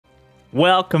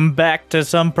Welcome back to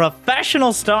some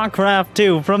professional StarCraft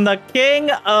 2, from the King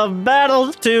of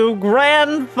Battles to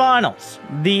Grand Finals.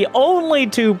 The only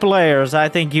two players I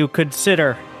think you could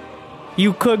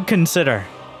consider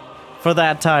for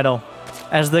that title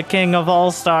as the King of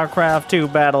all StarCraft 2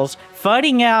 battles,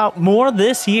 fighting out more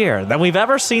this year than we've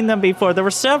ever seen them before. There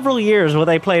were several years where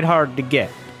they played hard to get.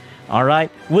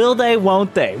 Alright, will they,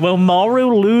 won't they? Will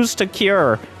Maru lose to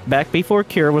Cure? Back before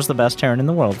Cure was the best Terran in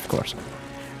the world, of course.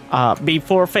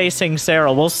 Before facing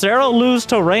Serral. Will Serral lose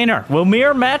to Raynor? Will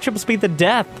mirror matchups be the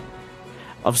death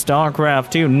of StarCraft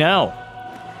 2? No.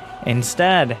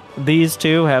 Instead, these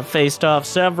two have faced off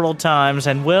several times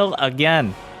and will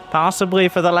again, possibly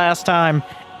for the last time,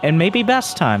 and maybe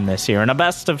best time this year, in a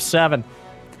best of 7.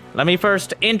 Let me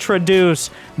first introduce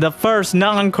the first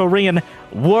non-Korean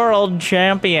world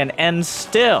champion, and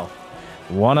still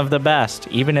one of the best,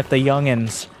 even if the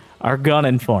youngins are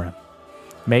gunning for him.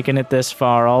 Making it this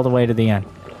far, all the way to the end.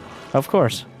 Of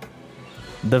course,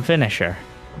 the finisher,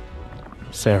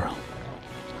 Serral.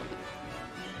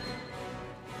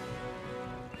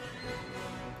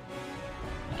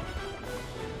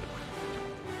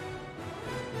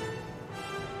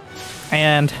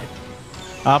 And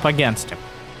up against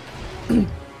him.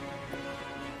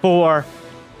 For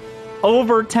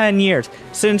over 10 years,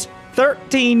 since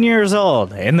 13 years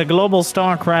old in the Global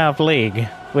StarCraft League,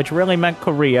 which really meant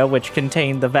Korea, which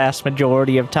contained the vast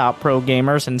majority of top pro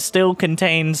gamers, and still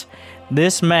contains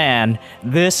this man,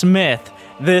 this myth,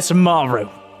 this Maru.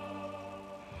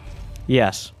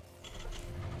 Yes.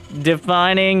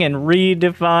 Defining and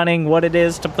redefining what it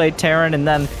is to play Terran, and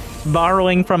then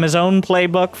borrowing from his own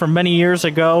playbook from many years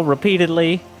ago,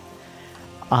 repeatedly.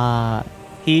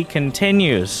 He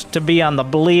continues to be on the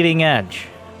bleeding edge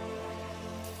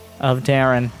of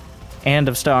Terran and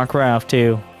of StarCraft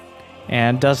 2.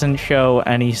 And doesn't show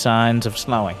any signs of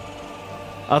slowing.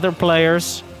 Other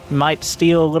players might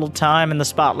steal a little time in the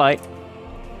spotlight,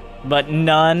 but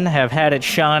none have had it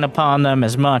shine upon them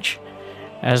as much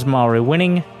as Maru,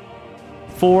 winning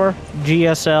 4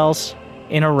 GSLs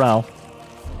in a row.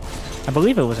 I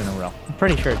believe it was in a row. I'm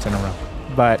pretty sure it's in a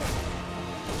row.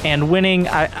 And winning,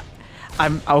 I'm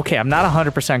not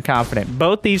 100% confident.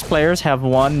 Both these players have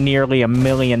won nearly $1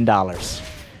 million.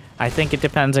 I think it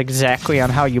depends exactly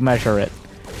on how you measure it.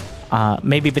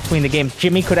 Maybe between the games,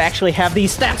 Jimmy could actually have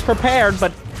these stats prepared,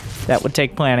 but that would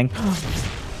take planning.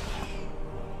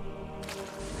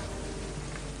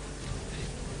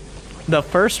 The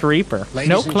first Reaper. Ladies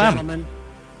no and Clem. Gentlemen,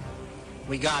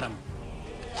 we got him.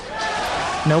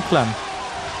 No Clem.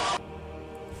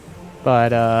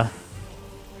 But,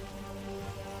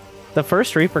 the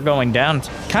first Reaper going down, it's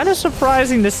kind of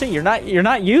surprising to see. You're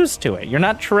not used to it. You're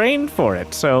not trained for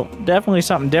it. So definitely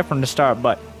something different to start.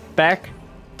 But back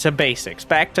to basics.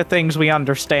 Back to things we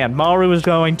understand. Maru is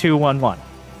going 2-1-1.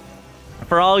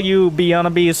 For all you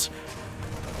Beyonabes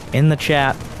in the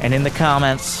chat and in the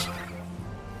comments,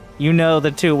 you know the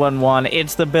 2-1-1.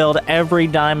 It's the build every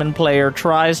Diamond player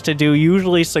tries to do,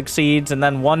 usually succeeds, and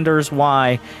then wonders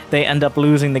why they end up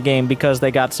losing the game because they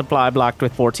got supply blocked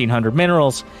with 1,400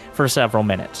 minerals for several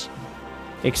minutes.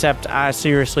 Except I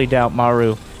seriously doubt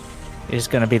Maru is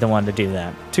going to be the one to do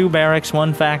that. 2 barracks,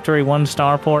 1 factory, 1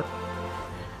 starport.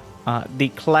 The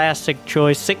classic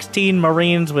choice. 16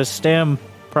 Marines with stim.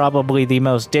 Probably the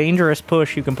most dangerous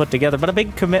push you can put together, but a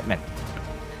big commitment.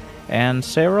 And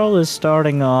Serral is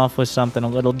starting off with something a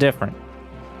little different.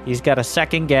 He's got a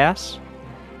second gas,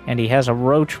 and he has a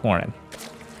roach warning.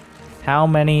 How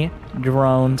many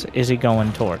drones is he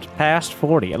going towards? Past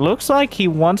 40. It looks like he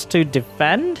wants to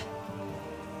defend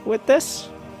with this.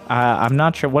 I'm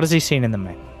not sure. What has he seen in the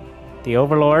main? The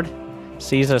Overlord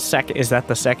sees a second. Is that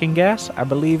the second gas? I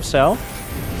believe so.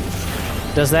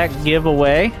 Does that give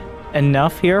away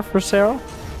enough here for Serral?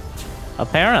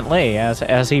 Apparently,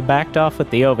 as he backed off with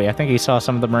the Ovi, I think he saw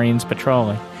some of the Marines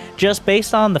patrolling. Just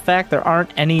based on the fact there aren't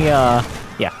any,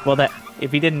 that,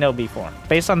 if you didn't know before.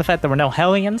 Based on the fact there were no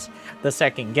Hellions, the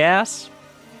second gas,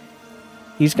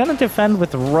 he's going to defend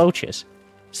with Roaches.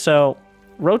 So,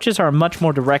 Roaches are a much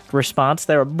more direct response.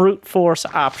 They're a brute force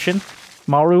option.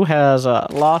 Maru has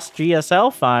lost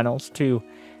GSL finals to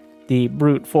the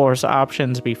brute force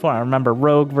options before. I remember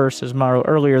Rogue versus Maru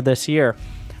earlier this year,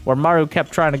 where Maru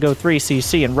kept trying to go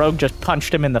 3CC and Rogue just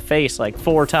punched him in the face like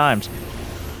 4 times.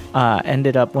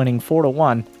 Ended up winning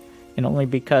 4-1, and only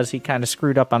because he kind of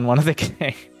screwed up on one of the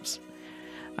games.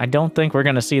 I don't think we're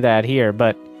going to see that here,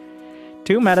 but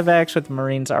 2 medevacs with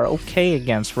Marines are okay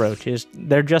against Roaches.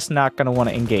 They're just not going to want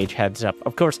to engage heads up.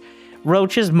 Of course,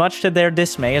 Roaches, much to their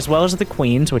dismay, as well as the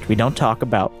Queens, which we don't talk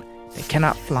about, they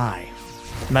cannot fly.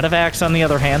 Medevacs, on the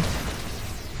other hand,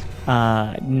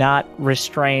 not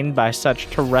restrained by such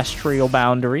terrestrial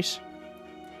boundaries.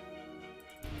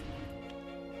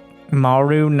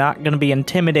 Maru not going to be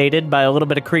intimidated by a little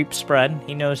bit of creep spread.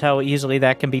 He knows how easily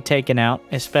that can be taken out,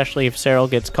 especially if Serral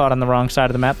gets caught on the wrong side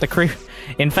of the map. The creep,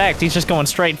 in fact, he's just going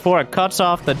straight for it. Cuts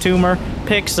off the tumor,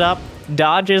 picks up,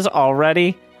 dodges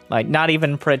already. Like, not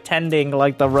even pretending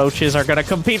like the roaches are going to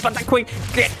compete. But the queen,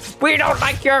 we don't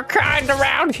like your kind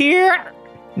around here.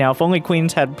 Now, if only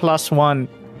queens had +1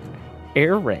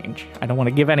 air range. I don't want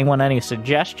to give anyone any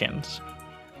suggestions.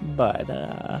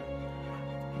 But,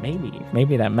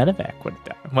 Maybe that medevac would have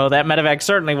died. Well, that medevac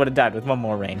certainly would have died with 1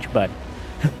 more range, but...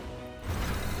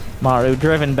 Maru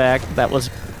driven back. That was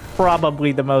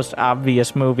probably the most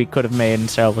obvious move he could have made, and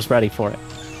Serral was ready for it.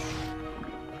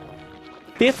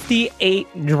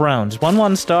 58 drones.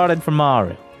 1-1 started for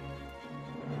Maru.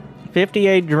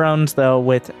 58 drones, though,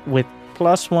 with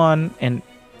 +1, and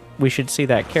we should see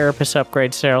that Carapace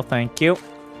upgrade, Serral, thank you.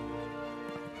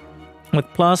 With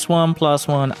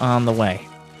 +1 on the way.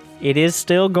 It is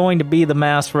still going to be the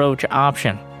mass roach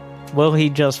option. Will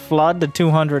he just flood the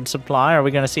 200 supply, or are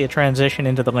we going to see a transition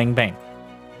into the Ling Bane?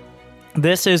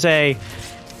 This is a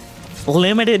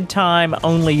limited time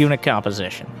only unit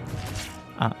composition.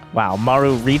 Wow,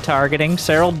 Maru retargeting.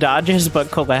 Serral dodges, but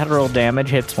collateral damage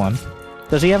hits one.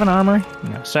 Does he have an armory?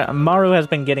 No. So Maru has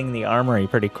been getting the armory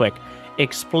pretty quick,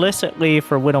 explicitly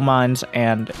for Widow Mines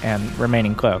and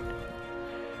remaining cloaked.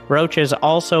 Roach is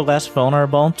also less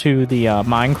vulnerable to the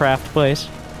Minecraft plays,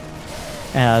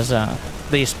 as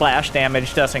the splash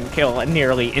damage doesn't kill a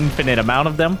nearly infinite amount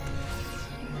of them.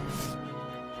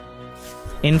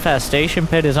 Infestation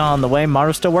Pit is on the way.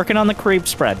 Maru's still working on the creep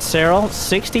spread. Serral,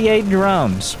 68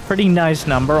 drones. Pretty nice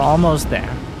number, almost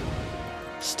there.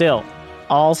 Still,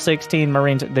 all 16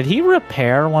 Marines. Did he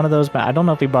repair one of those? I don't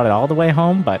know if he brought it all the way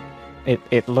home, but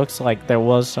it looks like there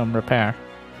was some repair.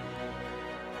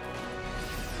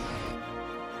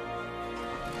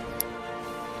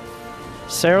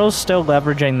 Serral's still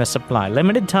leveraging the supply.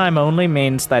 Limited time only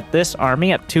means that this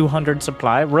army at 200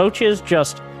 supply, roaches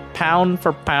just pound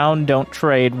for pound don't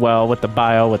trade well with the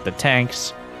bio, with the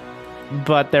tanks.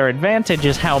 But their advantage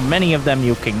is how many of them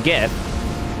you can get,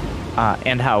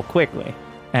 and how quickly.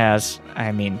 As,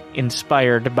 I mean,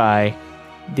 inspired by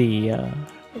the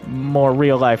more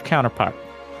real-life counterpart.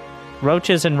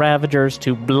 Roaches and Ravagers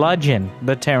to bludgeon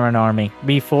the Terran army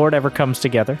before it ever comes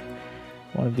together.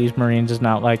 One of these Marines is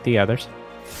not like the others.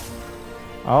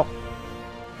 Oh.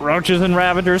 Roaches and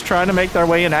Ravagers trying to make their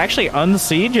way in. Actually,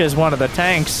 unsieges one of the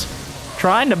tanks.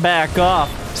 Trying to back off.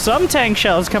 Some tank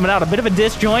shells coming out. A bit of a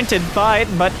disjointed fight,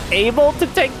 but able to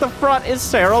take the front is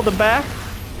Serral. The back.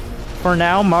 For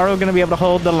now, Maru going to be able to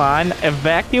hold the line.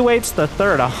 Evacuates the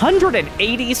third.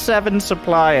 187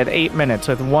 supply at 8 minutes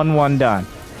with 1-1 done.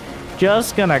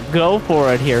 Just going to go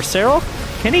for it here. Serral,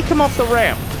 can he come up the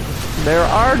ramp? There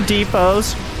are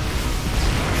depots.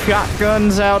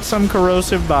 Shotguns out some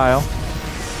corrosive bile.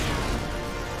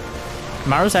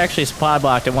 Maru's actually supply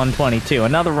blocked at 122.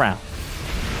 Another round.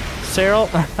 Serral,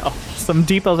 oh, some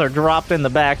depots are dropped in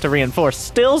the back to reinforce.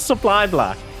 Still supply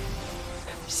block.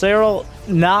 Serral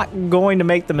not going to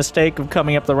make the mistake of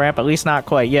coming up the ramp, at least not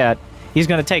quite yet. He's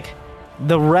going to take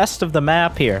the rest of the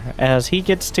map here as he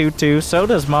gets 2-2. So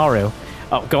does Maru.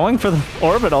 Oh, going for the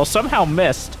orbital, somehow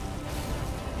missed.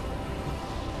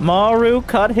 Maru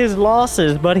cut his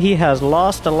losses, but he has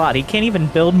lost a lot. He can't even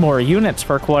build more units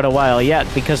for quite a while yet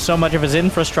because so much of his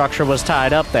infrastructure was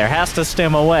tied up there. Has to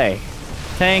stem away.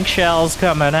 Tank shells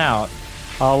coming out.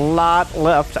 A lot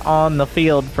left on the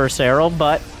field for Serral,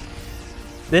 but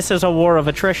this is a war of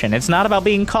attrition. It's not about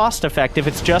being cost-effective,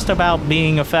 it's just about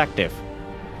being effective.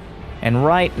 And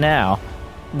right now,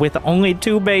 with only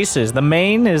 2 bases, the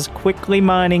main is quickly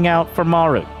mining out for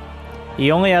Maru. He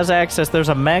only has access. There's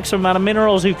a maximum amount of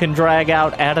minerals you can drag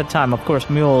out at a time. Of course,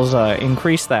 mules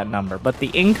increase that number. But the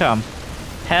income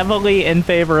heavily in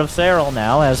favor of Serral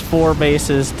now, as 4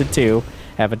 bases to 2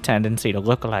 have a tendency to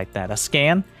look like that. A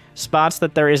scan spots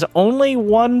that there is only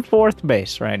 1 4th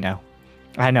base right now.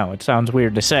 I know, it sounds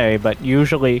weird to say, but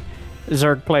usually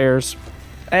Zerg players,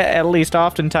 at least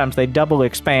oftentimes, they double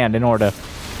expand in order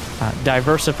to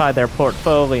diversify their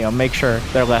portfolio, make sure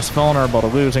they're less vulnerable to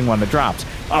losing when it drops.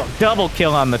 Oh, double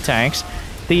kill on the tanks.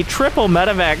 The triple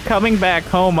medevac coming back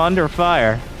home under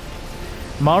fire.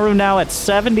 Maru now at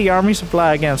 70 army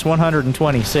supply against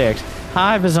 126.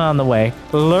 Hive is on the way.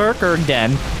 Lurker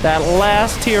Den, that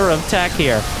last tier of tech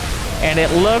here. And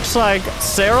it looks like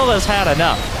Serral has had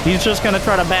enough. He's just going to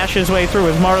try to bash his way through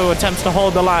as Maru attempts to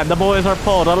hold the line. The boys are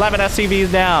pulled. 11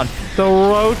 SCVs down. The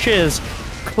roaches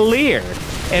cleared.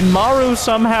 And Maru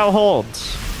somehow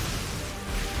holds.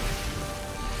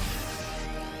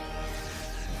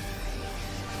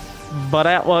 but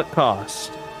at what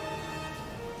cost?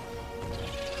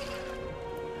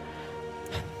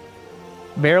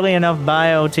 Barely enough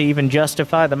bio to even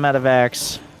justify the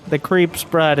medevacs. The creep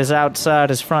spread is outside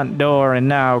his front door and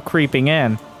now creeping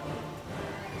in.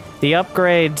 The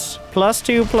upgrades,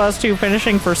 +2/+2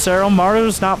 finishing for Serral.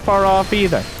 Maru's not far off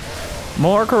either.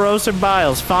 More corrosive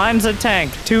biles, finds a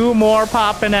tank, 2 more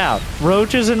popping out.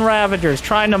 Roaches and Ravagers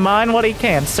trying to mine what he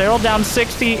can. Serral down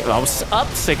 60, oh, up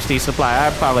 60 supply, I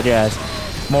apologize.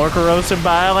 More corrosive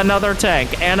bile, another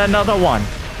tank, and another one.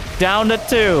 Down to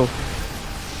 2.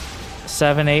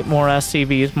 7, 8 more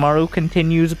SCVs. Maru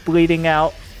continues bleeding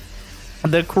out.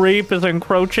 The creep is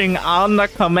encroaching on the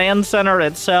command center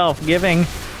itself, giving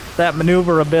that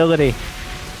maneuverability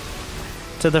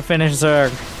to the Finnish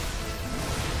Zerg.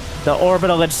 The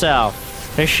orbital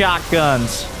itself, the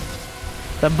shotguns,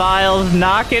 the biles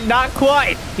knock it, not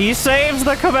quite. He saves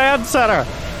the command center,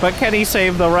 but can he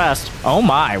save the rest? Oh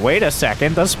my, wait a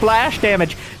second, the splash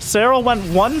damage. Serral went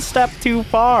 1 step too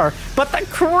far, but the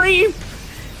creep,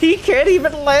 he can't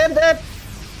even land it.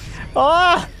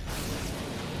 Ah!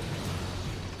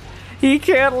 He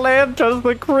can't land because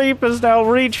the creep has now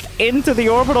reached into the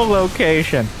orbital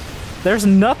location. There's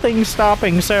nothing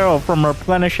stopping Serral from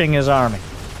replenishing his army.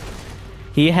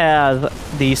 He has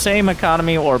the same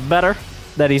economy or better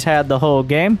that he's had the whole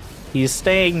game. He's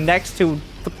staying next to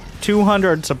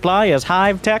 200 supply as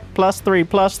Hive Tech,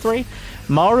 +3/+3.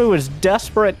 Maru is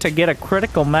desperate to get a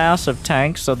critical mass of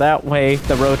tanks so that way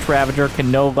the Roach Ravager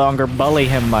can no longer bully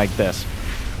him like this.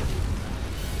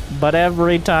 But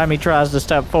every time he tries to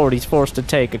step forward, he's forced to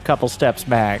take a couple steps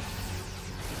back.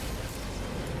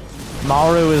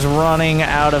 Maru is running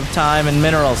out of time and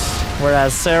minerals,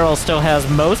 whereas Serral still has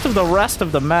most of the rest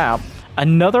of the map.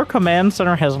 Another command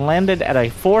center has landed at a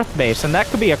 4th base, and that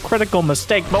could be a critical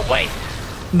mistake. But wait,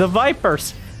 the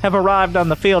Vipers have arrived on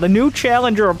the field. A new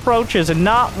challenger approaches, and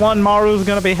not one Maru's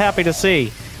going to be happy to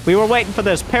see. We were waiting for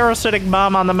this. Parasitic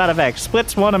bomb on the medevac.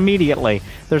 Splits one immediately.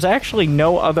 There's actually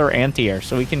no other anti-air,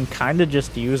 so we can kind of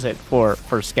just use it for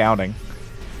scouting.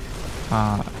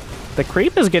 The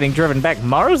creep is getting driven back.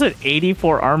 Maru's at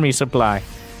 84 army supply.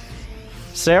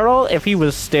 Serral, if he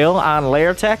was still on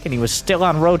Lair Tech and he was still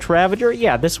on Roach Ravager,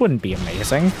 yeah, this wouldn't be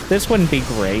amazing. This wouldn't be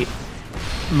great.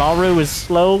 Maru is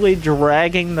slowly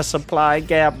dragging the supply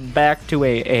gap back to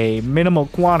a minimal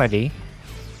quantity,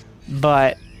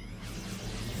 but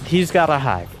he's got a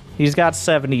hive. He's got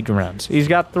 70 drones. He's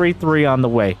got 3-3 on the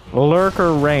way.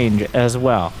 Lurker range as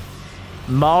well.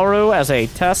 Maru, as a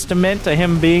testament to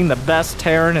him being the best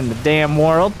Terran in the damn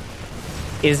world,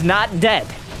 is not dead.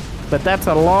 But that's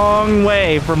a long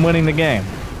way from winning the game.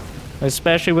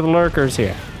 Especially with lurkers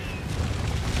here.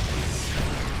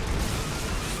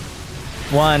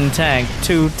 1 tank,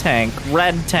 2 tank,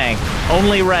 red tank.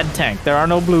 Only red tank. There are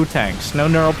no blue tanks. No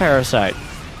neuroparasite.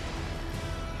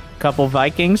 Couple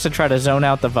Vikings to try to zone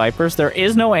out the Vipers. There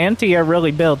is no anti-air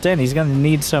really built in. He's going to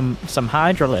need some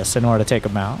Hydralisks in order to take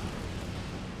them out.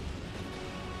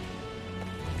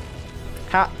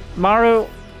 Maru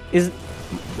is...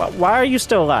 Why are you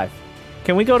still alive?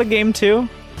 Can we go to game 2?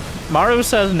 Maru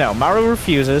says no. Maru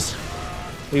refuses.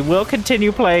 We will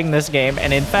continue playing this game,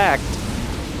 and in fact,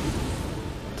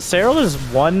 Serral is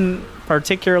one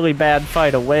particularly bad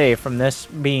fight away from this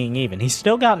being even. He's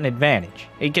still got an advantage.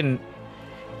 He didn't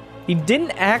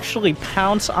actually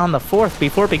pounce on the 4th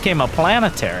before it became a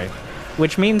planetary,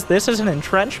 which means this is an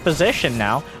entrenched position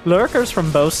now. Lurkers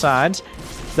from both sides.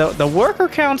 The worker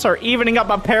counts are evening up.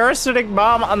 A parasitic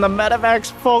bomb on the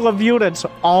medevacs full of units.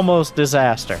 Almost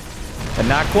disaster. But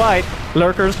not quite.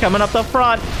 Lurkers coming up the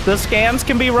front. The scans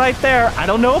can be right there. I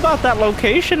don't know about that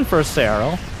location for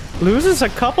Serral. Loses a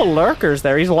couple lurkers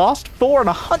there. He's lost 4 and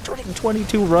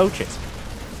 122 roaches.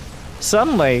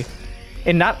 Suddenly,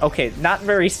 and not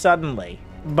very suddenly,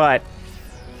 but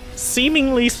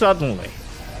seemingly suddenly,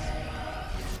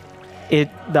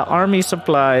 the army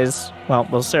supplies, well,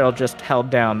 Serral just held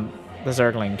down the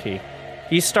Zergling key.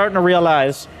 He's starting to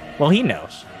realize, well, he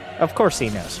knows. Of course he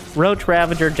knows. Roach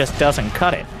Ravager just doesn't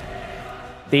cut it.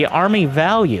 The army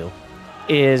value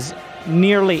is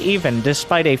nearly even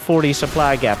despite a 40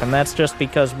 supply gap, and that's just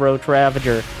because Roach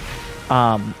Ravager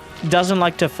doesn't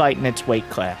like to fight in its weight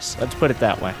class. Let's put it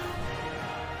that way.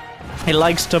 He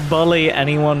likes to bully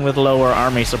anyone with lower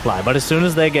army supply, but as soon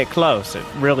as they get close, it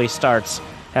really starts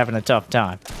having a tough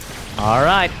time.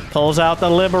 Alright, pulls out the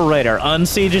Liberator,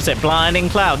 unsieges it, Blinding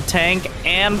Cloud, tank,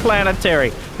 and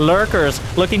planetary. Lurkers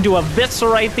looking to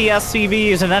eviscerate the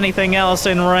SCVs and anything else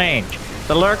in range.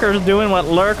 The Lurkers doing what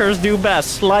Lurkers do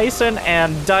best, slicing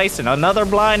and dicing. Another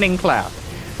Blinding Cloud.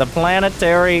 The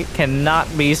planetary cannot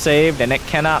be saved and it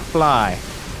cannot fly.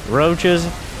 Roaches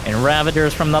And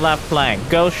Ravagers from the left flank.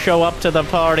 Ghosts show up to the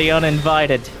party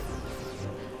uninvited.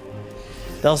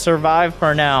 They'll survive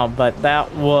for now, but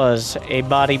that was a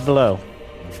body blow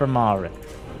for Maru.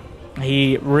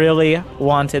 He really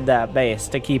wanted that base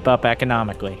to keep up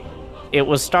economically. It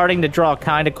was starting to draw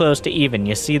kind of close to even.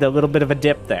 You see the little bit of a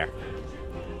dip there.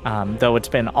 Though it's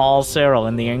been all Serral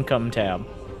in the income tab.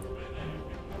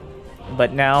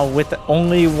 But now with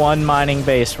only one mining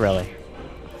base, really.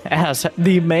 As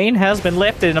the main has been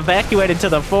lifted and evacuated to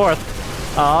the fourth.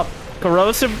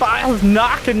 Corrosive Biles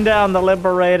knocking down the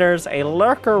Liberators. A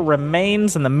lurker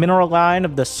remains in the mineral line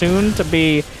of the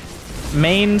soon-to-be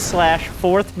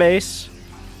main/4th base.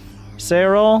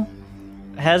 Serral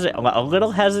has a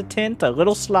little hesitant, a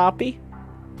little sloppy.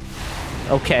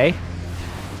 Okay.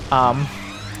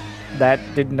 That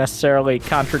didn't necessarily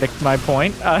contradict my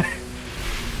point.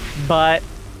 But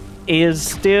is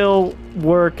still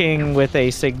working with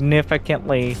a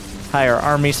significantly higher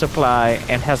army supply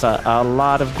and has a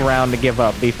lot of ground to give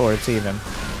up before it's even.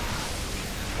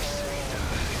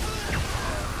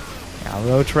 Now,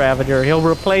 Roach Ravager, he'll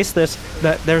replace this.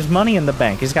 There's money in the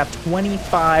bank. He's got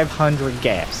 2,500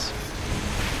 gas.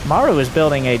 Maru is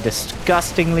building a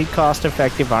disgustingly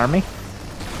cost-effective army.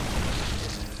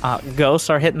 Ghosts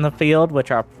are hitting the field,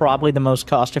 which are probably the most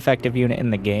cost-effective unit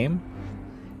in the game.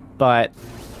 But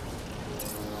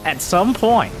at some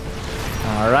point,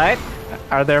 all right,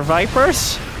 are there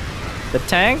Vipers? The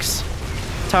tanks?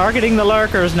 Targeting the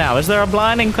lurkers now. Is there a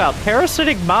blinding cloud?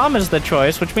 Parasitic bomb is the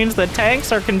choice, which means the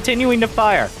tanks are continuing to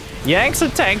fire. Yanks a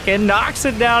tank in, knocks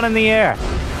it down in the air.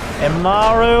 And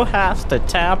Maru has to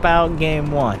tap out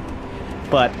game 1.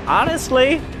 But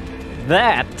honestly,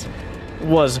 that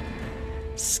was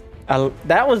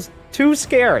too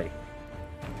scary.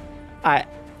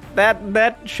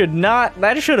 That should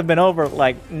have been over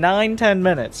like 9-10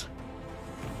 minutes.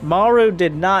 Maru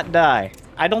did not die.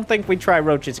 I don't think we try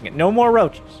roaches again. No more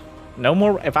roaches. No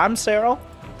more. If I'm Serral,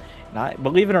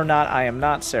 believe it or not, I am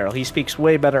not Serral. He speaks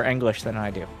way better English than I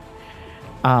do.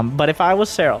 But if I was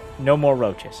Serral, no more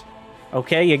roaches.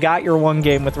 Okay, you got your one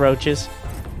game with roaches.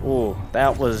 Ooh,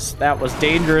 that was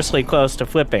dangerously close to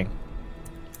flipping.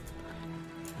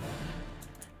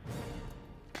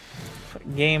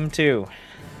 Game 2.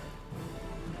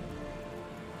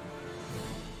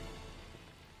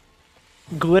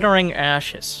 Glittering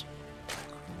ashes.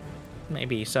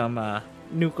 Maybe some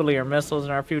nuclear missiles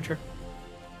in our future.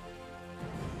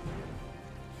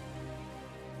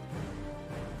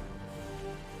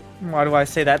 Why do I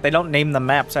say that? They don't name the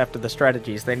maps after the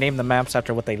strategies. They name the maps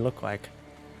after what they look like.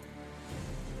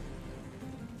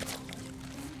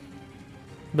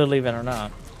 Believe it or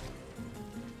not.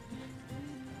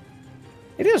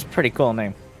 It is a pretty cool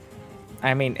name.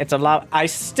 I mean, it's a lot.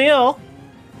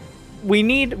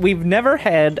 We've never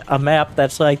had a map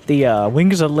that's like the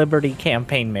Wings of Liberty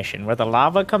campaign mission where the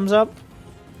lava comes up.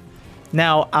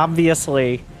 Now,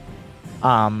 obviously,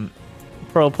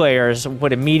 pro players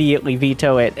would immediately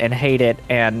veto it and hate it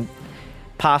and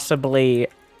possibly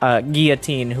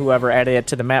guillotine whoever added it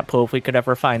to the map pool if we could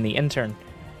ever find the intern.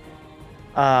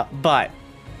 But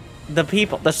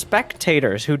the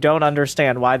spectators who don't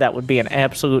understand why that would be an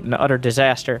absolute and utter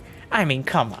disaster, I mean,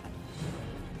 come on.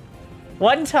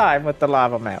 One time with the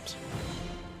lava maps.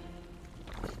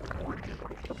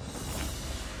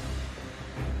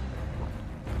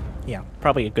 Yeah,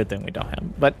 probably a good thing we don't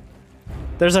have. But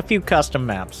there's a few custom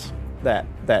maps that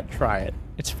try it.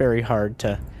 It's very hard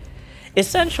to...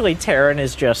 Essentially, Terran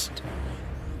is just...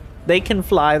 They can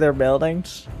fly their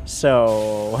buildings,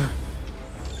 so...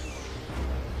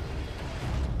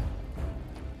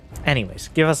 Anyways,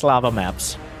 give us lava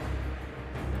maps.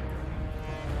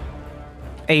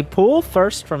 A pool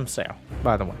first from Serral,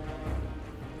 by the way.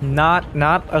 Not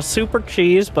a super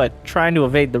cheese, but trying to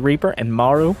evade the Reaper, and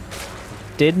Maru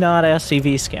did not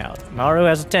SCV scout. Maru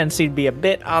has a tendency to be a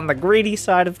bit on the greedy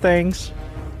side of things.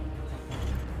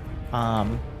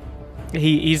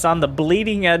 He's on the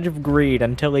bleeding edge of greed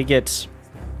until he gets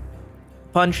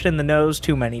punched in the nose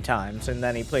too many times, and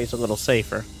then he plays a little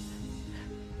safer.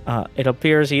 It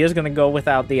appears he is going to go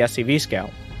without the SCV scout.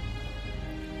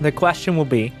 The question will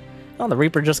be, oh, the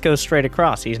Reaper just goes straight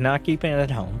across. He's not keeping it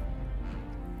at home.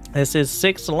 This is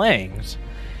 6 lanes.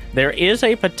 There is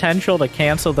a potential to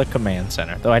cancel the command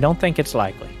center, though I don't think it's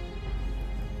likely.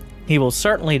 He will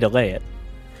certainly delay it.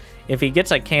 If he gets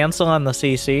a cancel on the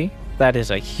CC, that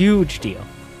is a huge deal.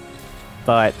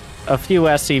 But a few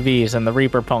SCVs and the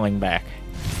Reaper pulling back.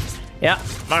 Yeah,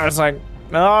 Maru's like,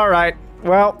 all right,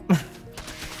 well,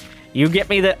 you get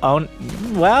me the... Oh,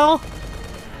 well...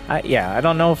 yeah, I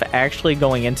don't know if actually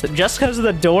going into... Just because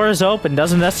the door is open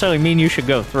doesn't necessarily mean you should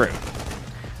go through.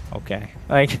 Okay.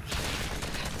 Like,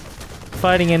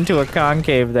 fighting into a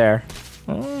concave there.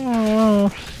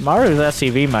 Oh, Maru's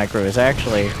SCV micro is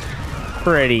actually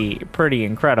pretty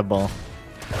incredible.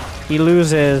 He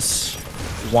loses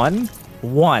one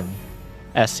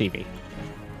SCV.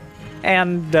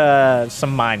 And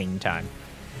some mining time.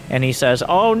 And he says,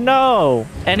 oh no!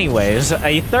 Anyways,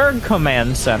 a third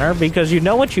command center, because you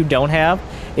know what you don't have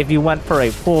if you went for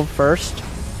a full first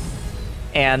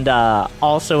and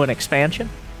also an expansion?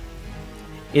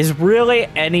 Is really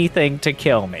anything to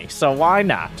kill me, so why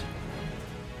not?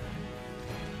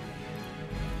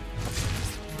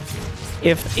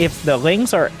 If the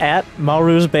Lings are at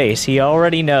Maru's base, he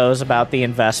already knows about the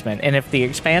investment. And if the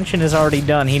expansion is already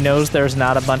done, he knows there's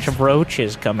not a bunch of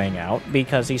roaches coming out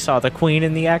because he saw the Queen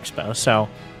in the expo. So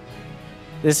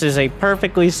this is a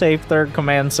perfectly safe third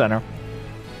command center.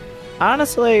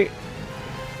 Honestly,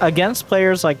 against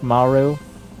players like Maru,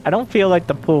 I don't feel like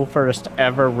the pool first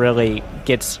ever really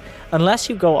gets, unless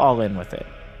you go all in with it.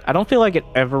 I don't feel like it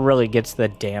ever really gets the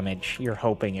damage you're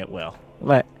hoping it will.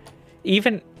 But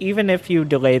even if you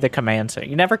delay the command center,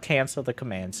 you never cancel the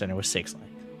command center with 6 Lings.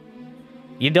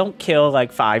 You don't kill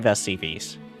like 5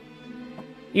 SCVs.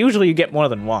 Usually you get more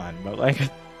than 1, but like...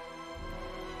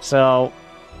 So,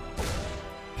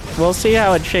 we'll see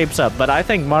how it shapes up, but I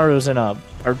think Maru's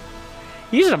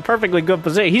he's in a perfectly good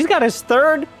position. He's got his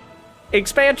 3rd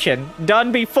expansion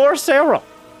done before Serral.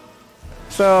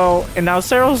 So, and now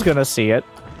Serral's gonna see it.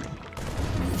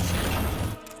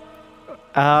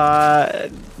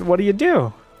 What do you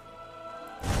do?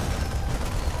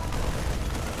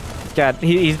 God,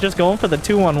 he's just going for the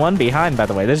 2-1-1 behind, by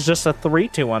the way. This is just a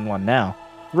 3-2-1-1 now.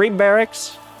 3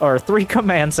 barracks, or 3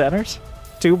 command centers,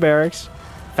 2 barracks,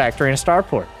 factory and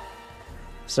starport.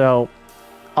 So,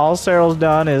 all Serral's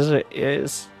done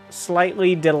is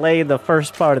slightly delay the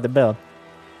first part of the build.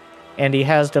 And he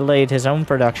has delayed his own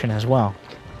production as well.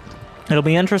 It'll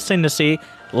be interesting to see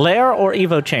lair or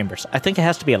Evo chambers. I think it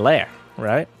has to be a lair,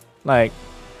 right? Like,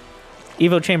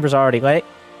 Evo chamber's already late.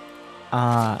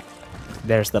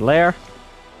 There's the lair.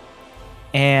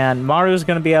 And Maru's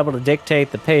going to be able to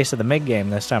dictate the pace of the mid-game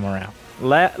this time around.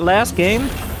 Last game,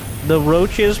 the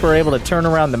Roaches were able to turn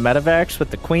around the medevacs with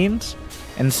the Queens,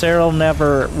 and Serral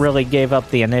never really gave up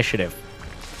the initiative.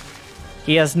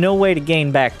 He has no way to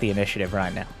gain back the initiative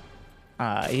right now.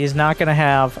 He's not going to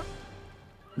have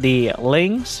the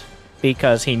Lings,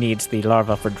 because he needs the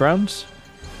larva for drones.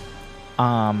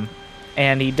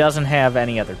 And he doesn't have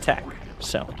any other tech,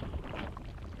 so...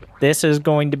 This is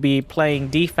going to be playing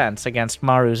defense against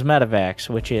Maru's medevacs,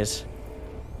 which is...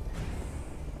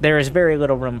 There is very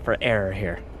little room for error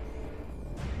here.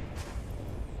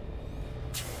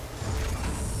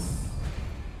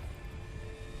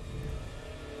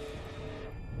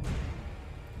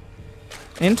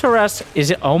 Interest is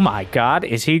it? Oh my god,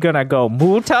 is he gonna go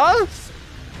Muta?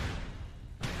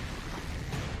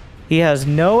 He has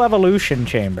no evolution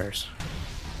chambers.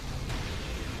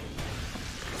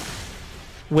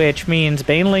 Which means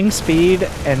Baneling speed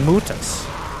and Mutas.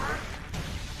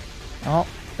 Well,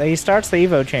 he starts the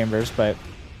Evo chambers, but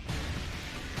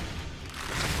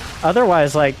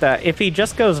otherwise, like that, if he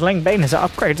just goes Ling Bane, his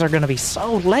upgrades are gonna be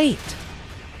so late.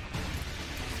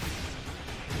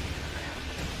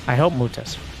 I hope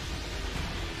Mutas.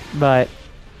 But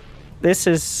this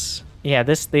is, yeah,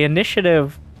 the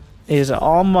initiative is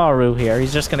all Maru here.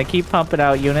 He's just gonna keep pumping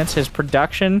out units. His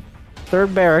production,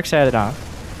 3rd barracks added on.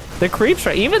 The creeps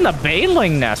are, even the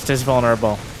Baneling nest is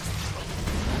vulnerable.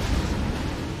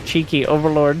 Cheeky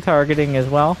Overlord targeting as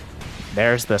well.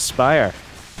 There's the Spire.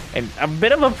 And a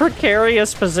bit of a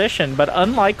precarious position, but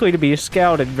unlikely to be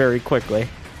scouted very quickly.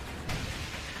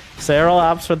 Serral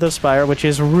opts for the Spire, which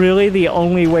is really the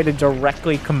only way to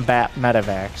directly combat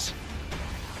medevacs.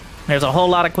 There's a whole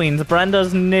lot of Queens.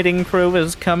 Brenda's knitting crew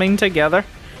is coming together.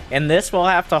 And this will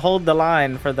have to hold the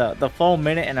line for the full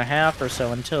minute and a half or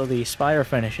so until the Spire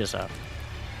finishes up.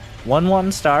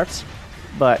 1-1 starts,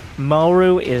 but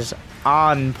Maru is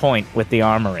on point with the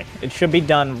armory. It should be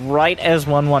done right as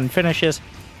 1-1 finishes.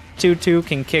 2-2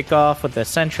 can kick off with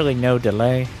essentially no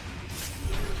delay.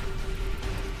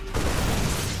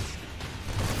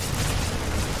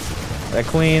 The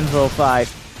Queens will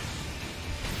fight.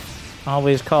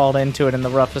 Always called into it in the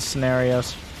roughest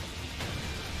scenarios.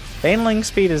 Baneling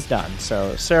speed is done,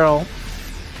 so Serral,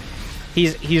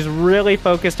 he's really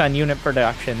focused on unit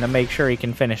production to make sure he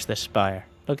can finish this Spire.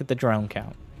 Look at the drone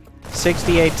count.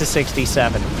 68 to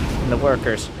 67 in the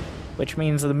workers, which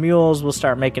means the mules will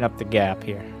start making up the gap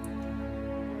here.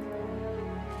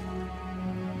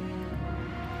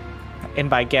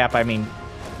 And by gap, I mean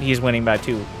he's winning by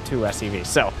two SCVs,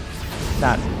 so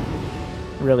not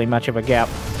really much of a gap.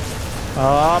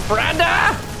 Oh,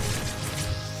 Brenda!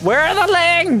 Where are the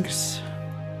lings?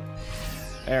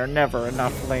 There are never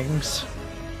enough lings.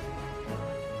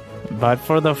 But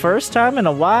for the first time in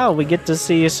a while, we get to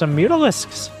see some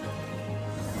Mutalisks.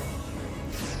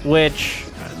 Which,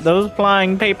 those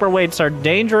flying paperweights are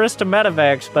dangerous to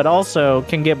medevacs, but also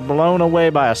can get blown away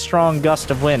by a strong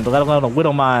gust of wind, let alone a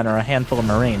Widow Mine or a handful of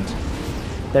Marines.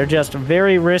 They're just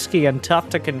very risky and tough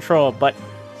to control, but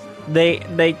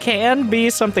they can be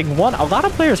something. A lot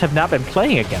of players have not been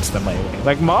playing against them lately.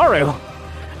 Like Maru,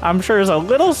 I'm sure is a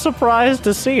little surprised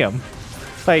to see him.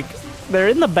 Like, they're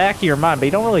in the back of your mind, but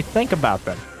you don't really think about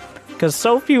them. Because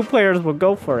so few players will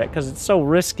go for it, because it's so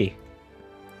risky.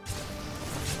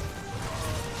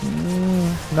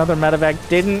 Another medevac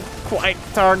didn't quite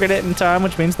target it in time,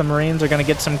 which means the Marines are going to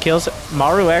get some kills.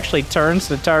 Maru actually turns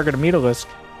to target a Mutalisk.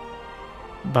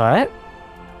 But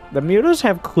the Mutas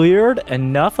have cleared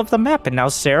enough of the map, and now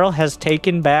Serral has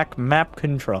taken back map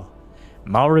control.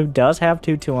 Maru does have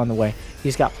 2-2 on the way.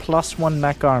 He's got +1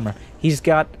 mech armor. He's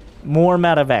got more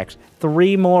medevacs,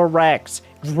 3 more racks,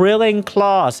 drilling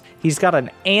claws. He's got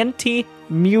an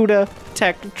anti-muta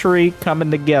tech tree coming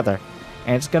together,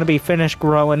 and it's going to be finished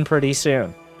growing pretty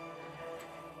soon.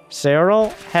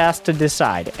 Serral has to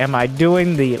decide, am I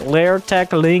doing the Lair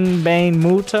Tech Ling Bane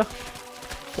Muta,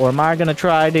 or am I going to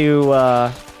try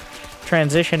to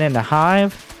transition into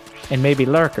Hive and maybe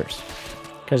Lurkers?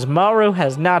 Because Maru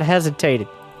has not hesitated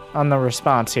on the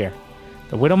response here.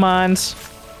 The Widow Mines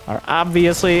are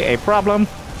obviously a problem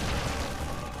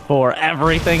for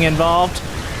everything involved.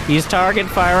 He's target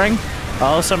firing.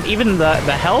 Oh, even the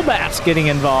Hellbats getting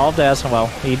involved as well.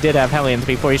 He did have Hellions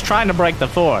before. He's trying to break the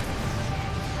 4.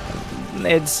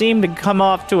 It seemed to come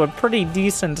off to a pretty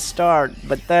decent start,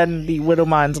 but then the Widow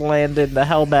Mines landed, the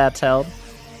Hellbats held.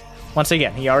 Once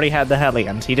again, he already had the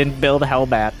Hellions. He didn't build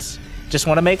Hellbats. Just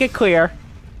want to make it clear.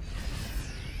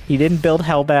 He didn't build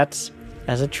Hellbats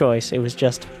as a choice. It was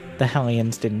just the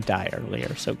Hellions didn't die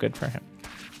earlier, so good for him.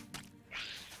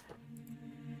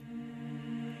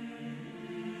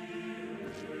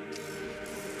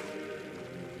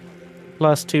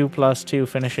 +2/+2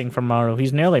 finishing for Maru.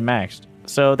 He's nearly maxed.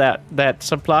 So that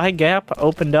supply gap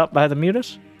opened up by the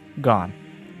Mutas, gone.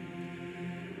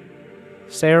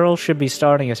 Serral should be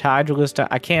starting his Hydralist.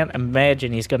 I can't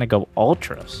imagine he's going to go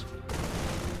Ultras.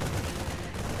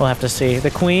 We'll have to see.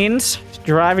 The Queens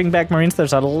driving back Marines.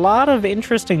 There's a lot of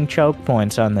interesting choke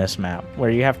points on this map where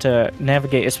you have to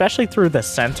navigate, especially through the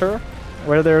center,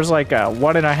 where there's like a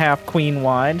 1.5 queen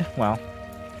wide. Well,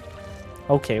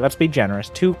 okay, let's be generous.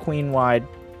 2 queen wide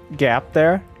gap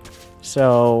there.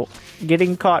 So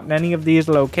getting caught in any of these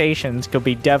locations could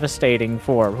be devastating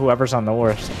for whoever's on the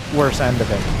worst end of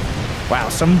it. Wow,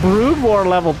 some Brood War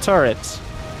level turrets,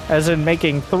 as in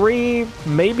making 3,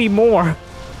 maybe more,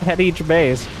 at each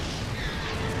base.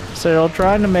 So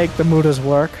trying to make the Mutas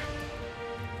work.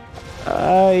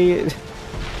 I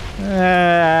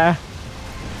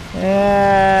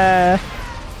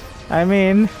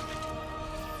mean,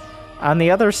 on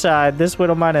the other side, this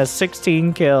Widow Mine has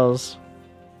 16 kills.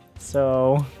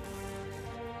 So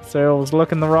was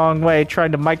looking the wrong way,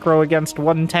 trying to micro against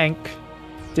 1 tank.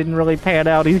 Didn't really pan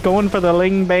out. He's going for the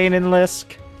Ling Bane and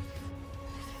Lisk.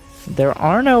 There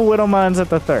are no Widow Mines at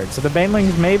the 3rd, so the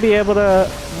Banelings may be able to...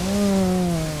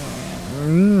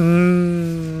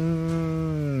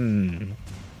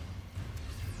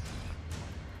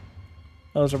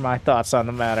 Those are my thoughts on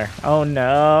the matter. Oh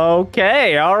no,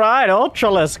 okay, alright,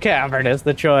 Ultralisk Cavern is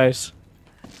the choice.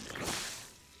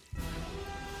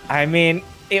 I mean,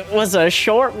 it was a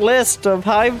short list of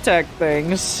Hive Tech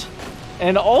things.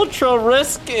 An Ultra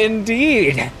Risk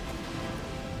indeed.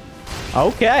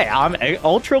 Okay,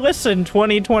 Ultralisk in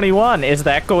 2021. Is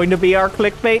that going to be our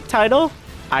clickbait title?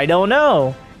 I don't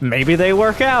know. Maybe they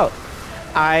work out.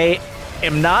 I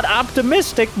am not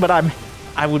optimistic, but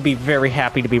I would be very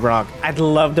happy to be wrong. I'd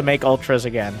love to make Ultras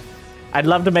again. I'd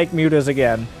love to make Mutas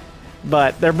again.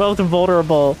 But they're both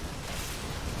vulnerable.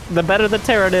 The better the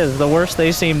Terran is, the worse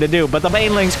they seem to do. But the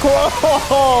Banelings,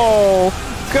 whoa!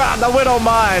 God, the Widow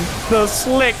Mine! The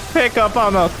slick pickup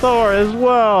on the Thor as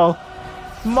well.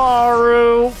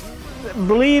 Maru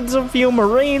bleeds a few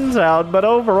Marines out, but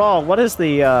overall, what is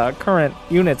the current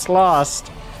units lost?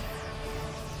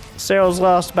 Serral's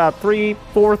lost about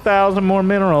 4,000 more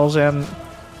minerals and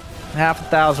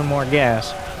 1,000 more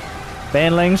gas.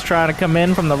 Banelings trying to come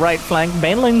in from the right flank.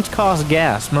 Banelings cost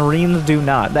gas. Marines do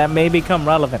not. That may become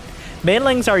relevant.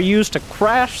 Banelings are used to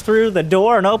crash through the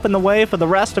door and open the way for the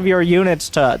rest of your units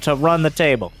to run the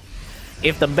table.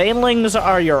 If the Banelings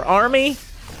are your army,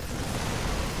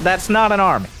 that's not an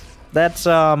army. That's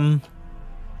a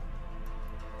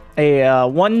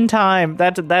one-time.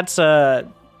 That's a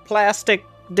plastic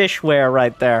dishware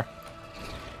right there.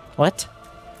 What?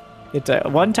 It's a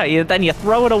one time, then you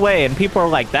throw it away, and people are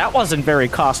like, that wasn't very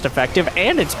cost effective,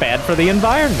 and it's bad for the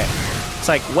environment. It's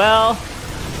like, well,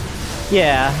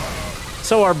 yeah,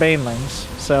 so are banelings.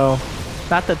 So,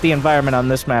 not that the environment on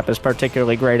this map is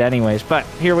particularly great anyways, but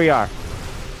here we are.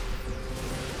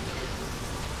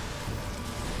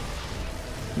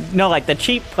 No, like the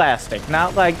cheap plastic,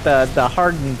 not like the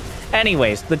hardened.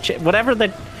 Anyways, whatever the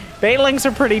banelings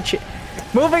are pretty cheap.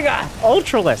 Moving on,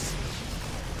 Ultralisk.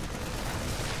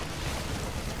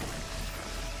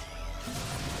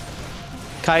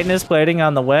 Chitinous plating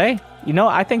on the way. You know,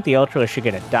 I think the Ultralisk should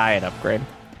get a diet upgrade.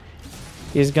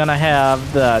 He's gonna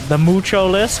have the Mucho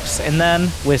Lisks, and then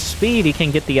with speed he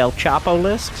can get the El Chapo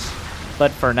Lisks.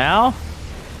 But for now,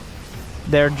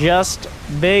 they're just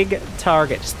big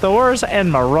targets. Thors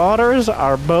and Marauders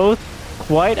are both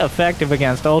quite effective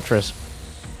against Ultras.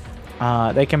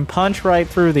 They can punch right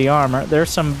through the armor. There's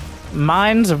some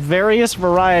mines of various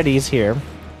varieties here.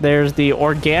 There's the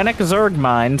organic Zerg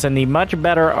mines and the much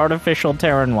better artificial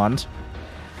Terran ones.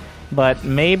 But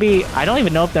maybe, I don't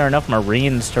even know if there are enough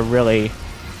Marines to really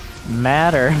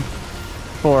matter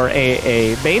for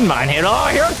a Bane mine hit. Oh,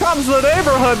 here comes the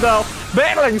neighborhood though!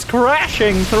 Banelings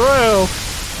crashing through!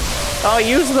 Oh,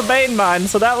 use the Bane mine,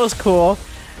 so that was cool.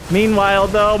 Meanwhile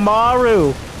though,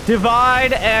 Maru,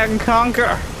 divide and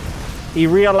conquer. He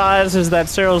realizes that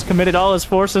Serral's committed all his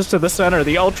forces to the center.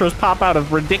 The Ultras pop out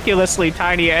of ridiculously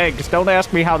tiny eggs. Don't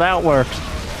ask me how that works.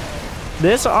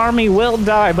 This army will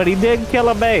die, but he did kill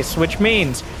a base, which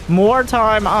means more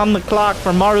time on the clock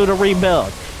for Maru to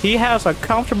rebuild. He has a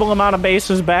comfortable amount of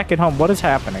bases back at home. What is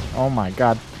happening? Oh my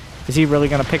god. Is he really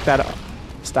going to pick that up?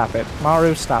 Stop it.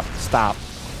 Maru, stop. Stop.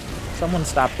 Someone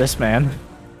stop this man.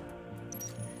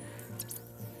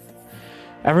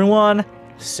 Everyone,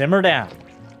 simmer down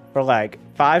for like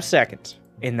 5 seconds,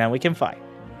 and then we can fight.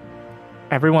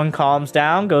 Everyone calms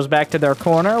down, goes back to their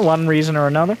corner, one reason or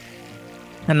another.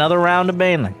 Another round of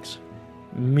banelings.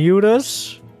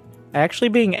 Mutas actually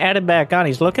being added back on.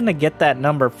 He's looking to get that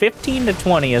number. 15 to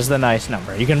 20 is the nice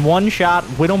number. You can one-shot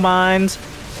Widow Mines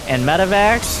and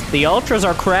Medivacs. The Ultras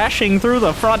are crashing through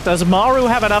the front. Does Maru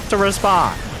have enough to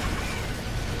respond?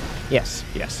 Yes,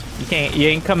 yes. You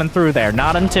ain't coming through there.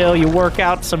 Not until you work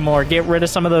out some more. Get rid of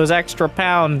some of those extra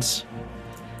pounds.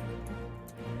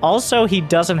 Also, he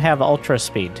doesn't have ultra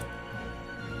speed.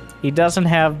 He doesn't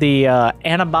have the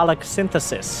anabolic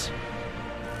synthesis.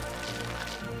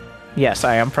 Yes,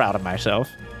 I am proud of myself.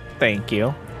 Thank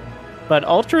you. But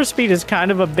ultra speed is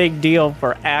kind of a big deal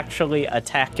for actually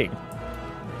attacking.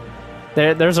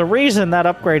 There's a reason that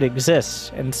upgrade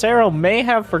exists, and Serral may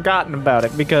have forgotten about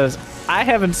it because I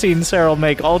haven't seen Serral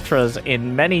make ultras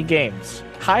in many games.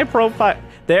 High profile.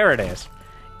 There it is.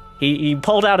 He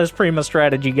pulled out his Prima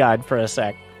strategy guide for a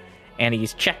sec, and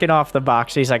he's checking off the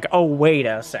box. He's like, oh, wait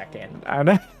a second.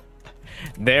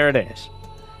 There it is.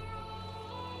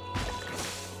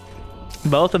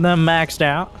 Both of them maxed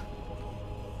out.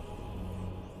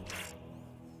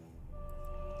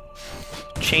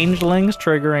 Changelings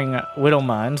triggering Widow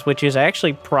Mines, which is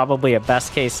actually probably a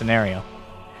best case scenario.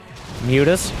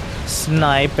 Mutas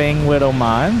sniping Widow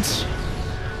Mines.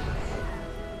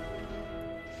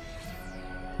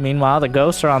 Meanwhile, the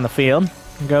Ghosts are on the field.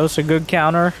 Ghosts a good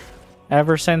counter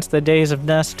ever since the days of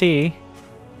Nestea.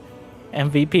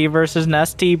 MVP versus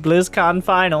Nestea BlizzCon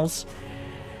Finals,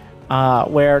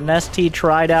 where Nestea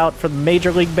tried out for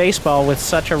Major League Baseball with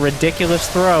such a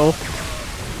ridiculous throw.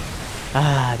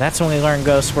 That's when we learned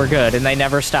Ghosts were good, and they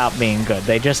never stopped being good.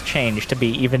 They just changed to be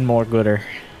even more gooder.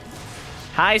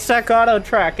 High-sec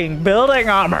auto-tracking, building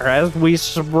armor as we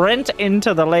sprint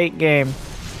into the late game.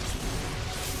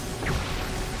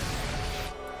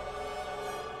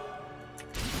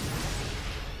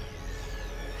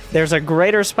 There's a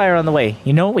greater spire on the way.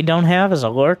 You know what we don't have is a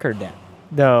lurker den.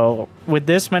 Though, with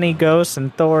this many Ghosts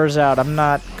and Thors out, I'm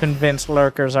not convinced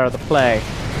lurkers are the play.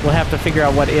 We'll have to figure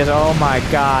out what is. Oh my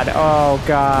god. Oh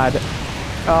god.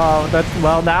 Oh, that's.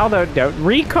 Well, now the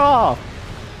recall.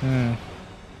 Well,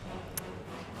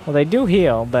 they do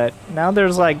heal, but now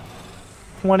there's like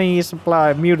 20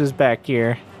 supply of mutas back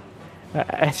here.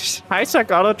 High-sec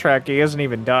auto-tracking isn't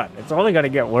even done. It's only going to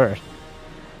get worse.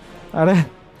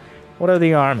 What are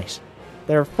the armies?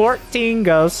 There are 14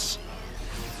 Ghosts.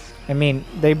 I mean,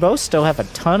 they both still have a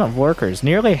ton of workers.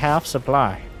 Nearly half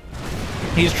supply.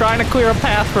 He's trying to clear a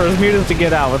path for his mutas to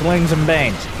get out with Lings and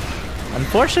Banes.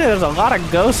 Unfortunately, there's a lot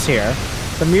of Ghosts here.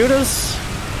 The mutas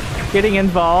getting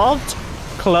involved.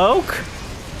 Cloak.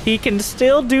 He can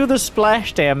still do the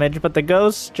splash damage, but the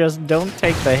Ghosts just don't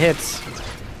take the hits.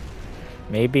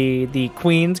 Maybe the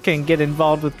Queens can get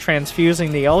involved with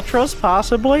transfusing the Ultras,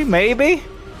 possibly? Maybe?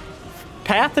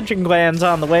 pathogen glands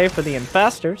on the way for the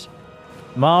infestors.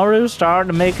 Maru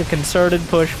starting to make a concerted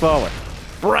push forward.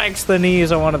 Breaks the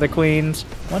knees of one of the queens.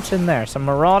 What's in there? Some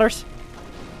marauders?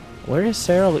 Where is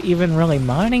Serral even really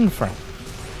mining from?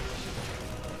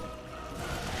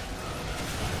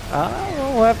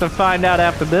 We'll have to find out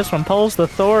after this one. Pulls the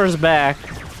Thors back.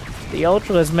 The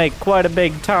Ultras make quite a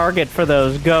big target for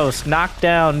those ghosts. Knocked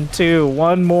down 2.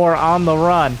 One more on the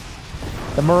run.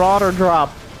 The Marauder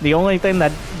drop. The only thing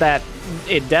that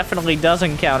it definitely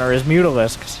doesn't counter is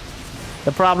Mutalisks.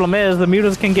 The problem is the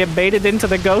Mutas can get baited into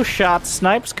the ghost shots.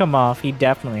 Snipes come off. He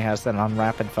definitely has that on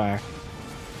rapid fire.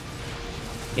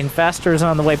 Infestors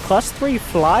on the way. +3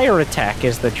 flyer attack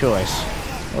is the choice.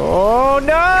 Oh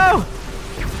no!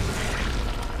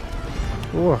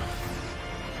 Ooh.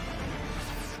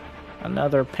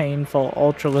 Another painful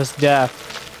Ultraless death.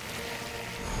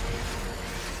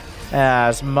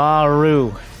 As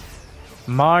Maru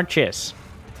marches,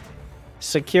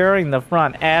 securing the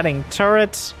front, adding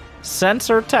turrets,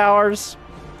 sensor towers.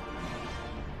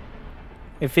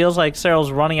 It feels like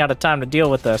Serral's running out of time to deal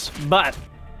with this, but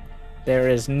there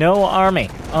is no army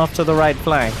off to the right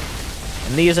flank.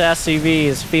 And these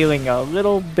SCVs feeling a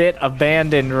little bit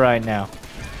abandoned right now.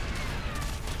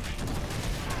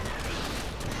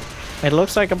 It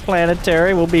looks like a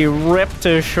planetary will be ripped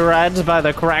to shreds by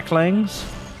the cracklings.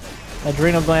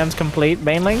 Adrenal glands complete.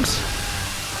 Banelings?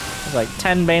 There's like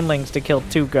 10 banelings to kill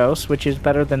 2 ghosts, which is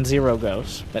better than 0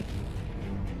 ghosts, but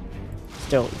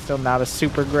still not a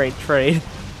super great trade.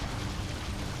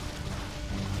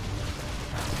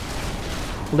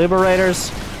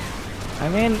 Liberators. I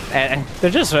mean,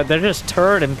 they're just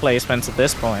turret emplacements at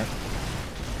this point.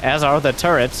 As are the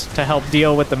turrets to help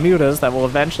deal with the mutas that will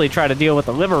eventually try to deal with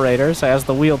the liberators as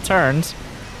the wheel turns.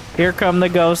 Here come the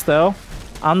ghosts, though.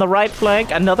 On the right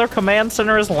flank, another command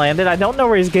center has landed. I don't know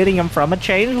where he's getting them from. A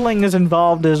changeling is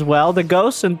involved as well. The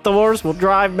ghosts and Thors will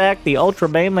drive back the Ultra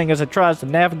Baneling as it tries to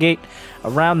navigate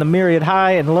around the myriad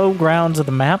high and low grounds of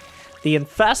the map. The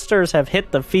infestors have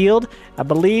hit the field. I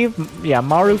believe, yeah,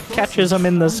 Maru catches them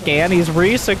in the scan. He's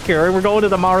re-secured. We're going to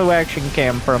the Maru action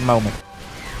cam for a moment.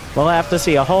 We'll have to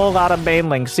see a whole lot of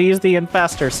Baneling. Sees the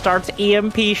infestor. Starts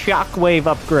EMP shockwave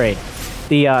upgrade.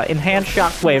 The enhanced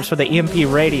shockwaves for the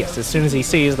EMP radius as soon as he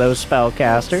sees those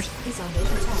spellcasters.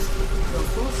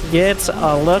 Gets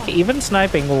a look. Even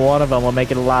sniping one of them will make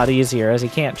it a lot easier as he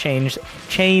can't chain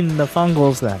the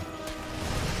fungals then.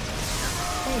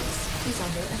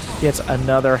 Gets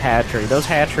another hatchery. Those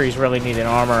hatcheries really need an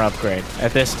armor upgrade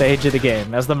at this stage of the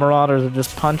game as the Marauders are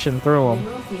just punching through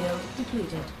them.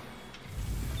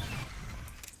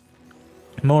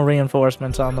 More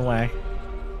reinforcements on the way.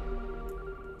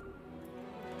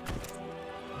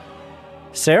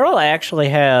 Serral actually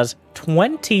has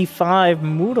 25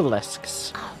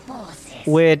 Mutalisks,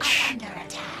 which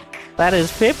that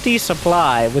is 50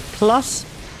 supply with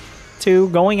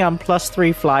 +2 going on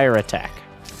 +3 flyer attack.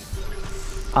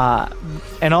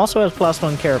 And also has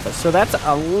 +1 carapace. So that's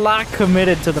a lot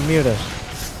committed to the Mutas.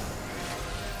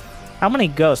 How many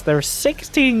ghosts? There are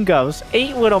 16 ghosts,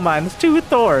 8 Widowmines, 2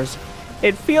 Thors.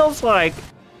 It feels like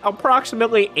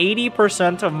approximately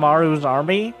 80% of Maru's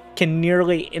army can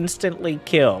nearly instantly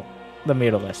kill the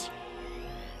Mutalisks,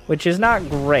 which is not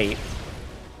great.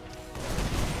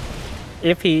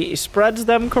 If he spreads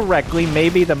them correctly,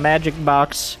 maybe the magic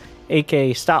box,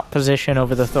 aka stop position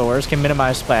over the Thors, can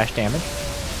minimize splash damage.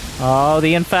 Oh,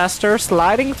 the infestor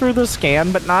sliding through the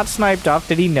scan, but not sniped off.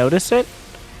 Did he notice it?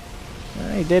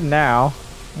 He did now.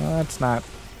 Well, that's not...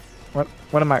 What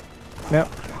am I... No.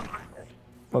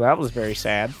 Well, that was very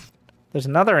sad. There's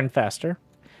another infestor.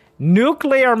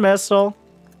 Nuclear missile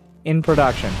in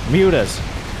production. Mutas.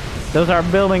 Those are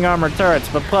building armor turrets,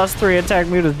 but +3 attack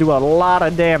mutas do a lot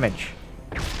of damage.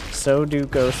 So do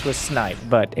ghosts with snipe,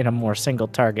 but in a more single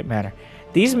target manner.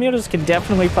 These mutas can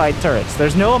definitely fight turrets.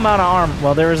 There's no amount of armor.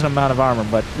 Well, there is an amount of armor,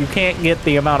 but you can't get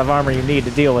the amount of armor you need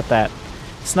to deal with that.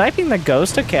 Sniping the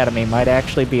Ghost Academy might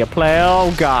actually be a play.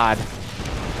 Oh, God.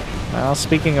 Well,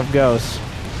 speaking of ghosts.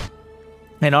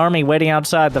 An army waiting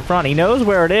outside the front. He knows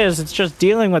where it is. It's just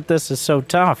dealing with this is so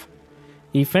tough.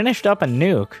 He finished up a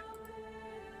nuke.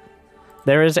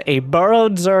 There is a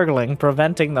burrowed Zergling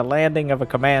preventing the landing of a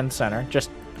command center.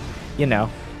 Just, you know,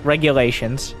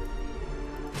 regulations.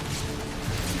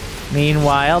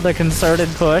 Meanwhile, the concerted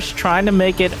push, trying to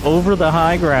make it over the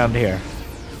high ground here.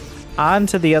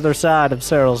 Onto the other side of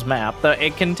Serral's map.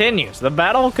 It continues. The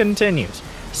battle continues.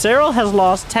 Serral has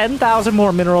lost 10,000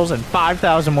 more minerals and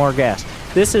 5,000 more gas.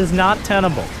 This is not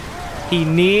tenable. He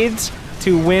needs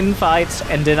to win fights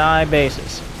and deny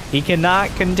bases. He cannot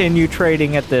continue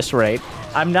trading at this rate.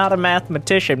 I'm not a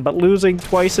mathematician, but losing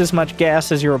twice as much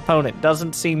gas as your opponent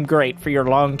doesn't seem great for your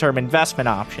long-term investment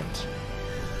options.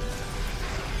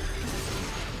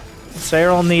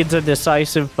 Serral needs a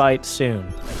decisive fight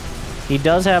soon. He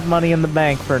does have money in the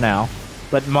bank for now,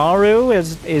 but Maru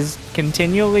is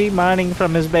continually mining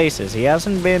from his bases. He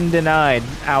hasn't been denied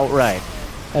outright.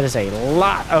 That is a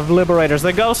lot of Liberators.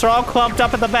 The Ghosts are all clumped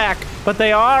up at the back, but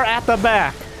they are at the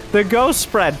back. The Ghost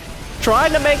spread,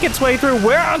 trying to make its way through.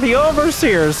 Where are the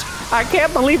Overseers? I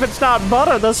can't believe it's not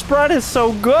butter. The spread is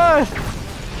so good.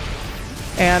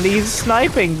 And he's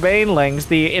sniping Banelings.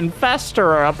 The Infestor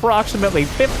are approximately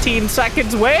 15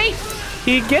 seconds. Wait!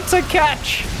 He gets a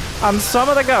catch on some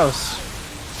of the Ghosts.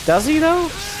 Does he, though?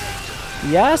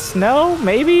 Yes? No?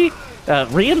 Maybe?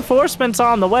 Reinforcements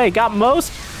on the way. Got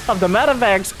most of the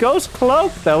medevacs. Ghost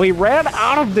Cloak, though. He ran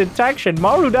out of detection.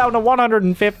 Maru down to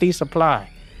 150 supply.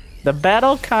 The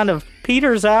battle kind of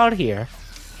peters out here.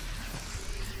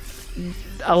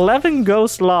 11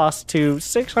 Ghosts lost to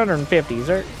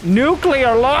 650.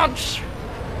 Nuclear launch!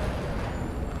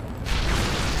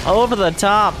 Over the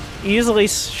top.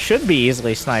 Should be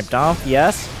easily sniped off,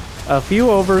 yes. A few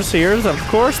Overseers, of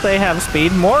course they have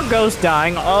speed. More Ghosts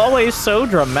dying, always so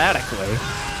dramatically.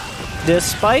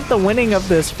 Despite the winning of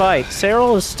this fight,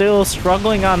 Serral is still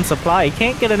struggling on supply. He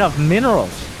can't get enough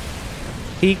minerals.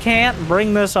 He can't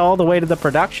bring this all the way to the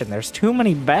production. There's too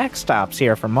many backstops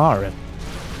here for Maru.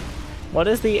 What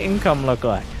does the income look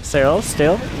like? Serral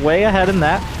still way ahead in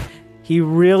that. He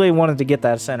really wanted to get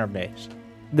that center base.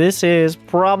 This is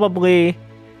probably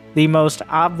the most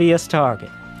obvious target.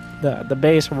 The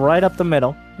base right up the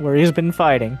middle, where he's been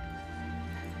fighting.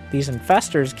 These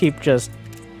Infestors keep just...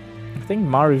 I think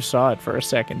Maru saw it for a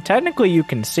second. Technically, you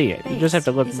can see it. You just have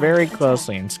to look very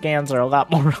closely, and scans are a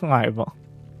lot more reliable.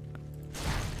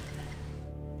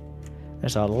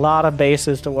 There's a lot of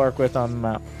bases to work with on the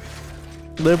map.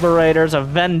 Liberators, a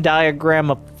Venn diagram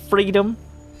of freedom.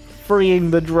 Freeing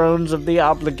the drones of the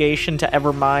obligation to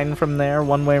ever mine from there,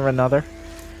 one way or another.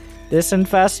 This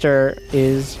Infestor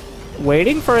is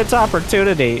waiting for its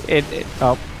opportunity.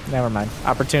 Oh, never mind.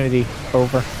 Opportunity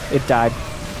over. It died.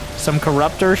 Some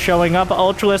Corruptors showing up.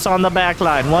 Ultralisk on the back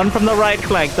line. One from the right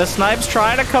flank. The Snipe's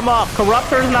trying to come off.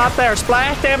 Corruptor's not there.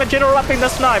 Splash damage interrupting the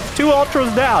Snipe. 2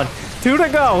 Ultras down. 2 to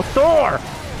go. Thor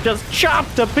just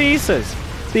chopped to pieces.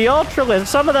 The Ultralisk,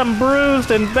 some of them bruised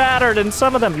and battered, and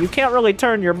some of them you can't really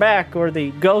turn your back or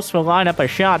the Ghosts will line up a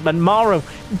shot. But Maru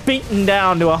beaten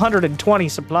down to 120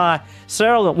 supply.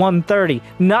 Serral at 130.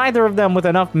 Neither of them with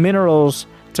enough minerals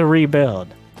to rebuild.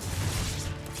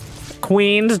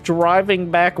 Queens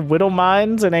driving back Widow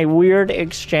Mines in a weird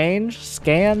exchange.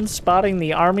 Scan spotting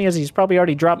the army as he's probably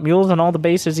already dropped mules on all the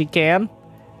bases he can.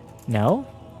 No?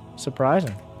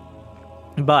 Surprising.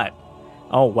 But,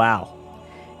 oh wow.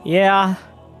 Yeah.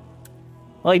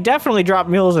 Well, he definitely dropped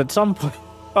mules at some point.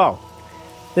 Oh,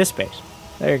 this base.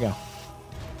 There you go.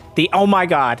 Oh my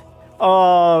god.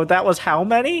 Oh, that was how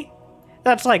many?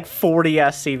 That's like 40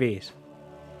 SCVs.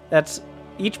 That's,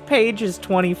 each page is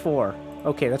 24.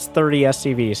 Okay, that's 30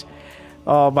 SCVs.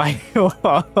 Oh my,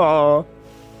 oh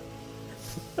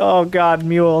god,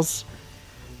 mules.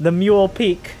 The Mule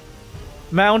Peak.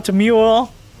 Mount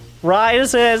Mule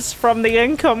rises from the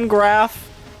income graph.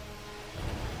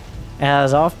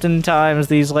 As oftentimes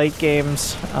these late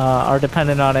games are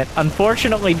dependent on it.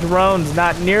 Unfortunately, drones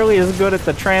not nearly as good at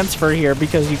the transfer here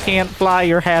because you can't fly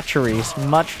your hatcheries,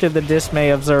 much to the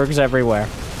dismay of Zergs everywhere.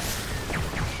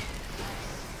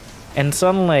 And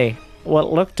suddenly,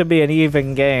 what looked to be an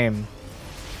even game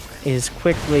is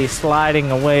quickly sliding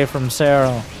away from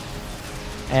Serral.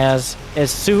 As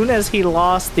soon as he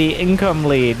lost the income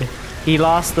lead, he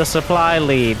lost the supply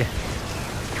lead.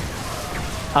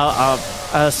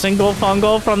 A single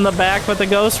fungal from the back with the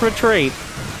Ghost retreat.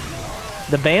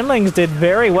 The Banelings did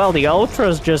very well. The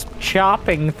Ultras just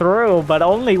chopping through, but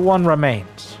only one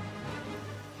remains.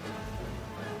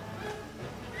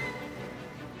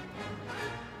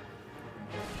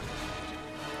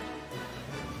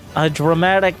 A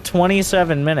dramatic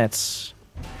 27 minutes.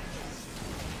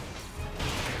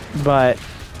 But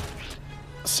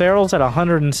Serral's at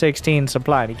 116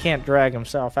 supply. He can't drag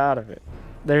himself out of it.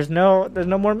 There's no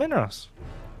more minerals.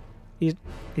 He's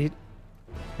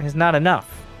not enough.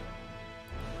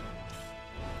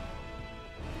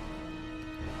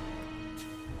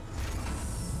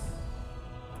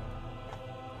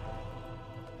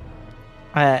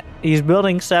 He's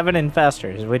building 7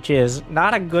 Infestors, which is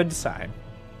not a good sign.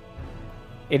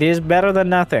 It is better than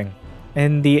nothing.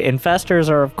 And the Infestors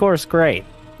are, of course, great.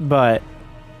 But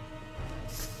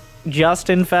just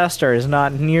Infestor is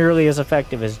not nearly as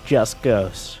effective as just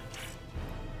Ghosts.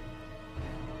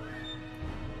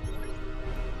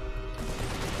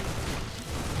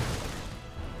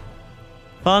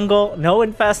 Fungal, no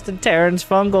infested Terrans.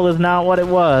 Fungal is not what it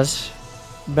was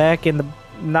back in the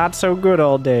not-so-good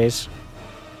old days.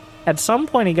 At some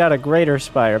point, he got a Greater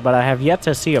Spire, but I have yet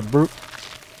to see a brute.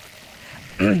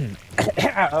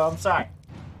 Oh, I'm sorry.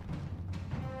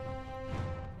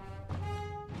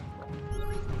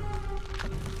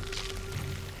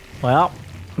 Well,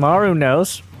 Maru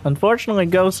knows. Unfortunately,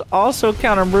 ghosts also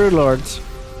counter broodlords.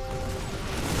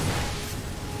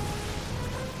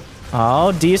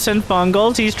 Oh, decent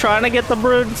fungals. He's trying to get the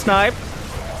brood snipe.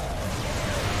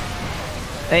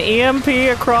 The EMP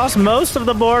across most of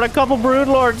the board. A couple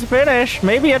broodlords finish.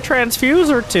 Maybe a transfuse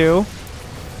or two.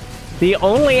 The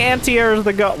only anti-air is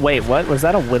the go. Wait, what? Was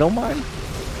that a widow mine?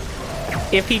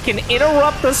 If he can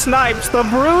interrupt the snipes, the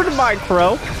brood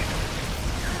micro,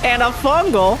 and a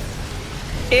fungal.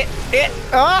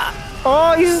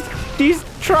 Oh, he's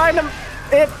trying to,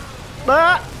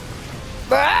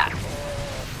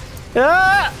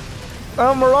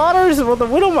 oh, Marauders, well, the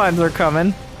Widow Mines are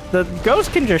coming. The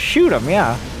Ghost can just shoot them,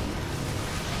 yeah.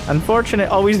 Unfortunate,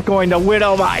 oh, he's going to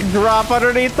Widow Mine, drop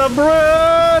underneath the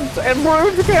Broods, and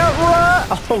Broods can't run.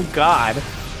 Oh, God.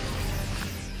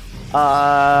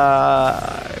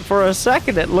 For a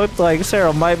second, it looked like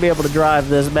Serral might be able to drive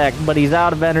this back, but he's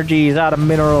out of energy, he's out of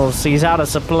minerals, he's out of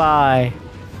supply.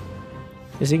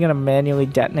 Is he gonna manually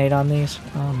detonate on these?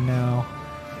 Oh, no.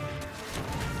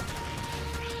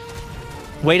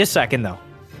 Wait a second, though.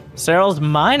 Serral's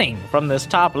mining from this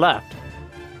top left.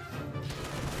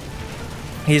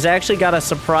 He's actually got a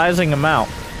surprising amount.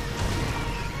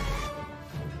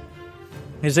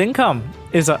 His income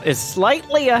is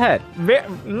slightly ahead.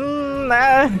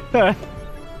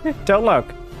 Don't look.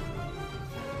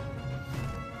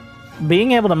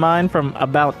 Being able to mine from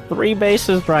about 3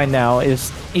 bases right now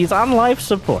he's on life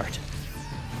support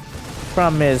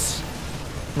from his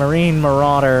Marine,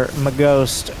 Marauder,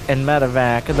 Maghost, and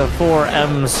Medevac, the 4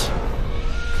 M's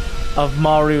of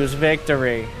Maru's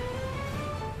victory.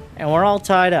 And we're all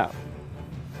tied up.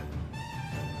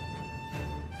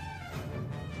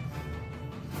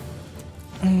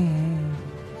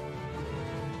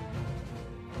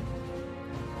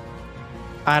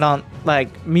 I don't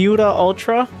like Muta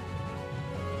Ultra.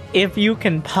 If you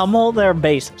can pummel their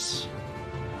bases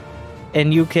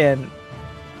and you can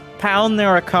pound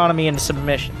their economy into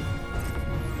submission,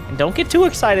 and don't get too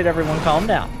excited, everyone, calm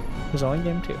down. It was only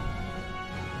game 2.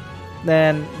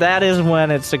 Then that is when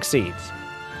it succeeds.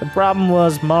 The problem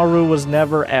was Maru was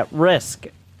never at risk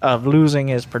of losing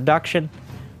his production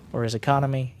or his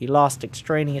economy. He lost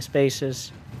extraneous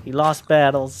bases, he lost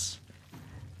battles,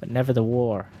 but never the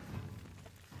war.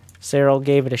 Serral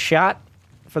gave it a shot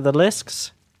for the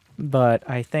Lisks, but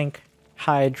I think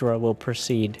Hydra will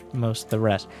precede most of the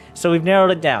rest. So we've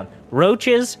narrowed it down.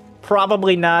 Roaches,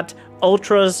 probably not.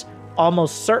 Ultras,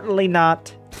 almost certainly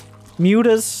not.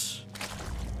 Mutas,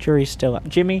 jury's still up.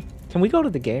 Jimmy, can we go to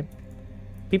the game?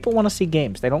 People want to see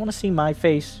games. They don't want to see my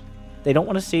face. They don't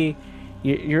want to see...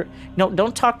 No,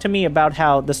 don't talk to me about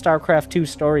how the StarCraft 2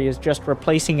 story is just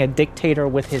replacing a dictator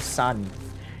with his son.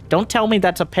 Don't tell me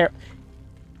that's a pair...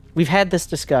 We've had this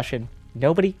discussion.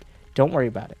 Nobody... Don't worry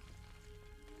about it.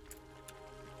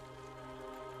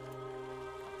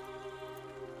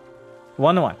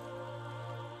 One to one.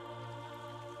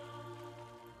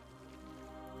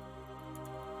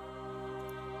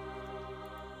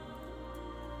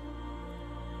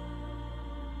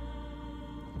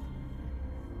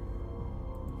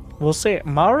 We'll see.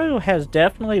 Maru has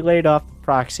definitely laid off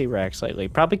proxy racks lately.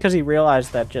 Probably because he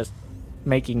realized that just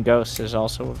making ghosts is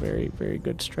also a very, very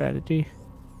good strategy.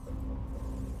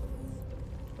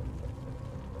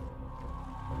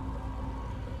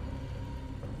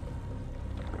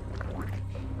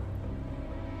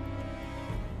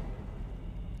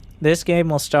 This game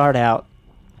will start out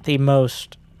the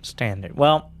most standard.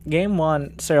 Well, game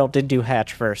 1, Serral did do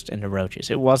hatch first into roaches.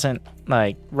 It wasn't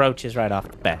like roaches right off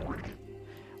the bat.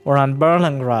 We're on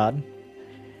Berlingrad,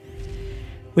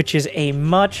 which is a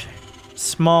much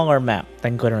smaller map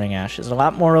than Glittering Ashes. A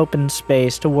lot more open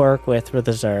space to work with for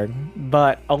the Zerg,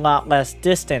 but a lot less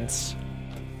distance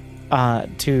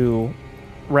to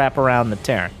wrap around the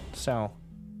Terran. So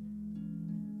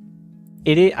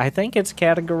I think it's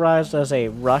categorized as a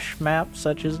rush map,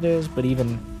 such as it is, but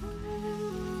even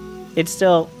it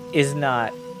still is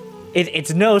not.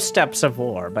 It's no steps of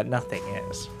war, but nothing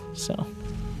is. So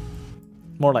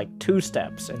more like 2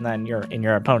 steps, and then you're in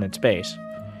your opponent's base,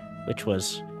 which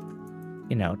was,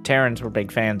 you know, Terrans were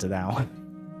big fans of that one.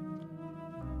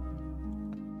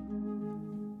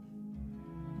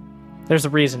 There's a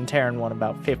reason Terran won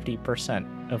about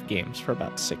 50% of games for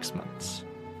about 6 months.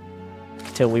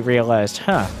 Till we realized,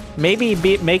 maybe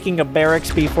making a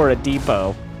barracks before a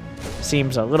depot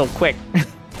seems a little quick.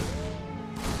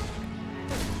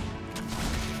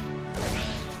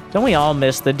 Don't we all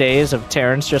miss the days of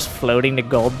Terrans just floating to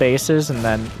gold bases and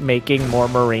then making more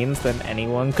Marines than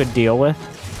anyone could deal with?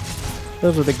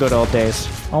 Those were the good old days.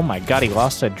 Oh my god, he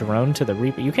lost a drone to the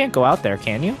Reaper. You can't go out there,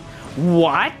 can you?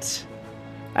 What?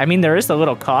 I mean, there is the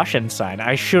little caution sign.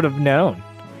 I should have known.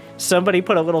 Somebody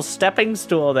put a little stepping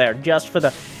stool there just for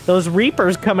those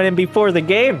Reapers coming in before the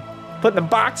game. Putting the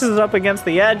boxes up against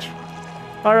the edge.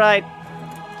 All right.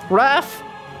 Ref.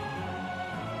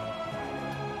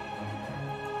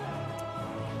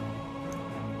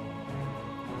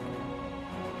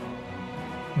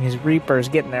 These Reapers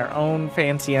getting their own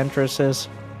fancy entrances.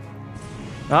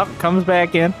 Oh, comes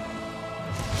back in.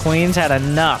 Queen's had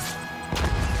enough.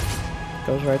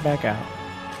 Goes right back out.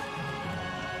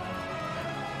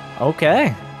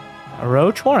 Okay. A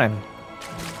Roach Warren.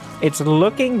 It's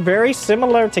looking very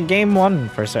similar to Game 1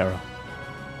 for Serral.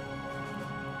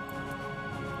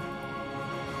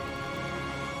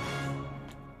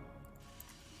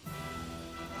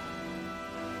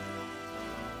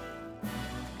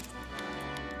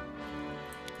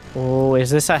 Oh, is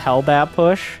this a Hellbat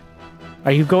push?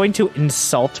 Are you going to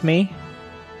insult me?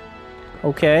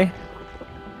 Okay.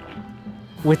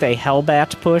 With a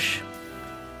Hellbat push?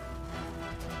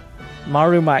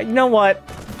 Maru might. You know what?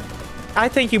 I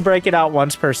think you break it out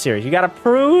once per series. You gotta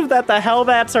prove that the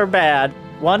Hellbats are bad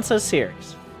once a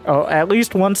series. Oh, at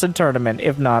least once a tournament,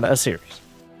 if not a series.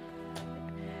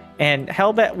 And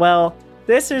Hellbat, well,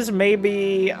 this is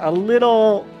maybe a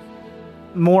little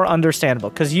more understandable,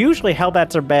 because usually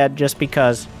Hellbats are bad just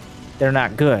because they're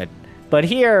not good. But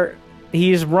here,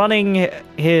 he's running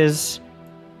his,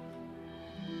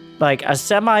 like, a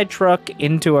semi-truck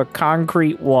into a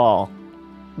concrete wall,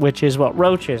 which is what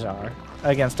Roaches are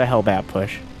against a Hellbat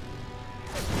push.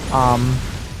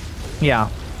 Yeah.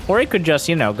 Or he could just,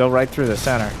 you know, go right through the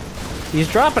center.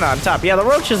 He's dropping on top. Yeah, the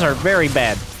Roaches are very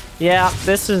bad. Yeah,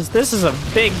 this is a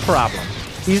big problem.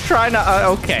 He's trying to,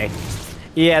 okay.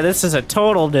 Yeah, this is a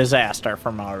total disaster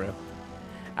for Maru.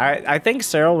 I think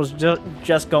Serral was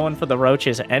just going for the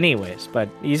Roaches anyways, but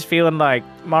he's feeling like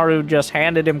Maru just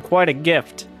handed him quite a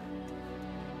gift.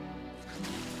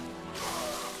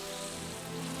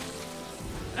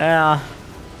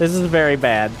 This is very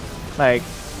bad. Like,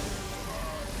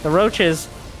 the Roaches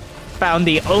found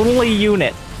the only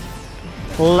unit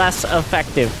less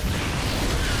effective.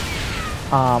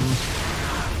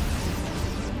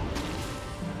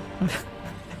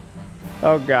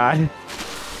 Oh god.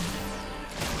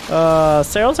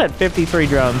 Serral's had 53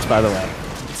 drones, by the way.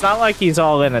 It's not like he's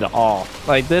all in at all.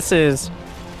 Like, this is...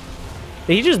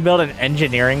 He just built an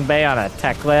engineering bay on a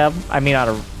tech lab. I mean,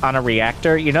 on a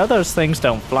reactor. You know those things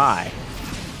don't fly.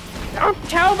 Don't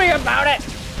tell me about it!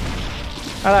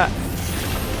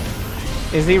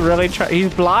 Is he really trying?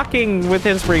 He's blocking with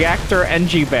his reactor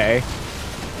NG bay.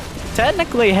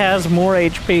 Technically has more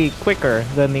HP quicker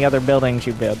than the other buildings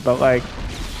you build, but like...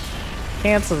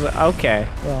 Cancels it. Okay,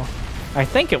 well... I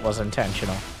think it was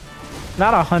intentional.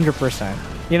 Not 100%.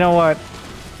 You know what?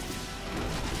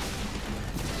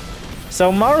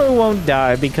 So Maru won't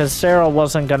die because Serral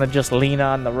wasn't gonna just lean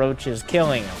on the Roaches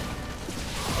killing him.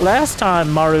 Last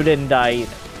time Maru didn't die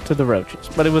either to the Roaches,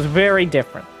 but it was very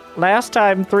different. Last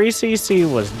time 3cc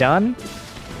was done.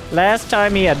 Last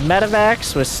time he had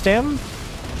medevacs with stim.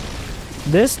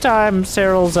 This time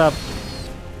Serral's up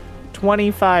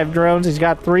 25 drones. He's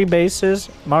got 3 bases.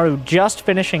 Maru just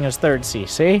finishing his 3rd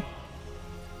CC.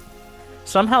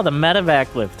 Somehow the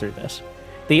medevac lived through this.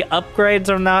 The upgrades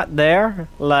are not there.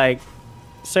 Like,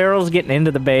 Serral's getting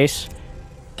into the base.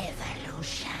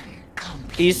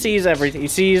 He sees everything. He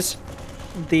sees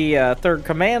the 3rd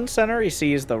command center. He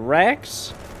sees the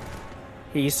Rex.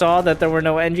 He saw that there were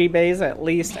no NG bays, at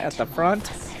least at the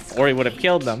front, or he would have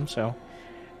killed them. So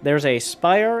there's a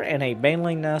Spire and a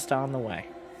Baneling Nest on the way.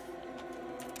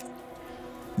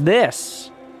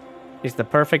 This is the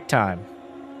perfect time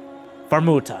for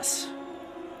Mutas.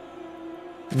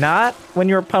 Not when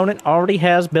your opponent already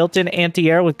has built-in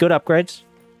anti-air with good upgrades.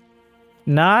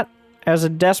 Not as a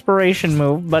desperation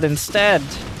move, but instead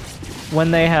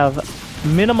when they have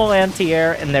minimal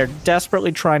anti-air and they're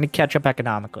desperately trying to catch up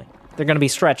economically. They're going to be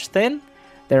stretched thin.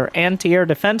 Their anti-air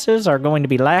defenses are going to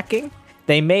be lacking.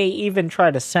 They may even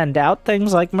try to send out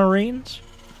things like Marines.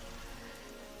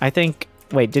 I think...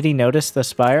 Wait, did he notice the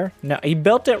Spire? No, he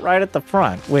built it right at the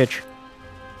front, which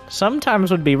sometimes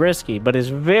would be risky, but is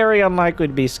very unlikely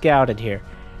to be scouted here.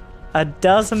 A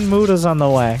dozen Mutas on the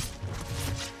way.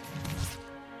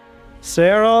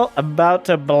 Serral about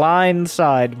to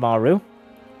blindside Maru.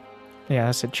 Yeah,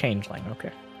 that's a changeling,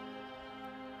 okay.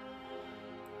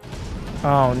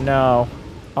 Oh no.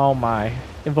 Oh my.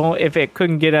 If it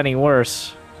couldn't get any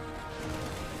worse.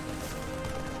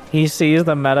 He sees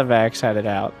the medevacs headed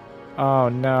out. Oh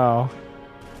no.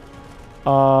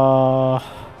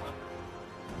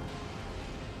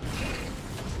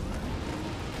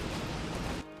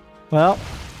 Well,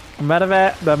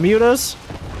 medevac, the mutas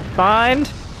find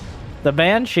the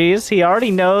banshees. He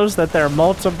already knows that there are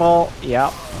multiple.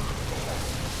 Yep.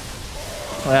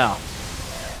 Well,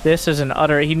 this is an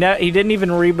utter. He didn't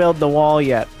even rebuild the wall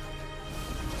yet.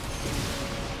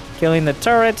 Killing the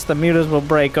turrets, the mutas will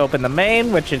break open the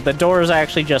main, which is the door is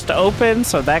actually just open,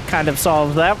 so that kind of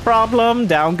solves that problem.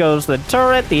 Down goes the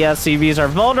turret. The SCVs are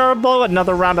vulnerable.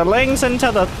 Another round of lings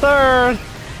into the third.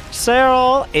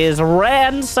 Serral is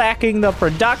ransacking the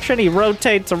production. He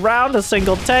rotates around. A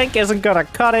single tank isn't gonna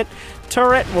cut it.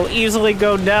 Turret will easily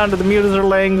go down to the mutas or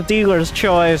lings. Dealer's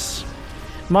choice.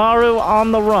 Maru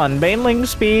on the run. Baneling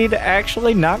speed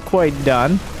actually not quite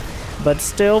done. But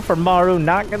still, for Maru,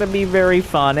 not going to be very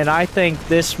fun. And I think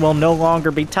this will no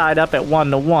longer be tied up at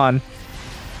 1-1.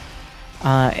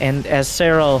 And as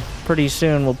Serral pretty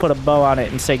soon will put a bow on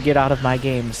it and say, "Get out of my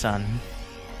game, son."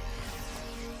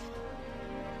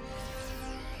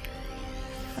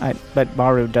 But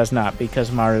Maru does not,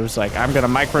 because Maru's like, "I'm going to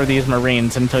micro these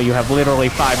Marines until you have literally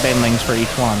 5 banelings for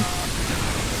each one."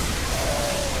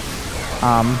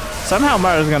 Somehow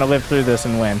Maru's going to live through this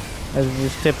and win. As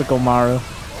is typical Maru.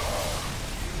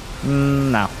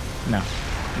 No.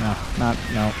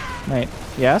 Wait,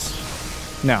 yes?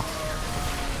 No.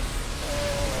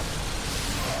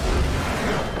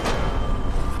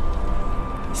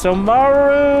 So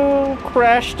Maru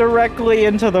crashed directly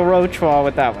into the roach wall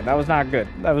with that one. That was not good.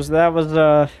 That was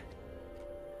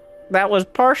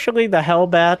partially the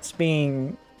Hellbats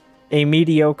being a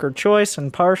mediocre choice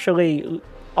and partially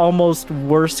almost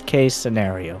worst case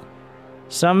scenario.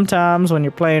 Sometimes when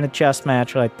you're playing a chess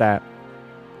match like that,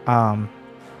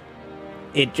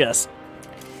 it just,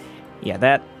 yeah,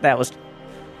 that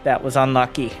was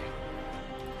unlucky.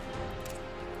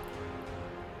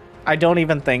 I don't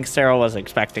even think Serral was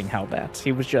expecting Hellbats.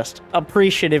 He was just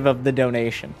appreciative of the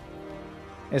donation,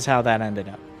 is how that ended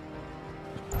up.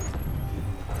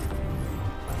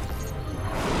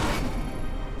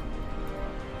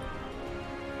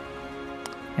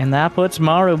 And that puts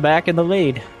Maru back in the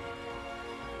lead.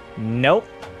 Nope.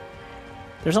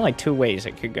 There's only 2 ways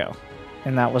it could go,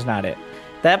 and that was not it.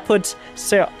 That puts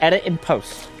Serral, edit and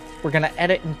post. We're gonna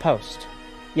edit and post.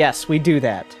 Yes, we do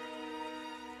that.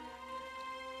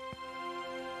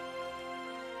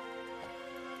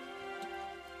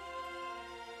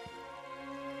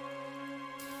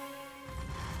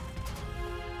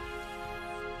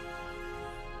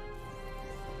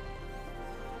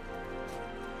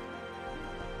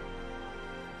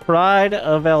 Pride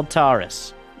of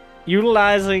Eltaris.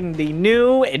 Utilizing the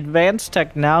new advanced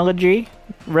technology,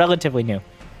 relatively new,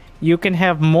 you can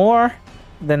have more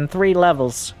than 3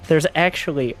 levels. There's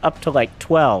actually up to like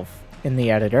 12 in the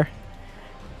editor.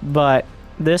 But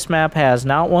this map has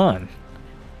not 1,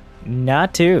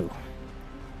 not 2,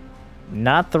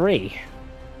 not 3,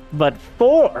 but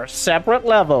 4 separate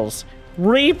levels.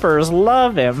 Reapers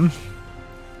love him.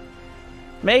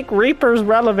 Make Reapers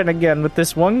relevant again with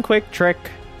this one quick trick.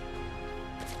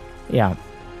 Yeah.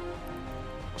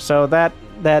 So that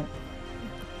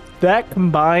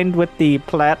combined with the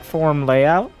platform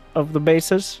layout of the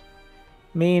bases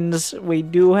means we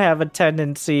do have a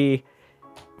tendency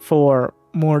for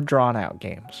more drawn out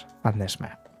games on this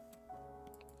map.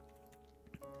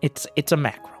 It's a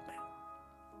macro map,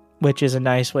 which is a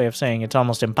nice way of saying it's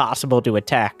almost impossible to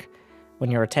attack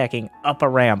when you're attacking up a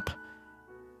ramp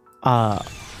on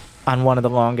one of the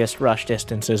longest rush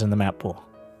distances in the map pool.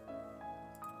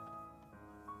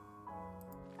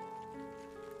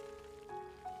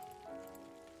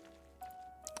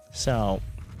 So,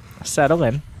 settle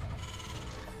in.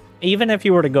 Even if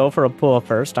you were to go for a pull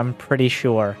first, I'm pretty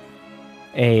sure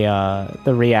the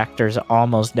reactor's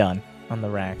almost done on the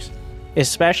racks.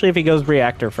 Especially if he goes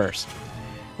reactor first.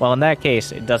 Well, in that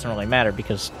case, it doesn't really matter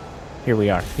because here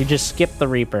we are. You just skip the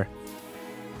Reaper.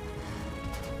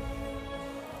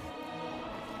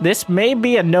 This may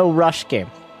be a no-rush game.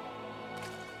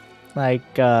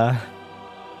 Like,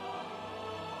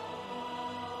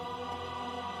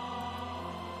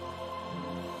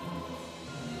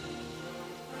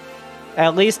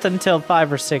 at least until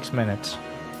 5 or 6 minutes.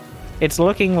 It's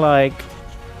looking like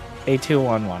a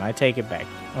 2-1-1. I take it back.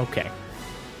 Okay.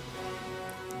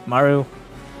 Maru.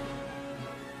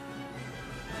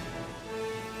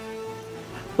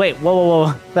 Wait,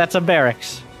 whoa. That's a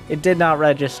barracks. It did not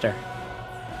register.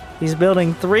 He's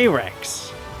building 3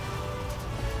 wrecks.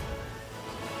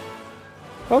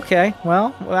 Okay,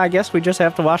 well, I guess we just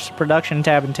have to watch the production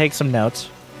tab and take some notes.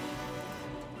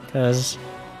 Because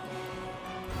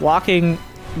walking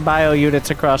bio units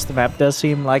across the map does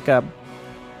seem like a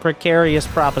precarious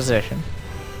proposition.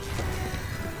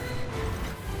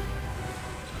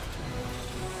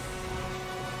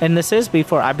 And this is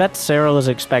before, I bet Serral is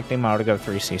expecting Maru to go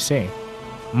 3cc.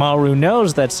 Maru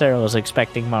knows that Serral is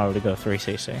expecting Maru to go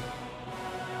 3cc.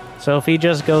 So if he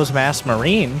just goes mass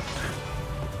marine,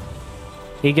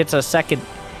 he gets a second...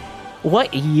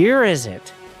 What year is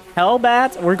it?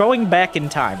 Hellbats? We're going back in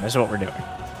time is what we're doing.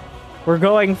 We're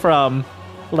going from,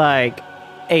 like,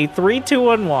 a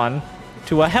 3-2-1-1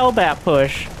 to a Hellbat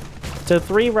push to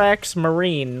 3 Rex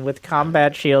Marine with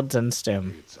combat shields and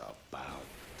stim.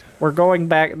 We're going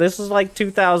back... This is like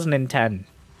 2010.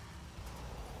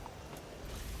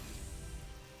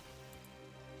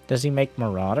 Does he make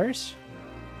Marauders?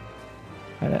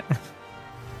 The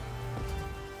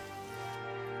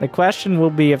question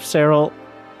will be if Serral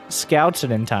scouts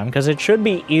it in time, because it should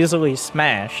be easily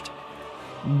smashed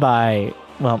by,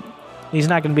 well, he's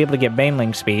not going to be able to get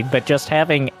Baneling speed, but just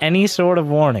having any sort of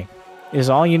warning is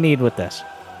all you need with this.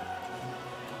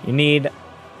 You need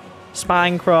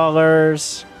Spine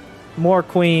Crawlers, more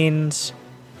Queens.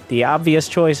 The obvious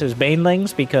choice is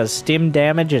Banelings, because stim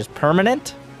damage is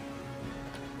permanent.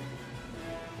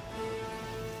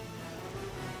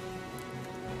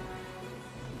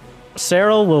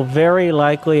 Serral will very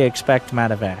likely expect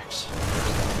Medivacs.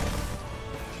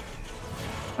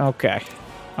 Okay.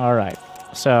 Alright.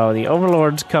 So, the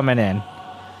Overlord's coming in.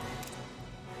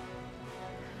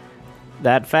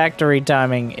 That factory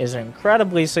timing is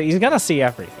incredibly... So he's gonna see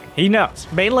everything. He knows.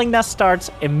 Baneling Nest starts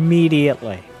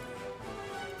immediately.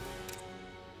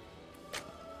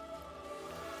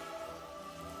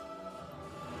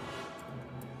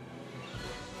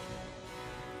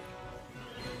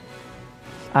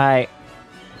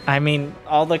 I mean,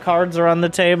 all the cards are on the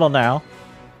table now.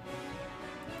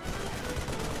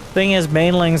 Thing is,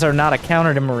 Banelings are not a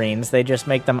counter to Marines. They just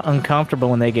make them uncomfortable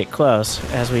when they get close,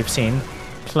 as we've seen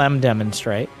Clem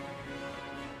demonstrate.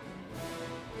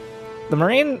 The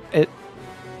Marine,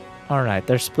 Alright,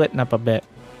 they're splitting up a bit.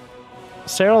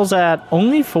 Serral's at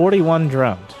only 41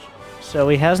 drones, so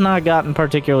he has not gotten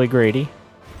particularly greedy.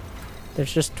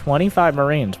 There's just 25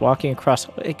 Marines walking across...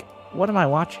 Like, what am I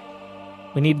watching?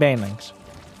 We need Banelings.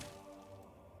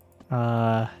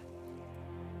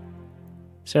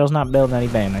 Serral's not building any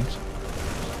Banelings.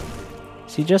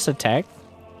 Is he just attacked?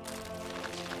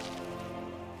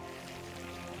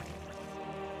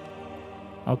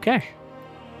 Okay.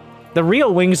 The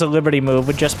real Wings of Liberty move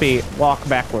would just be walk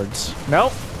backwards.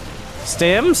 Nope.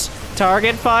 Stims.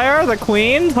 Target fire. The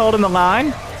Queen holding the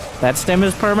line. That stim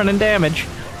is permanent damage.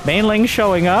 Baneling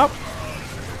showing up.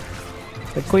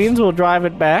 The Queens will drive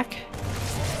it back.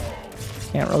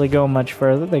 Can't really go much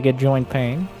further. They get joint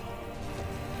pain.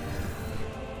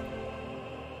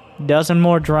 Dozen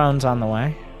more drones on the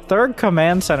way. Third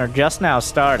command center just now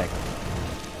starting.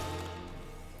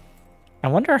 I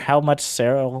wonder how much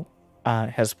Serral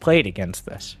has played against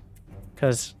this.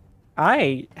 Because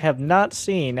I have not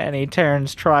seen any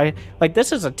Terrans try... Like,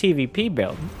 this is a TVP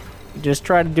build. You just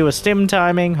try to do a stim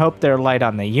timing, hope they're light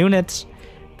on the units.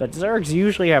 But Zergs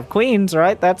usually have Queens,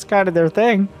 right? That's kind of their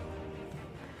thing.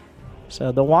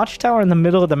 So the watchtower in the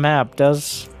middle of the map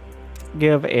does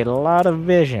give a lot of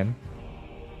vision.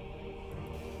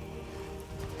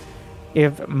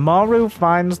 If Maru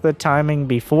finds the timing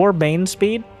before Bane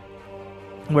speed,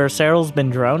 where Serral's been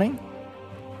droning,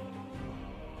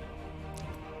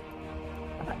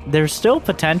 there's still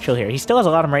potential here. He still has a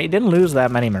lot of Marines. He didn't lose that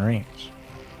many Marines.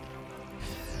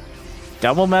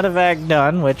 Double medevac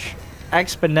done, which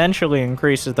exponentially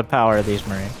increases the power of these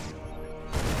Marines.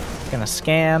 Gonna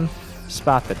scan.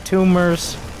 Spot the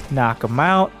tumors, knock them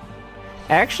out.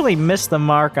 Actually missed the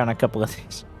mark on a couple of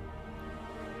these.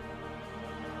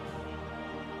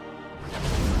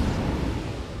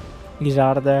 He's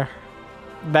out of there.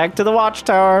 Back to the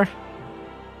watchtower.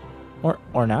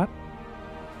 Or not.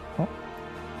 Oh.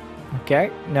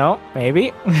 Okay, no,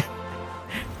 maybe.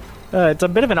 It's a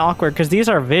bit of an awkward, because these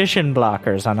are vision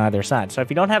blockers on either side. So if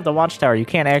you don't have the watchtower, you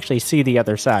can't actually see the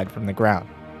other side from the ground.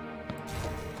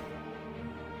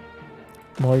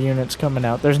 More units coming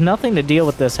out. There's nothing to deal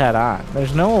with this head on.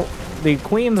 There's no... The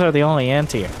Queens are the only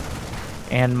anti.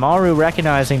 And Maru,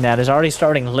 recognizing that, is already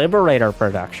starting Liberator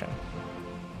production.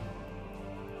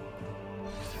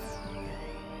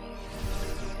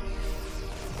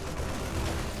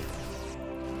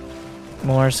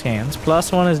 More scans.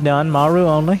 +1 is done. Maru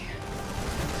only.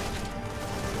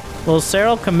 Will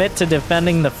Serral commit to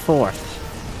defending the 4th?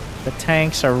 The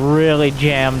tanks are really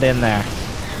jammed in there.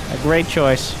 A great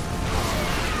choice.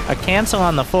 a cancel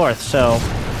on the 4th, so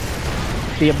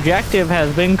the objective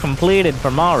has been completed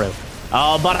for Maru.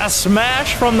 Oh, but a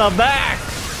smash from the back!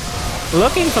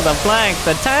 Looking for the flank.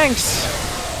 The tanks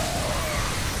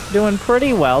doing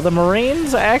pretty well. The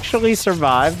Marines actually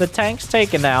survived. The tanks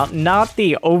taken out. Not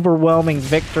the overwhelming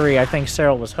victory I think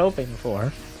Serral was hoping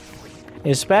for,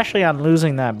 especially on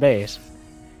losing that base.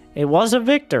 It was a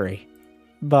victory,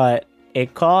 but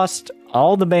it cost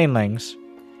all the banelings.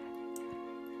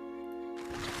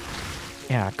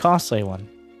 Yeah, a costly one.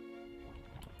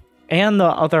 And the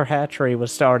other hatchery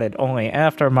was started only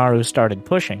after Maru started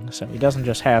pushing, so he doesn't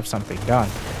just have something done.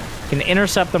 Can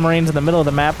intercept the Marines in the middle of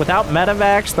the map. Without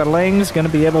Medivacs, the Ling's going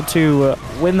to be able to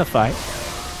win the fight.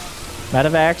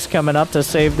 Medivacs coming up to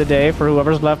save the day for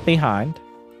whoever's left behind.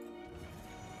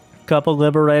 Couple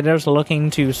Liberators looking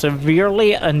to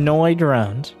severely annoy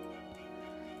drones.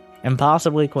 And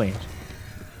possibly Queens.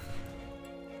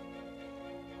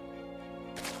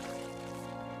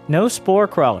 No Spore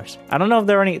Crawlers. I don't know if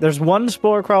there are any... There's one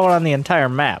Spore Crawler on the entire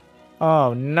map.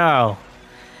 Oh, no.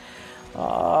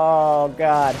 Oh,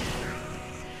 God.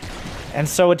 And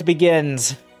so it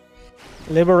begins.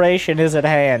 Liberation is at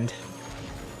hand.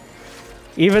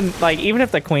 Even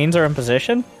if the Queens are in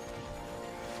position?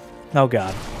 Oh,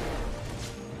 God.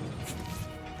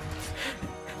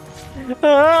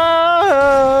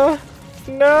 No!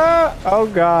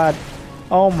 Oh, God.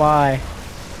 Oh, my.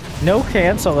 No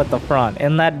cancel at the front,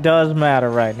 and that does matter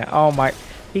right now. Oh, my.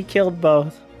 He killed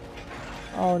both.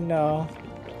 Oh, no.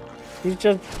 He's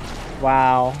just...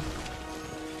 Wow.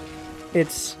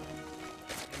 It's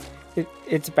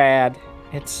bad.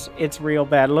 It's real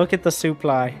bad. Look at the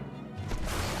supply.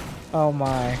 Oh,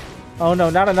 my. Oh, no,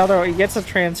 not another one. He gets a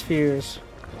transfuse.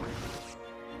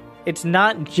 It's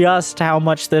not just how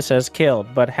much this has killed,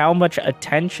 but how much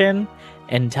attention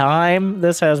and time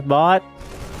this has bought.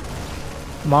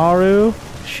 Maru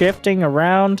shifting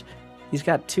around. He's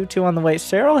got 2-2 on the way.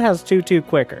 Serral has 2-2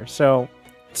 quicker, so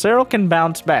Serral can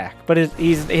bounce back. But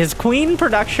his queen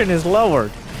production is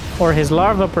lowered, or his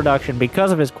larva production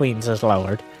because of his queens is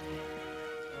lowered.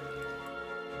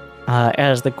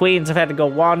 As the queens have had to go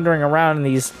wandering around in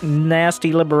these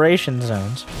nasty liberation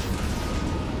zones.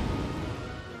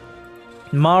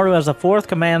 Maru has a 4th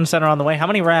command center on the way. How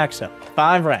many racks up?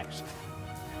 5 racks.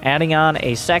 Adding on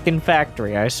a 2nd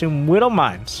factory. I assume Whittle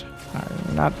Mines.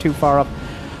 Not too far up.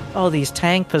 Oh, these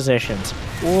tank positions.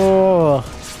 Whoa.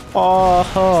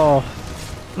 Oh.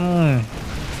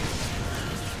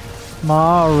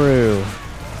 Maru.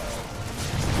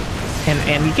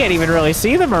 And you can't even really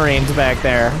see the Marines back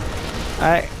there.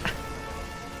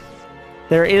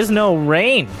 There is no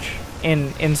range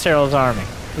in Serral's army.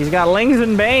 He's got Lings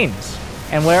and Banes.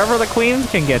 And wherever the Queens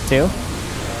can get to.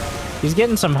 He's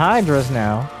getting some Hydras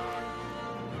now.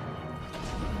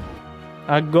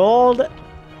 A gold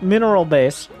mineral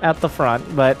base at the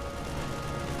front, but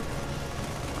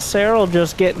Serral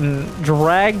just getting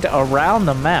dragged around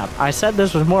the map. I said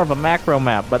this was more of a macro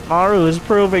map, but Maru is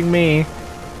proving me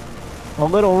a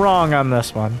little wrong on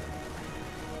this one.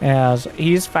 As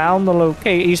he's found the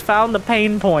he's found the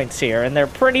pain points here, and they're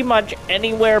pretty much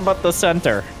anywhere but the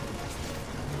center.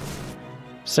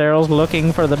 Serral's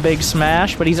looking for the big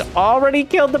smash, but he's already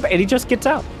killed and he just gets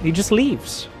out. He just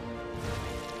leaves.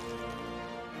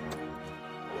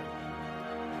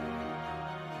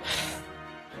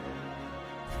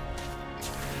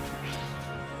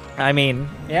 I mean,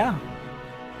 yeah.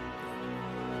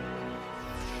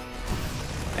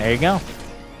 There you go.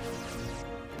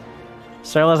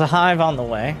 Serral has a hive on the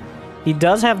way. He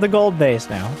does have the gold base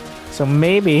now, so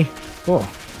maybe...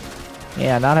 Oh.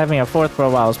 Yeah, not having a 4th for a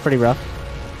while is pretty rough.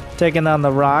 Taking on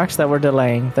the rocks that were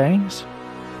delaying things.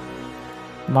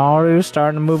 Maru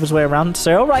starting to move his way around.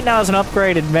 Serral right now has an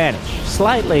upgrade advantage.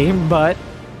 Slightly, but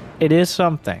it is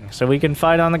something. So we can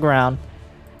fight on the ground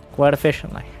quite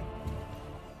efficiently.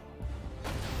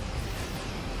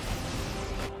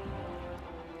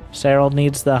 Serral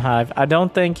needs the hive. I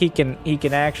don't think he can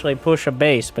actually push a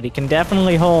base, but he can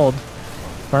definitely hold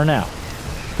for now.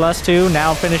 +2,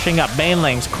 now finishing up.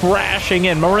 Banelings crashing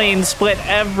in. Marines split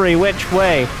every which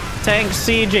way. Tanks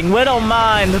sieging. Whittle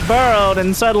Mines burrowed,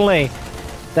 and suddenly,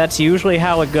 that's usually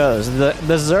how it goes. The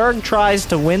Zerg tries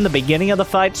to win the beginning of the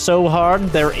fight so hard,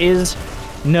 there is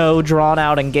no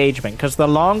drawn-out engagement, because the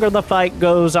longer the fight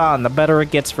goes on, the better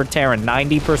it gets for Terran,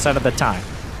 90% of the time.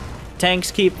 Tanks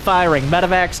keep firing.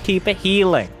 Medivacs keep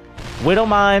healing. Whittle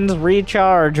Mines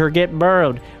recharge or get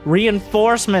burrowed.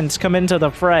 Reinforcements come into the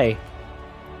fray.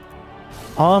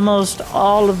 Almost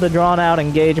all of the drawn-out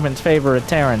engagements favor a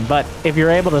Terran, but if you're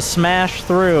able to smash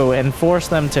through and force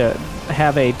them to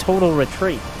have a total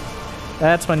retreat,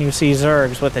 that's when you see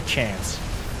Zergs with a chance.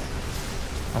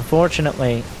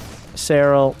 Unfortunately,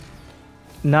 Serral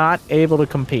not able to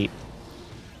compete.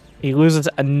 He loses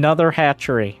another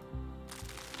hatchery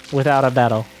without a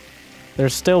battle.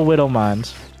 There's still Widow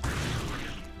Mines.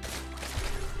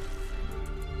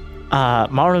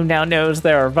 Maru now knows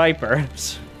there are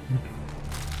Vipers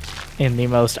in the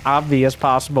most obvious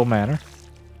possible manner.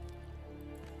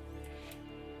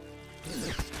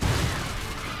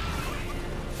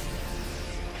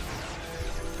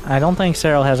 I don't think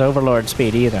Serral has Overlord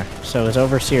speed either, so his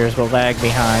Overseers will lag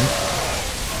behind.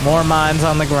 More mines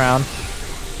on the ground.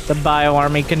 The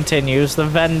Bio-Army continues. The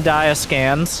Venn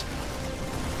scans.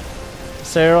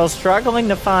 Serral's struggling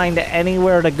to find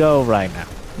anywhere to go right now.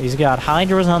 He's got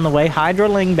Hydras on the way. Hydra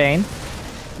Lingbane.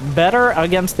 Better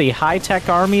against the high-tech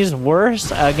armies,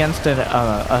 worse against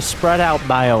a spread-out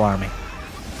Bio-Army.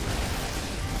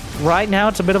 Right now,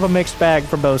 it's a bit of a mixed bag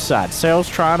for both sides. Serral's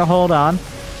trying to hold on.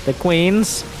 The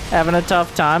Queen's having a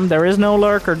tough time. There is no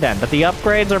Lurker Den, but the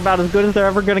upgrades are about as good as they're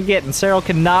ever going to get, and Serral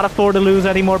cannot afford to lose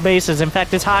any more bases. In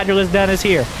fact, his Hydraless Den is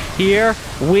here. Here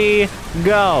we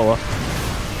go.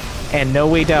 And no,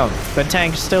 we don't. The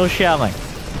tank's still shelling.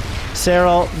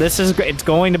 Serral, it's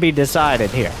going to be decided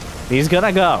here. He's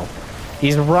gonna go.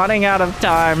 He's running out of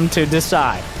time to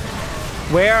decide.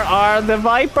 Where are the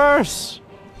Vipers?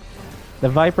 The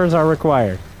Vipers are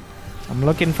required. I'm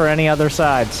looking for any other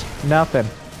sides. Nothing.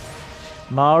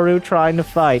 Maru trying to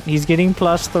fight. He's getting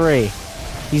 +3.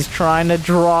 He's trying to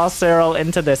draw Serral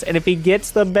into this. And if he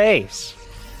gets the base,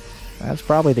 that's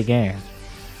probably the game.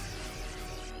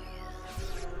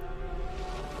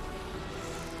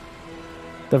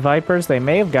 The Vipers, they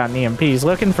may have gotten EMPs.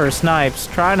 Looking for snipes.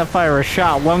 Trying to fire a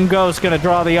shot. One ghost going to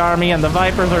draw the army, and the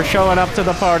Vipers are showing up to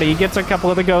the party. He gets a couple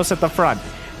of the ghosts at the front.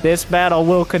 This battle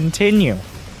will continue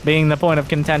being the point of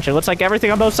contention. Looks like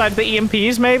everything on both sides. The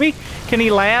EMPs, maybe? Can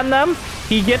he land them?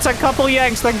 He gets a couple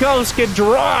yanks. The ghosts get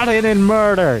drawn in and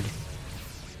murdered.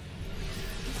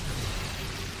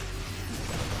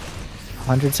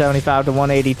 175 to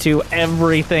 182.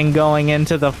 Everything going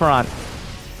into the front.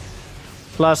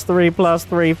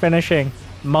 +3, finishing.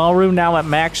 Maru now at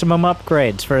maximum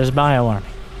upgrades for his Bio-Army.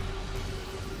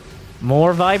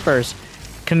 More Vipers.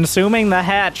 Consuming the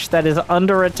hatch that is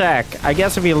under attack. I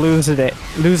guess if he loses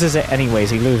it anyways,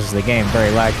 he loses the game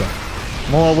very likely.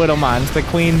 More Widow Mines. The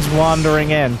Queen's wandering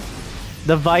in.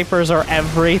 The Vipers are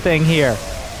everything here.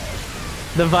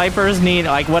 The Vipers need,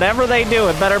 like, whatever they do,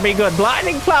 it better be good.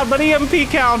 Blinding Cloud, but EMP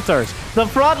counters. The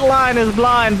front line is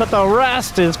blind, but the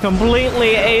rest is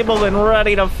completely able and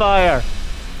ready to fire.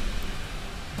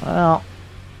 Well.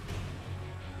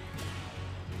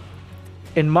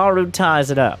 And Maru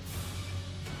ties it up.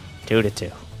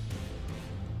 2-2.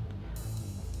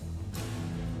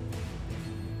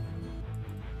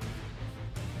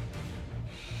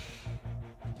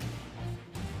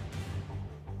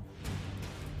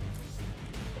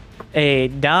 A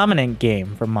dominant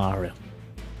game for Maru.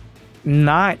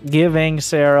 Not giving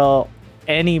Serral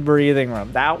any breathing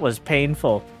room. That was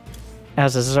painful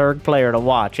as a Zerg player to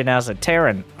watch, and as a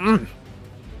Terran.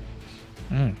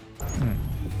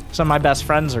 Some of my best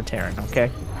friends are Terran,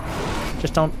 okay?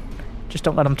 Just don't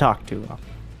let them talk too long.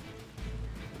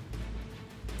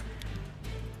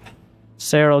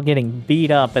 Serral getting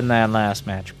beat up in that last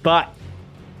match, but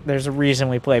there's a reason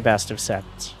we play best of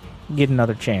sevens. Get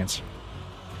another chance.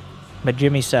 But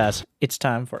Jimmy says it's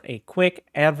time for a quick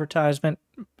advertisement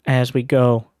as we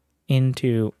go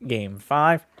into Game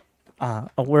 5. A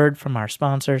word from our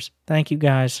sponsors. Thank you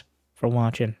guys for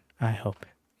watching. I hope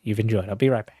you've enjoyed. I'll be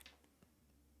right back.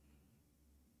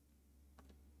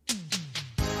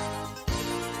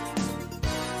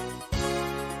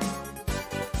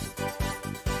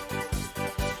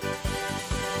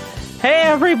 Hey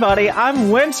everybody, I'm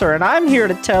Winter, and I'm here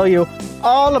to tell you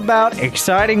all about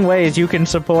exciting ways you can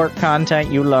support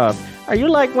content you love. Are you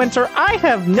like Winter? I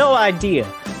have no idea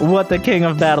what the King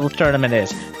of Battles tournament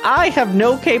is. I have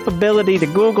no capability to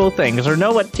Google things or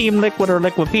know what Team Liquid or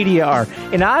Liquipedia are,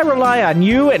 and I rely on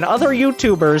you and other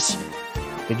YouTubers.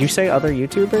 Did you say other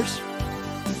YouTubers?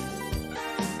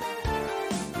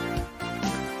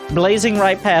 Blazing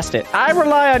right past it. I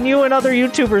rely on you and other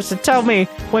YouTubers to tell me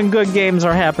when good games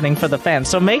are happening for the fans,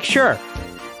 so make sure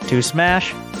to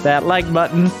smash that like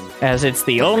button, as it's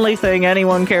the only thing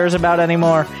anyone cares about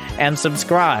anymore, and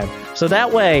subscribe. So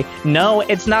that way, no,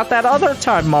 it's not that other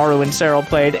time Maru and Serral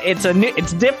played. It's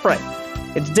different.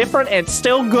 It's different, and it's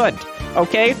still good,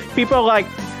 okay? People are like,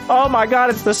 oh my god,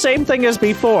 it's the same thing as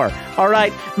before.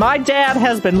 Alright, my dad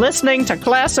has been listening to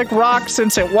classic rock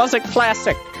since it wasn't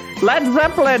classic. Led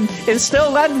Zeppelin is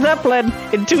still Led Zeppelin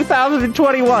in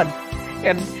 2021.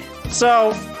 And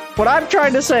so, what I'm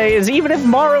trying to say is, even if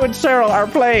Maru and Serral are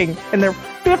playing and they're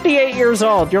 58 years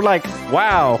old. You're like,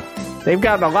 wow, they've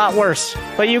gotten a lot worse.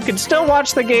 But you can still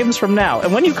watch the games from now.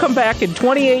 And when you come back in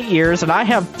 28 years and I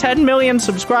have 10 million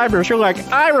subscribers, you're like,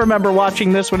 I remember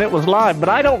watching this when it was live, but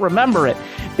I don't remember it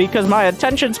because my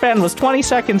attention span was 20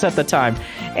 seconds at the time.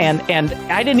 And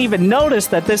I didn't even notice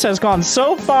that this has gone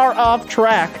so far off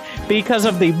track because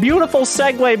of the beautiful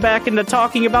segue back into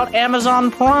talking about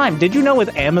Amazon Prime. Did you know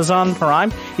with Amazon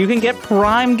Prime, you can get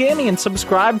Prime Gaming and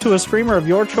subscribe to a streamer of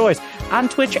your choice on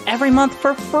Twitch every month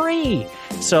for free?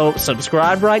 So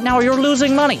subscribe right now or you're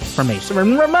losing money from me. So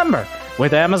remember,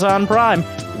 with Amazon Prime,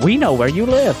 we know where you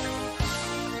live.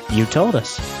 You told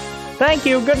us. Thank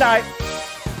you. Good night.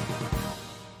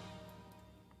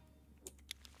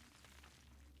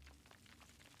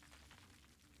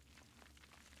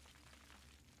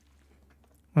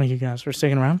 Well, you guys for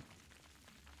sticking around.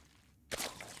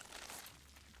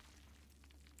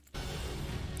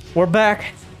 We're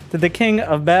back to the King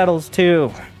of Battles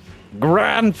 2.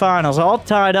 Grand Finals, all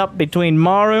tied up between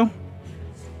Maru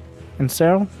and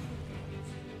Serral.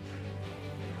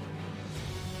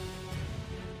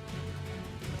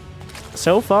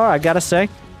 So far, I gotta say,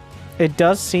 it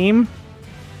does seem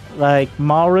like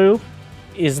Maru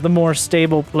is the more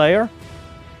stable player.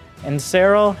 And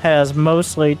Serral has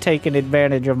mostly taken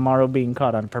advantage of Maru being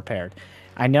caught unprepared.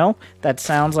 I know that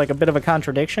sounds like a bit of a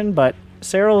contradiction, but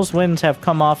Serral's wins have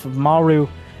come off of Maru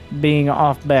being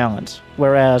off balance.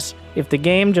 Whereas, if the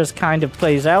game just kind of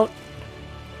plays out,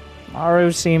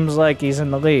 Maru seems like he's in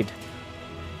the lead.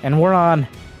 And we're on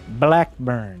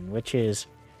Blackburn, which is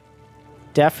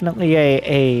definitely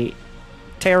a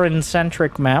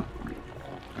Terran-centric map.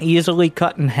 Easily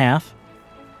cut in half.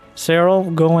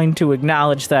 Serral going to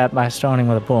acknowledge that by starting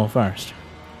with a pull first.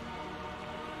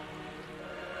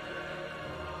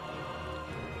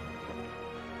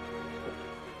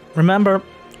 Remember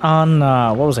on,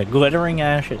 what was it, Glittering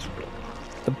Ashes?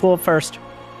 The pull first.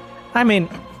 I mean,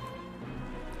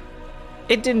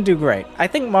 it didn't do great. I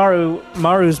think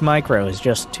Maru's micro is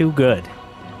just too good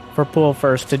for pull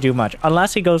first to do much.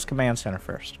 Unless he goes command center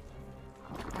first.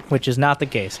 Which is not the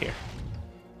case here.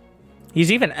 He's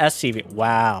even SCV.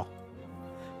 Wow.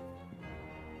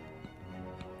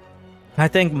 I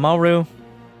think Maru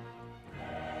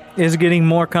is getting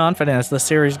more confident as the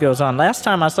series goes on. Last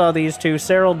time I saw these two,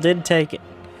 Serral did take it.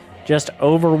 Just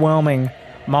overwhelming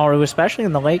Maru, especially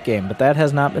in the late game, but that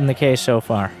has not been the case so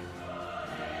far.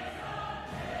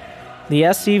 The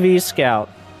SCV scout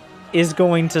is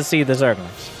going to see the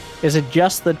Zerglings. Is it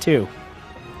just the two?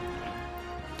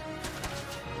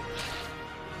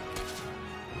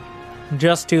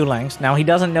 Just 2 lings. Now, he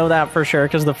doesn't know that for sure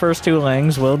because the first 2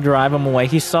 lings will drive him away.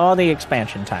 He saw the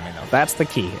expansion timing, though. That's the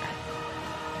key here.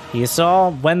 He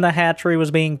saw when the hatchery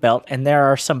was being built, and there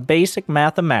are some basic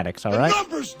mathematics, all right? The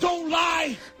numbers don't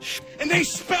lie, and they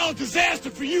spell disaster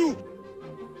for you.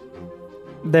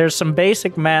 There's some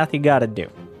basic math you gotta do,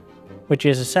 which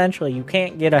is essentially you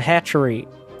can't get a hatchery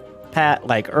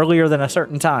like earlier than a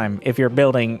certain time if you're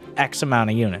building X amount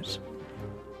of units.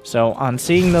 So, on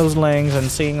seeing those lings and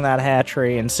seeing that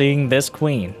hatchery and seeing this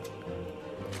queen,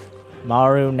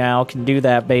 Maru now can do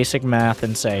that basic math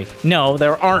and say, no,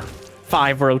 there aren't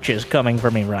 5 roaches coming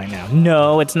for me right now.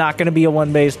 No, it's not going to be a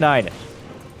 1-base Nidus.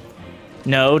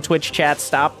 No, Twitch chat,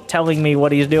 stop telling me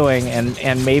what he's doing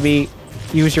and maybe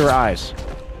use your eyes.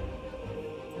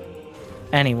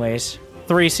 Anyways,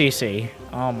 3cc.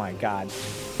 Oh my god.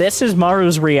 This is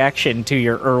Maru's reaction to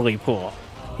your early pool.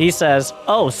 He says,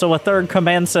 oh, so a 3rd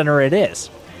command center it is.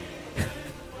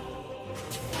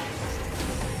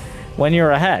 When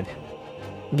you're ahead,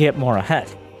 get more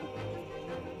ahead.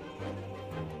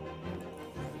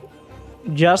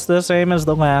 Just the same as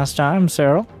the last time,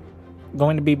 Serral.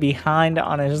 Going to be behind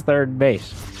on his 3rd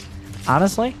base.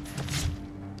 Honestly,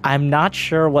 I'm not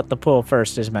sure what the pull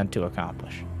first is meant to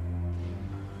accomplish.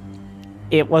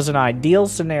 It was an ideal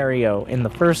scenario in the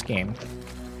first game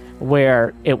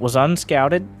where it was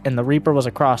unscouted and the Reaper was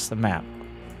across the map.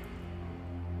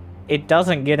 It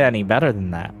doesn't get any better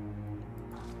than that.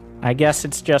 I guess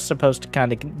it's just supposed to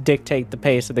kind of dictate the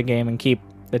pace of the game and keep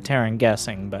the Terran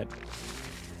guessing, but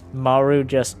Maru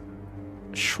just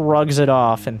shrugs it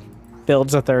off and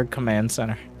builds a 3rd command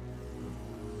center.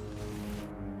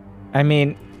 I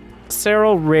mean,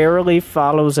 Serral rarely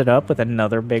follows it up with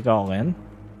another big all-in.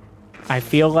 I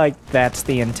feel like that's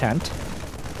the intent.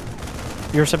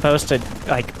 You're supposed to,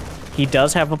 like, he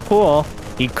does have a pool.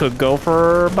 He could go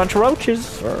for a bunch of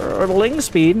roaches or ling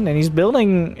speed, and he's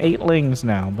building 8 lings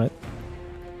now, but...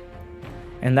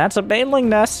 And that's a baneling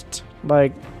nest.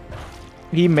 Like,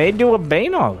 he may do a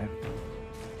bane all-in.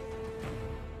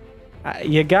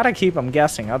 You gotta keep him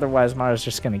guessing, otherwise Maru's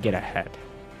just gonna get ahead.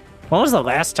 When was the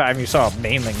last time you saw a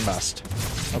mainling bust?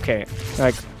 Okay,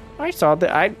 like, I saw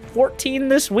that. I 14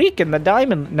 this week in the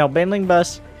diamond. No, mainling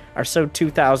busts are so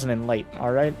 2000 and late,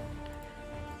 alright?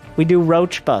 We do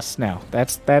roach busts now.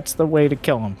 That's the way to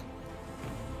kill them.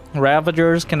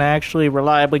 Ravagers can actually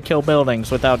reliably kill buildings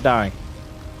without dying.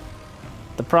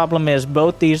 The problem is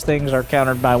both these things are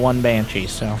countered by one Banshee,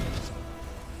 so...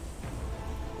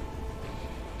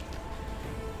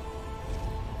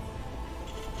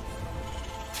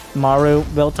 Maru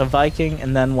built a Viking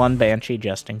and then one Banshee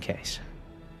just in case.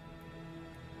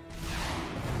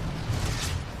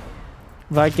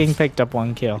 Viking picked up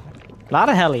 1 kill. A lot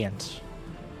of Hellions.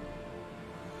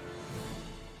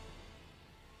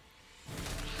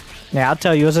 Now, I'll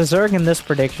tell you, as a Zerg in this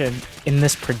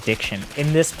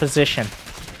position,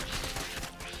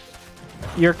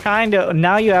 you're kind of,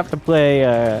 now you have to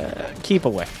play keep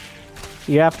away.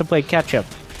 You have to play catch up.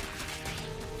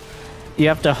 You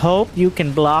have to hope you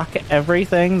can block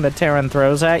everything the Terran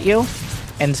throws at you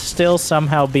and still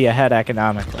somehow be ahead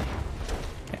economically.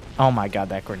 Oh my god,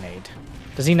 that grenade.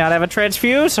 Does he not have a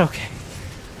transfuse? Okay.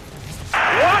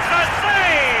 What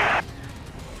a save!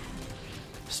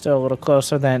 Still a little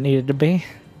closer than it needed to be.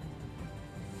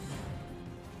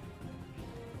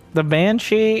 The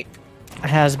Banshee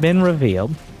has been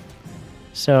revealed.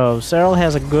 So Serral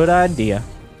has a good idea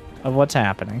of what's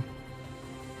happening.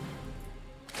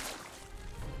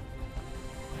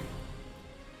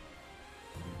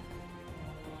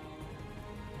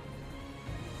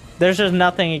 There's just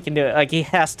nothing he can do. Like, he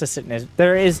has to sit in his...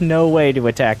 There is no way to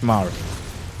attack Maru.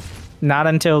 Not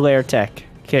until lair tech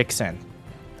kicks in.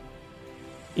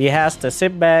 He has to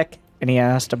sit back, and he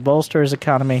has to bolster his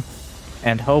economy,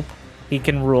 and hope he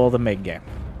can rule the mid-game.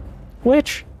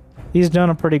 Which, he's done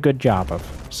a pretty good job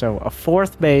of. So, a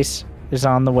 4th base is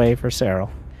on the way for Serral.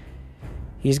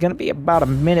 He's going to be about a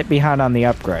minute behind on the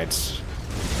upgrades.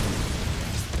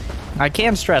 I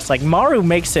can't stress, like, Maru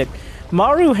makes it...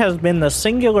 Maru has been the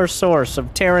singular source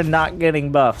of Terran not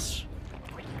getting buffs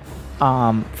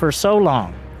for so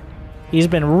long. He's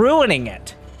been ruining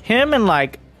it. Him and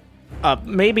like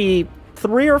maybe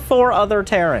 3 or 4 other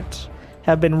Terrans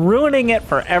have been ruining it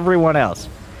for everyone else.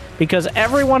 Because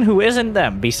everyone who isn't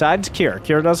them, besides Cure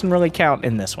doesn't really count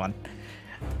in this one,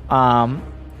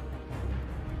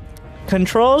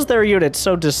 controls their units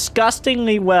so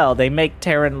disgustingly well they make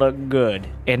Terran look good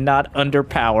and not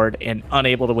underpowered and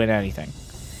unable to win anything.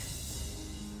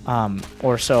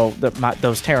 Or so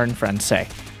those Terran friends say.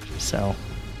 So,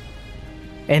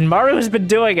 and Maru has been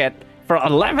doing it for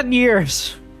 11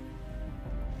 years.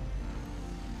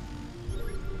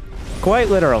 Quite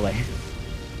literally.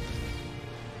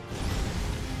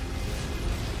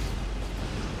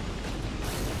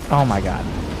 Oh my god.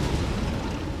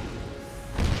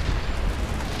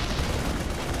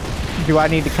 Do I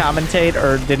need to commentate,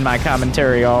 or did my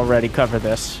commentary already cover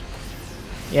this?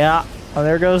 Yeah, well,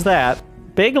 there goes that.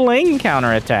 Big Ling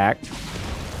counterattack.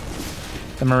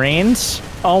 The Marines.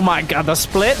 Oh my god, the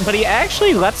split, but he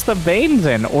actually lets the Banes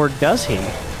in, or does he?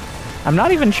 I'm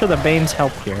not even sure the Banes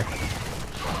help here.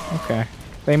 Okay.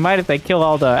 They might if they kill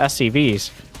all the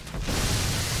SCVs.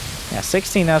 Yeah,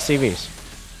 16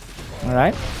 SCVs.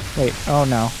 Alright. Wait, oh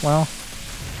no, well.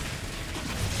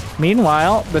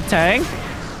 Meanwhile, the tank...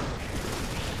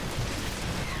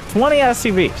 20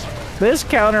 SCVs. This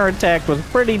counterattack was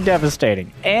pretty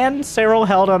devastating. And Serral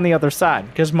held on the other side,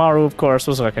 because Maru, of course,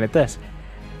 was looking at this.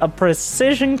 A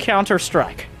precision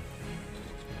counter-strike.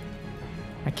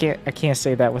 I can't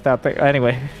say that without the...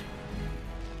 Anyway.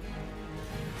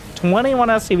 21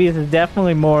 SCVs is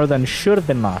definitely more than should have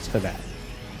been lost to that.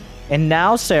 And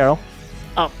now Serral,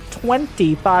 up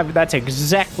 25. That's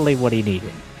exactly what he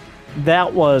needed.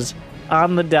 That was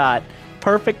on the dot.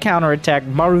 Perfect counterattack.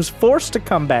 Maru's forced to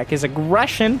come back. His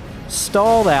aggression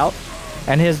stalled out,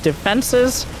 and his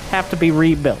defenses have to be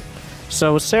rebuilt.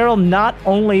 So Serral not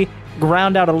only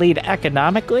ground out a lead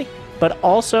economically, but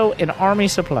also in army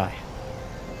supply.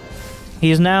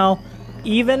 He's now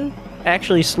even,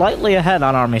 actually slightly ahead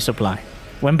on army supply,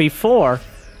 when before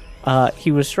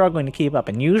he was struggling to keep up.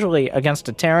 And usually against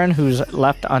a Terran who's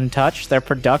left untouched, their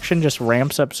production just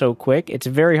ramps up so quick, it's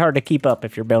very hard to keep up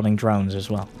if you're building drones as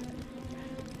well.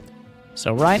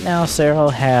 So right now,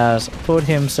 Serral has put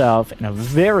himself in a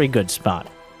very good spot.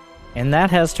 And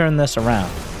that has turned this around.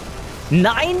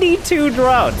 92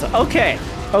 drones! Okay.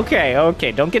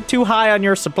 Don't get too high on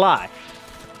your supply.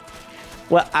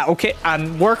 Well, okay,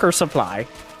 on worker supply.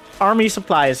 Army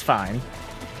supply is fine.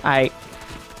 I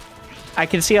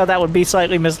can see how that would be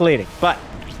slightly misleading. But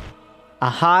a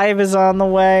hive is on the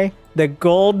way. The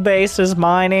gold base is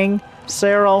mining.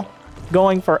 Serral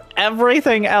going for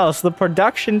everything else. The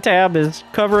production tab is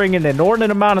covering an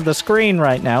inordinate amount of the screen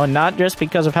right now, and not just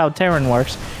because of how Terran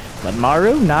works. But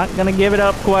Maru, not gonna give it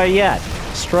up quite yet.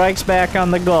 Strikes back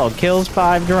on the goal, kills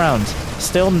 5 drones.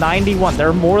 Still 91. There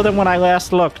are more than when I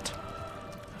last looked.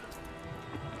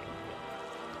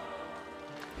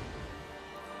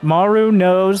 Maru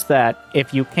knows that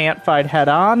if you can't fight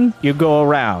head-on, you go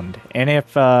around. And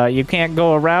if you can't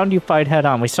go around, you fight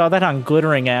head-on. We saw that on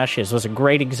Glittering Ashes. It was a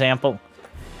great example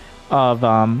of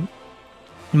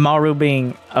Maru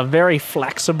being a very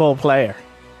flexible player.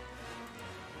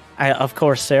 Of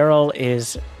course, Serral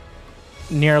is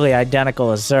nearly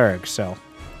identical as Zerg, so...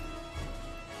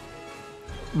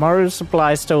 Maru's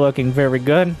supply is still looking very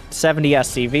good. 70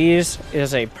 SCVs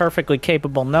is a perfectly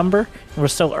capable number. We're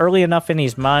still early enough in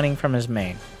he's mining from his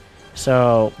main.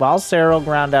 So, while Serral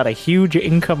ground out a huge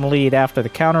income lead after the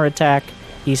counterattack,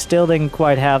 he still didn't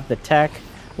quite have the tech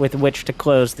with which to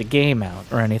close the game out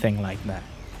or anything like that.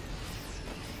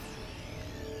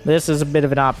 This is a bit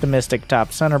of an optimistic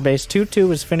top center base.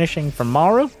 2-2 is finishing for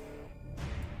Maru.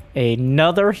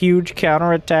 Another huge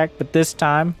counterattack, but this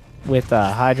time with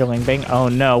Hydroling Bing. Oh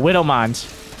no, Widow Mines.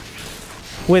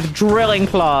 With Drilling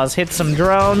Claws, hit some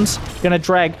drones. Gonna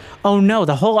drag. Oh no,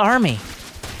 the whole army.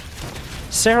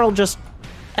 Serral just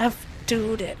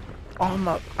F2'd it.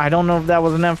 Almost. I don't know if that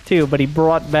was an F2, but he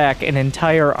brought back an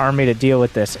entire army to deal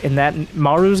with this. And that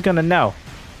Maru's gonna know.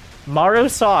 Maru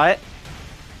saw it.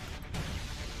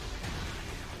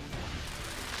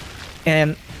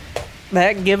 And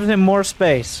that gives him more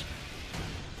space.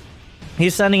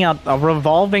 He's sending out a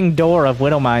revolving door of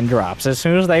Widowmine drops. As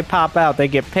soon as they pop out, they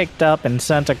get picked up and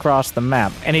sent across the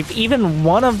map. And if even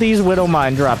one of these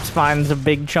Widowmine drops finds a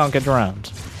big chunk of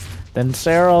drones, then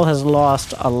Serral has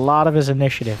lost a lot of his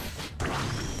initiative.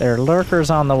 There are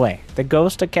lurkers on the way. The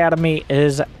Ghost Academy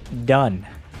is done.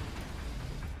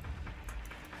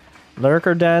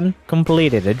 Lurker Den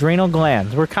completed. Adrenal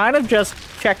glands. We're kind of just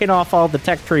checking off all the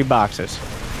tech tree boxes.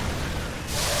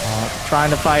 Trying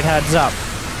to fight heads up.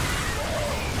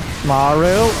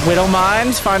 Maru, Widow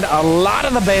Mines, find a lot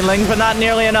of the Banelings, but not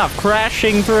nearly enough.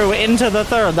 Crashing through into the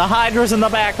third. The Hydra's in the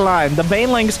back line. The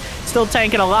Banelings still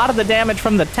tanking a lot of the damage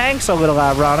from the tanks, a little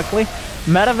ironically.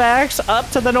 Medivacs up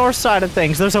to the north side of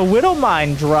things. There's a Widow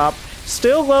Mine drop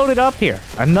still loaded up here.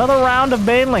 Another round of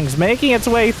Banelings making its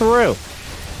way through.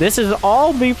 This is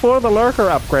all before the lurker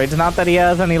upgrades. Not that he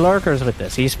has any lurkers with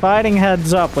this. He's fighting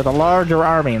heads up with a larger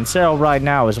army, and Serral right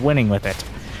now is winning with it.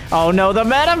 Oh no, the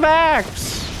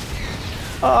Medivacs!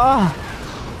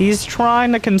 He's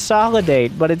trying to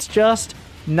consolidate, but it's just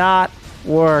not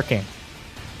working.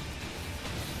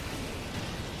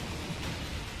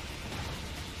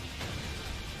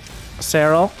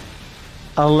 Serral,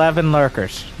 11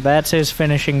 lurkers. That's his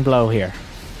finishing blow here.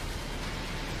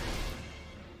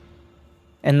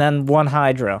 And then 1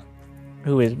 Hydra,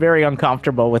 who is very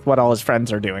uncomfortable with what all his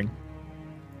friends are doing.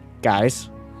 Guys,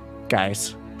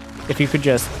 if you could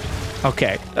just...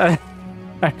 Okay.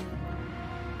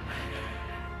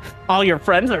 All your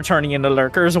friends are turning into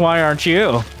lurkers, why aren't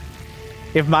you?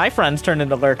 If my friends turn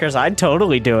into lurkers, I'd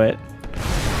totally do it.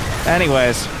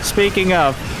 Anyways, speaking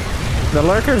of, the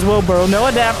lurkers will burrow, no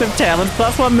adaptive talents,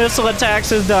 +1 missile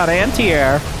attacks is done,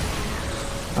 anti-air.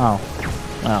 Oh,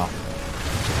 well,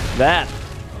 that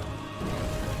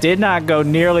did not go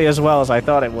nearly as well as I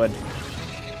thought it would.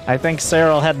 I think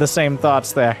Serral had the same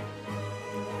thoughts there.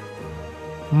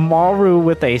 Maru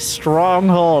with a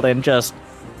stronghold and just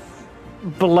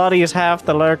bloodies half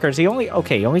the lurkers. He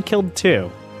only killed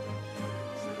 2.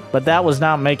 But that was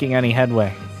not making any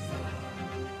headway.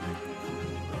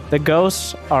 The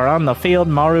ghosts are on the field.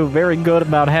 Maru very good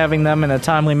about having them in a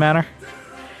timely manner.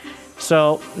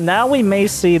 So now we may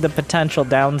see the potential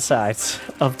downsides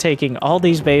of taking all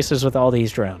these bases with all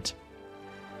these drones.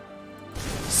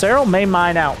 Serral may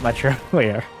mine out much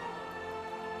earlier.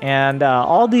 And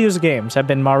all these games have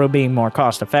been Maru being more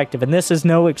cost-effective, and this is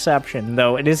no exception,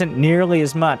 though it isn't nearly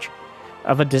as much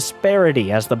of a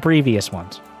disparity as the previous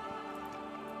ones.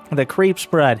 The creep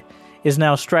spread is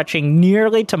now stretching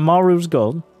nearly to Maru's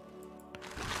gold.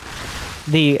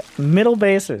 The middle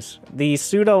bases, the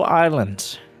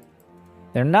pseudo-islands,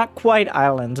 they're not quite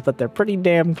islands, but they're pretty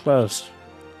damn close.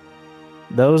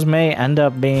 Those may end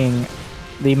up being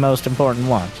the most important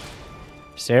ones.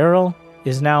 Serral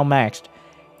is now maxed.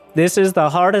 This is the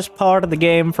hardest part of the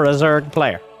game for a Zerg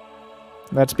player.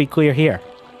 Let's be clear here.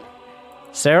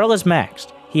 Serral is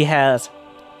maxed. He has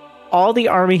all the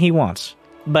army he wants.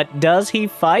 But does he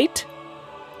fight?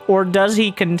 Or does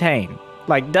he contain?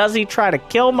 Like, does he try to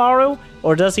kill Maru?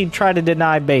 Or does he try to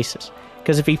deny bases?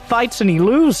 Because if he fights and he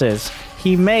loses,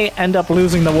 he may end up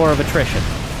losing the war of attrition.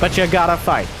 But you gotta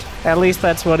fight. At least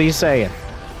that's what he's saying.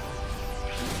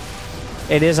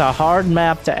 It is a hard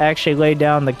map to actually lay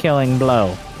down the killing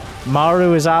blow.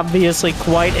 Maru is obviously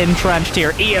quite entrenched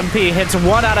here. EMP hits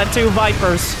 1 out of 2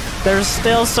 Vipers. There's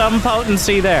still some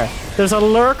potency there. There's a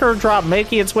lurker drop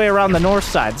making its way around the north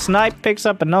side. Snipe picks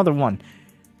up another one.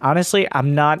 Honestly,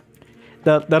 I'm not...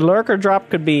 The lurker drop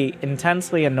could be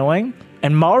intensely annoying.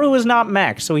 And Maru is not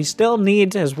max, so he still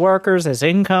needs his workers, his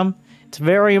income. It's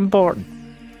very important.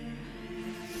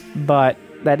 But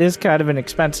that is kind of an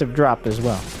expensive drop as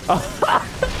well.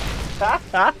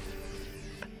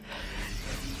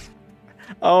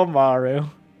 Oh, Maru.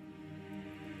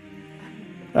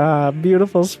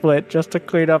 Beautiful split just to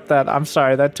clean up that. I'm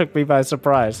sorry, that took me by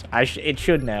surprise. It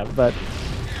shouldn't have, but...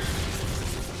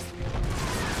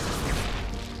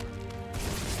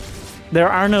 There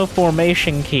are no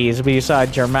formation keys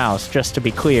besides your mouse, just to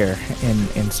be clear,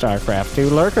 in StarCraft 2.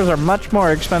 Lurkers are much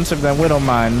more expensive than Widow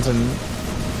Mines, and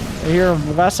you're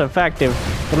less effective.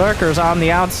 The Lurker's on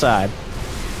the outside.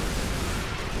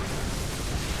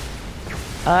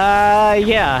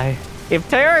 Yeah. If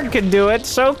Terran can do it,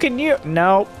 so can you.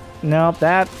 No. No.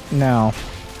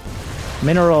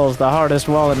 Mineral's the hardest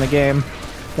wall in the game.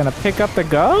 Gonna pick up the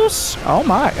ghost? Oh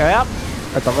my. Yep.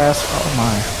 At the last. Oh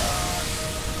my.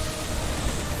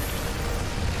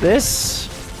 This.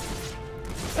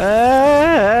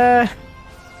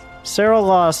 Serral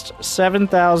lost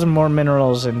 7,000 more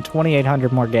minerals and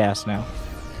 2,800 more gas now.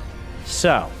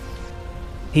 So.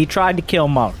 He tried to kill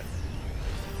Maru.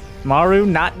 Maru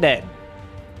not dead.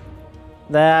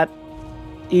 That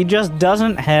he just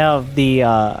doesn't have the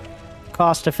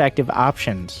cost-effective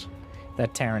options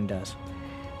that Terran does.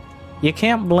 You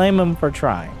can't blame him for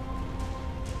trying.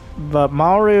 But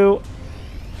Maru...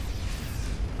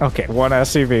 Okay, 1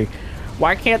 SCV.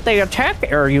 Why can't they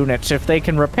attack air units if they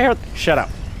can repair... Shut up.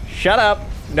 Shut up.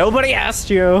 Nobody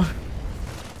asked you.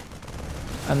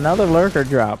 Another lurker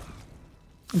drop.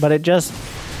 But it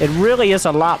really is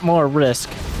a lot more risk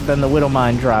than the Widow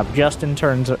Mine drop, just in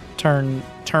terms of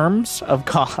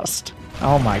cost.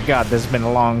 Oh my god, this has been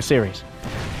a long series.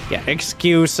 Yeah,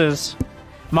 excuses.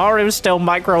 Maru's still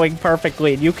microing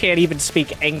perfectly, and you can't even speak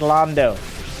Englando.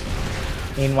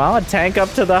 Meanwhile, a tank up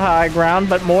to the high ground,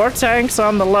 but more tanks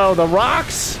on the low. The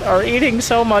rocks are eating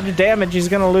so much damage, he's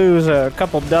gonna lose a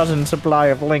couple dozen supply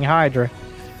of Ling Hydra.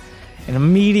 And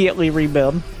immediately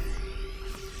rebuild.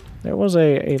 There was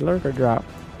a lurker drop.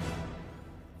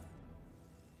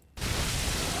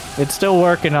 It's still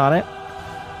working on it.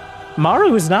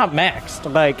 Maru is not maxed.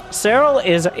 Like, Serral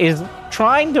is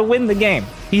trying to win the game.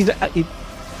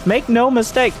 Make no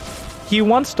mistake. He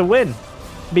wants to win.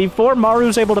 Before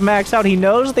Maru's able to max out, he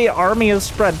knows the army is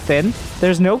spread thin.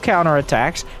 There's no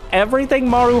counterattacks. Everything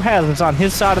Maru has is on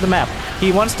his side of the map.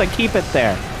 He wants to keep it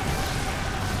there.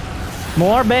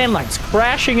 More Banelings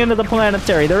crashing into the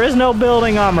planetary. There is no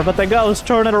building armor, but the ghosts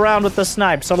turn it around with the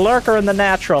snipes. A lurker in the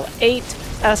natural. 8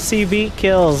 SCV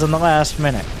kills in the last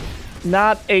minute.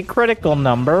 Not a critical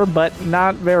number, but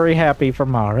not very happy for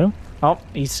Maru. Oh,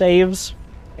 he saves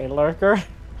a lurker.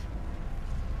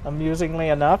 Amusingly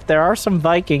enough, there are some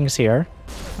Vikings here.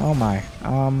 Oh my.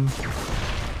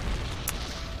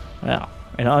 Well,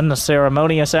 an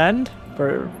unceremonious end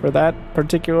for that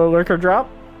particular lurker drop.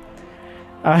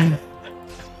 The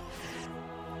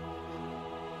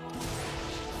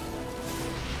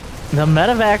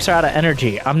medevacs are out of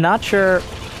energy. I'm not sure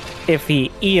if he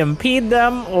EMP'd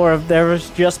them or if there's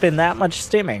just been that much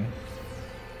stimming.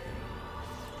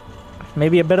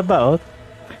 Maybe a bit of both.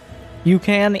 You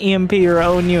can EMP your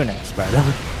own units, by the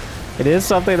way. It is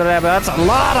something that happens. That's a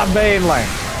lot of Baneling.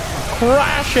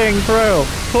 Crashing through.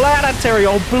 Planetary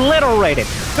obliterated.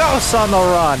 Ghosts on the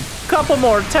run. Couple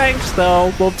more tanks,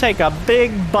 though, will take a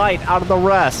big bite out of the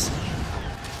rest.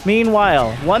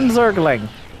 Meanwhile, 1 Zergling.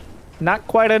 Not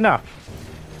quite enough.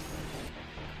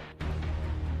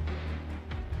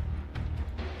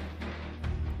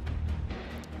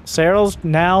 Serral's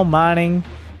now mining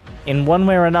in one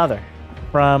way or another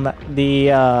from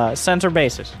the center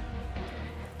bases.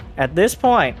 At this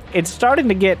point, it's starting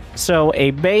to get so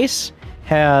a base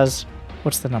has,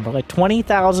 what's the number, like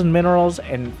 20,000 minerals,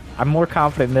 and I'm more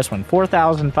confident in this one,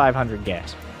 4,500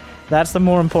 gas. That's the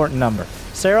more important number.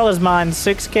 Serral has mined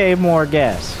 6k more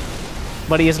gas,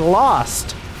 but he has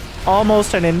lost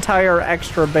almost an entire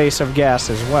extra base of gas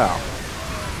as well.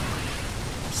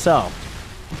 So,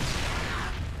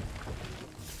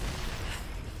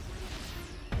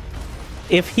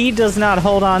 if he does not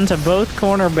hold on to both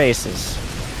corner bases,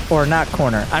 or not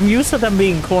corner, I'm used to them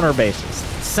being corner bases,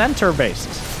 center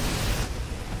bases,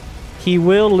 he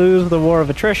will lose the war of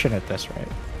attrition at this rate.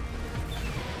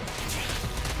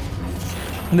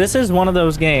 This is one of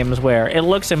those games where it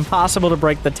looks impossible to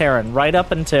break the Terran right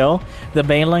up until the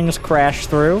Banelings crash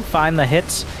through, find the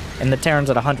hits, and the Terran's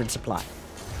at 100 supply.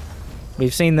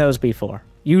 We've seen those before,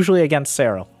 usually against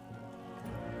Serral.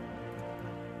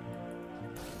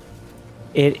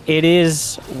 It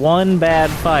is one bad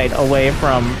fight away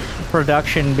from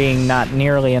production being not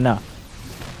nearly enough.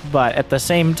 But at the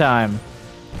same time,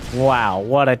 wow,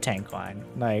 what a tank line.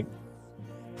 Like,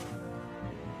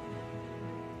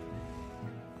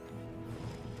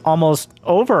 almost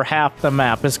over half the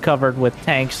map is covered with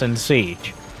tanks and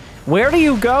siege. Where do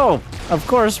you go? Of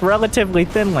course, relatively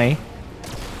thinly.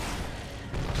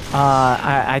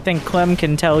 I think Clem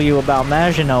can tell you about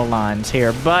Maginot lines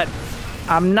here, but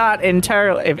I'm not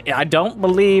entirely... I don't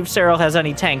believe Serral has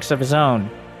any tanks of his own.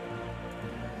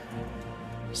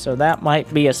 So that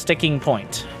might be a sticking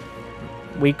point.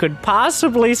 We could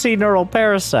possibly see Neural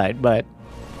Parasite, but...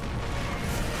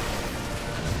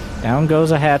 down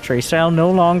goes a hatchery. Serral no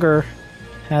longer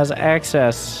has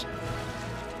access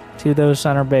to those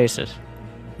center bases.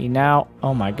 He now...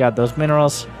 oh my god, those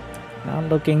minerals... not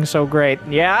looking so great.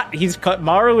 Yeah,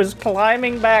 Maru is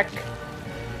climbing back.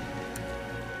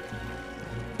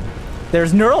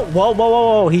 There's Neural... whoa, whoa,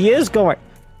 whoa, whoa. He is going...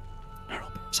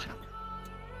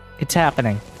 it's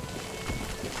happening.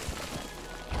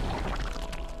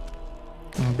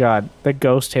 Oh god, the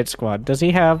ghost hit squad. Does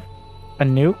he have a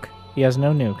nuke? He has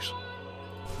no nukes.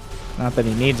 Not that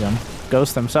he needs them.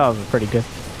 Ghosts themselves are pretty good.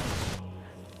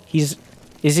 Is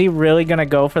he really gonna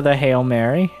go for the Hail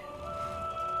Mary?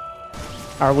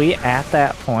 Are we at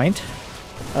that point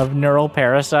of Neural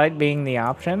Parasite being the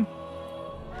option?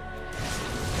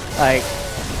 Like,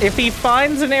 if he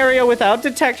finds an area without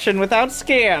detection, without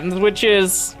scans, which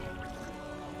is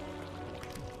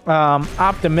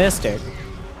optimistic.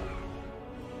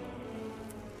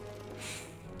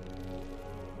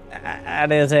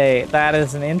 That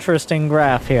is an interesting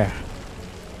graph here.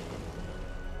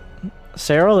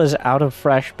 Serral is out of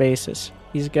fresh bases.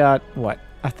 He's got, what,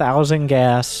 1,000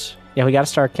 gas. Yeah, we gotta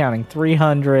start counting.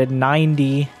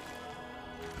 390,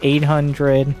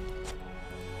 800.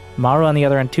 Maru on the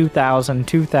other end, 2,000,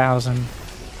 2,000.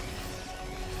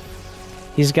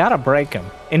 He's gotta break him.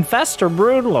 Infestor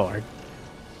Broodlord.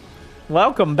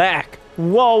 Welcome back.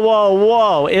 Whoa, whoa,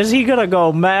 whoa. Is he gonna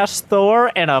go Mass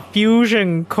Thor and a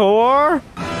fusion core?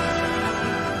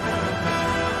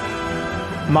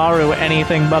 Maru,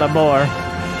 anything but a bore.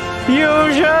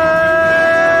 Fusion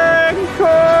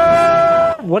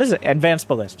core! What is it? Advanced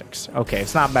ballistics. Okay,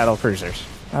 it's not battle cruisers.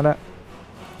 The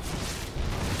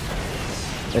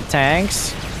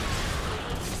tanks.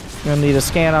 You'll need a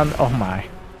scan on... oh my.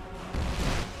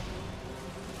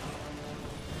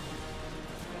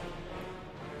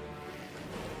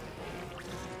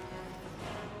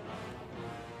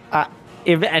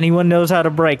 If anyone knows how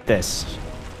to break this,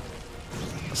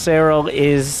 Serral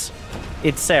is...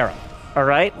 it's Serral.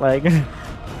 Alright? Like,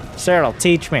 Serral,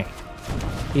 teach me.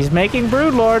 He's making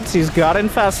Broodlords. He's got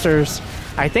Infestors.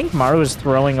 I think Maru is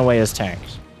throwing away his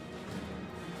tanks.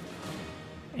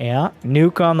 Yeah.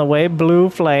 Nuke on the way. Blue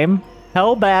Flame.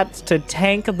 Hellbats to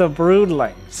tank the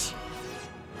Broodlings.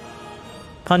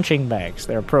 Punching bags.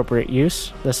 Their appropriate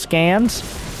use. The scans.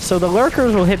 So the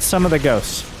Lurkers will hit some of the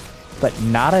ghosts. But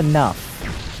not enough.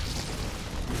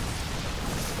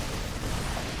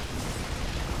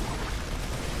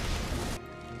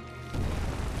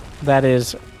 That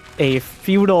is a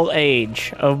feudal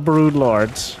age of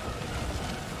Broodlords.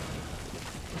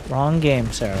 Wrong game,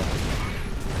 Serral.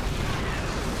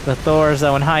 The Thors,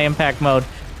 though, in high impact mode.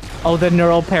 Oh, the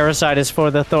Neural Parasite is for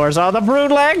the Thors. Oh, the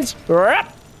Broodlings!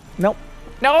 Nope.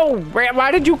 No! Why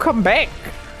did you come back?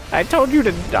 I told you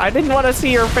to... I didn't want to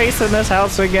see your face in this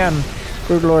house again.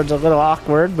 Broodlord's a little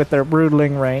awkward with their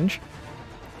Broodling range.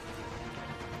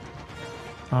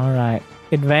 Alright.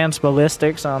 Advanced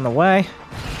ballistics on the way.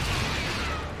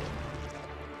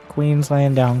 Queen's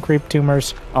laying down creep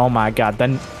tumors. Oh my god,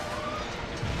 then...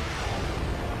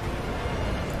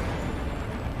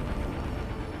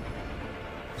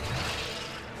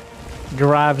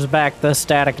 drives back the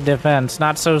static defense.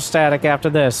 Not so static after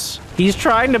this. He's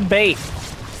trying to bait.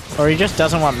 Or he just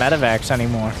doesn't want medevacs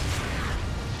anymore.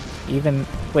 Even...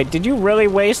 wait, did you really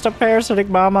waste a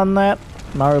parasitic bomb on that?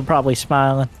 Maru probably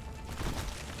smiling.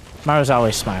 Maru's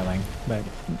always smiling, but...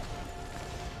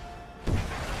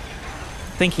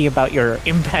 thinking about your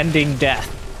impending death.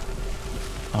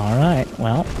 Alright,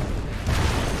 well...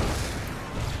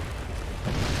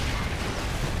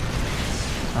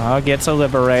 oh, gets a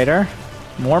Liberator.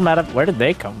 More meta... where did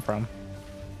they come from?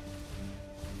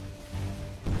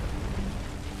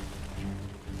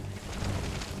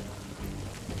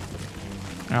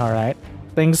 Alright.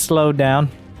 Things slowed down.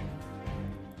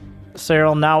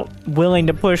 Serral now willing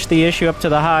to push the issue up to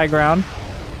the high ground.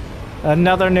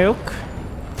 Another nuke.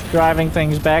 Driving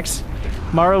things back.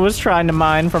 Maru was trying to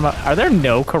mine from a... Are there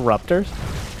no corruptors?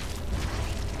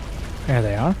 There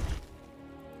they are.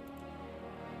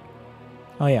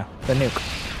 Oh yeah, the nuke.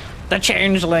 The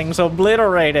changelings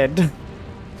obliterated.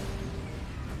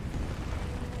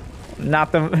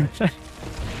 Not the...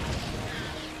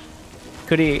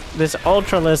 Could he... This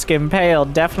Ultralisk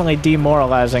impaled, definitely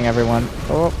demoralizing everyone.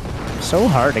 Oh, so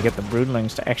hard to get the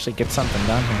Broodlings to actually get something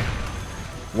done here.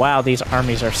 Wow, these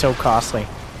armies are so costly.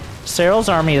 Serral's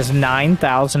army is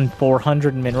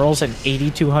 9,400 minerals and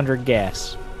 8,200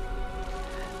 gas.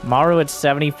 Maru at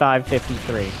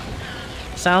 7,553.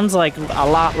 Sounds like a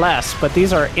lot less, but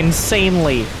these are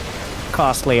insanely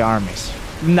costly armies.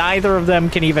 Neither of them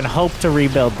can even hope to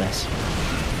rebuild this.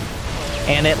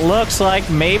 And it looks like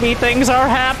maybe things are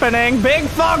happening. Big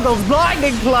Fuggles,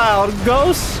 Blinding Cloud,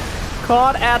 Ghosts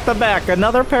caught at the back.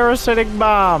 Another parasitic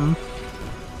bomb.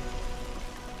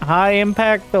 High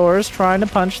impact Thors trying to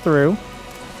punch through.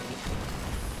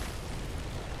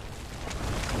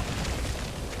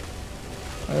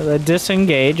 The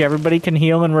disengage. Everybody can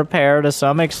heal and repair to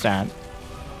some extent.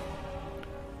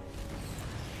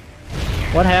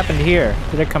 What happened here?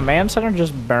 Did a command center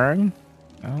just burn?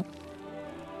 No.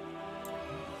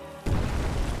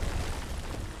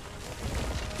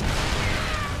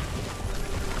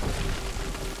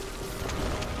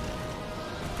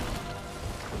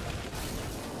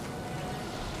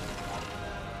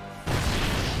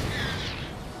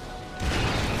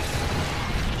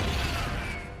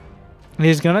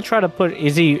 He's gonna try to put...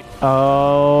 Is he...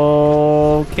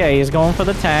 Okay, he's going for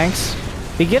the tanks.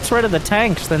 If he gets rid of the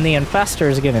tanks, then the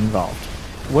infestors get involved.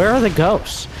 Where are the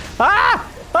ghosts? Ah!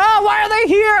 Oh, why are they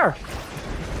here?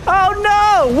 Oh,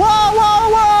 no! Whoa, whoa,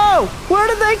 whoa! Where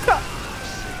did they come?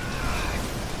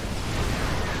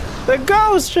 The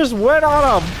ghosts just went on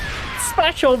a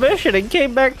special mission and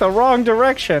came back the wrong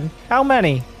direction. How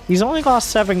many? He's only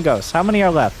lost 7 ghosts. How many are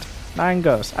left? 9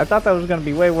 ghosts. I thought that was gonna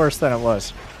be way worse than it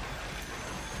was.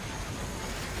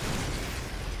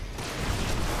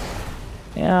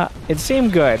 Yeah, it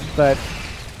seemed good, but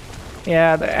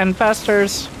yeah, the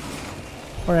infestors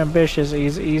were ambitious.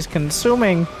 He's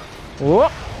consuming.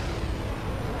 Whoop.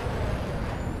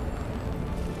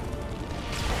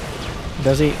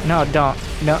 Does he? No, don't.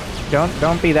 No,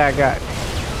 don't be that guy.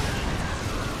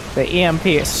 The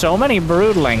EMP. So many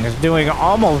broodlings doing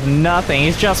almost nothing.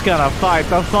 He's just gonna fight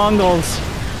the fungals.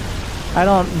 I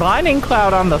don't... Blinding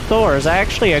Cloud on the Thors.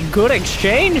 Actually, a good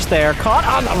exchange there. Caught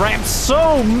on the ramp.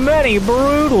 So many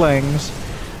broodlings.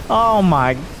 Oh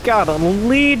my god, a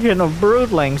legion of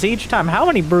broodlings each time. How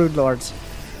many broodlords?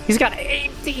 He's got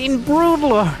 18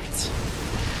 broodlords.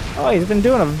 Oh, he's been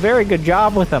doing a very good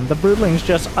job with them. The broodlings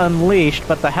just unleashed,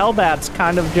 but the Hellbats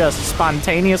kind of just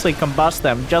spontaneously combust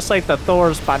them, just like the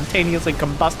Thors spontaneously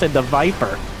combusted the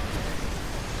Viper.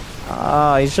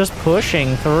 Oh, he's just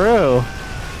pushing through.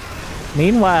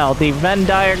 Meanwhile, the Venn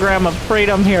diagram of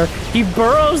freedom here. He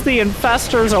burrows the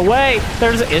infestors away.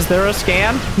 Is there a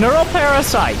scan? Neural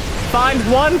Parasite. Find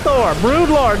one Thor.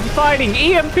 Broodlord fighting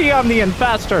EMP on the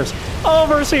infestors.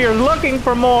 Overseer looking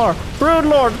for more.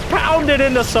 Broodlord pounded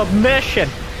into submission.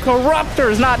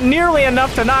 Corruptors not nearly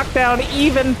enough to knock down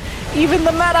even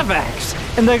the medevacs.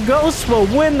 And the ghosts will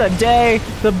win the day.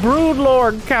 The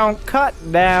Broodlord count cut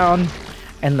down.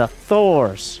 And the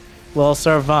Thors will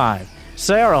survive.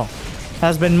 Serral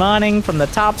has been mining from the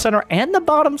top center and the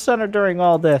bottom center during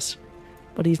all this.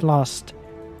 But he's lost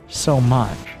so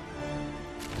much.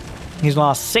 He's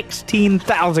lost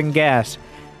 16,000 gas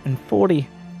and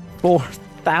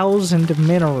 44,000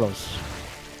 minerals.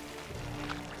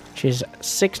 Which is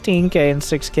 16k and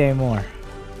 6k more.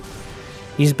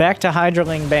 He's back to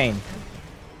Hydraling Bane.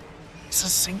 He's a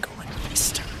single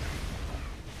infestor.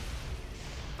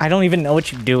 I don't even know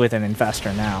what you do with an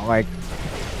infestor now. Like...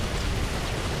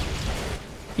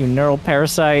 You Neural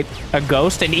Parasite a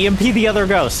ghost and EMP the other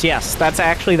ghosts. Yes, that's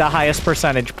actually the highest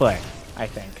percentage play, I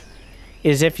think.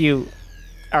 Is if you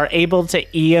are able to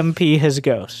EMP his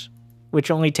ghosts.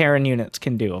 Which only Terran units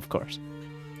can do, of course.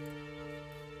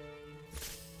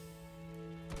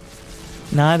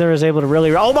 Neither is able to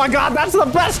really... Oh my god, that's the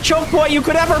best choke point you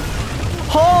could ever...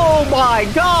 Oh my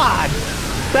god!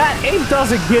 It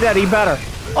doesn't get any better.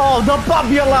 Oh, the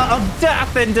bubula of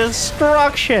death and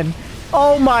destruction.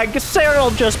 Oh my,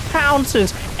 Serral just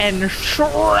pounces and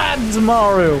shreds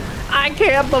Maru. I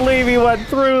can't believe he went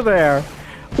through there.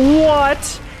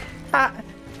 What?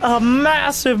 A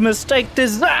massive mistake.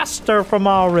 Disaster for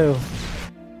Maru.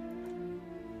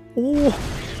 Ooh.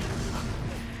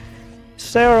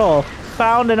 Serral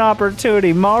found an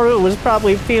opportunity. Maru was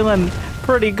probably feeling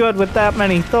pretty good with that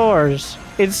many Thors.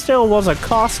 It still was a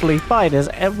costly fight, as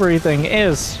everything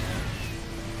is.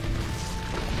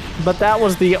 But that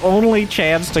was the only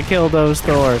chance to kill those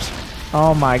Thors.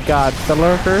 Oh my god, the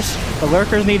Lurkers. The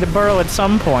Lurkers need to burrow at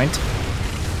some point.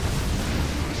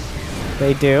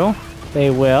 They do. They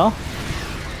will.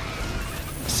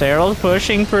 Serral's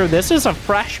pushing through. This is a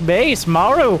fresh base.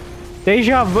 Maru,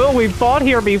 deja vu. We've fought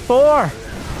here before.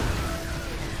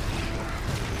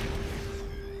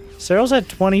 Serral's at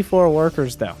 24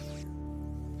 workers, though.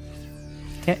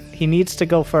 He needs to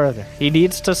go further. He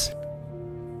needs to...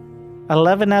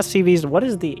 11 SCVs. What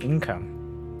is the income?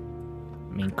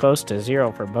 I mean, close to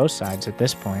 0 for both sides at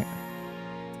this point.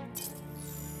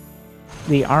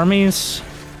 The armies...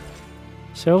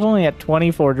 Serral's only at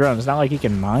 24 drones. It's not like he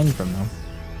can mine from them.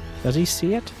 Does he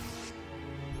see it?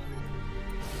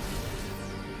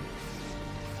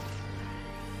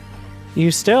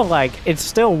 You still, like, it's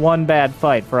still one bad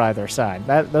fight for either side.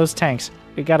 Those tanks,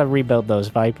 we gotta rebuild those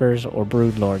Vipers or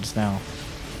Broodlords now.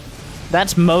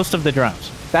 That's most of the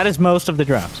drones. That is most of the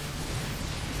drones.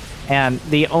 And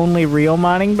the only real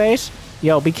mining base?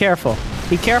 Yo, be careful.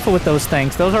 Be careful with those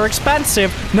things. Those are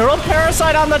expensive. Neural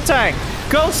Parasite on the tank.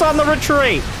 Ghosts on the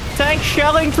retreat. Tanks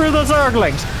shelling through the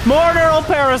Zerglings. More Neural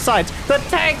Parasites. The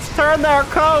tanks turn their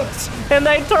coats. And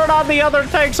they turn on the other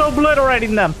tanks,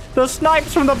 obliterating them. The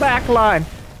snipes from the back line.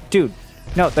 Dude,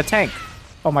 no, the tank.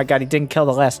 Oh my god, he didn't kill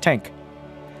the last tank.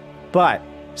 But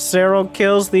Serral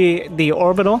kills the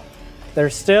orbital.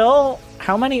 There's still...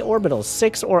 How many orbitals?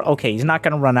 6 or... Okay, he's not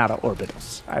going to run out of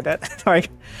orbitals. Like...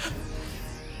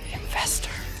 Investor.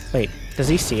 Wait, does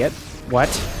he see it? What?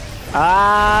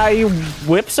 He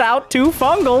whips out 2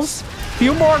 fungals.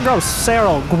 Few more ghosts.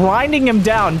 Serral grinding him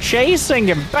down, chasing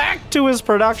him back to his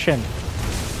production.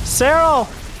 Serral...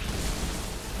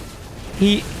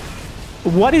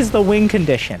 What is the win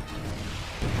condition?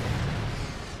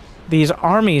 These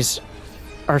armies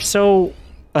are so...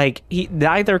 Like,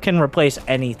 neither can replace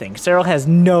anything. Serral has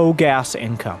no gas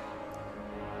income.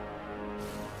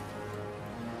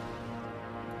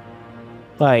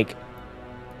 Like,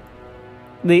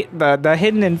 the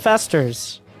hidden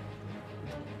infestors.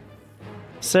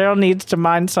 Serral needs to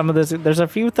mine some of this. There's a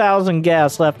few thousand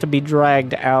gas left to be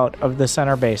dragged out of the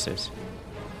center bases.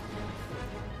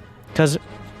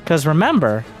 Because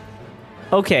remember,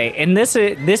 okay, and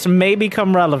this may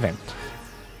become relevant.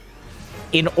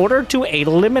 In order to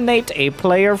eliminate a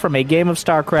player from a game of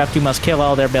StarCraft, you must kill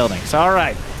all their buildings. All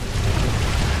right.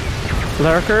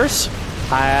 Lurkers.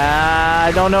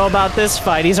 I don't know about this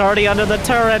fight. He's already under the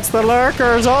turrets. The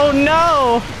Lurkers. Oh,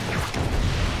 no.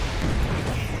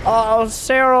 Oh,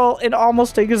 Serral in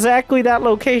almost exactly that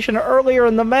location earlier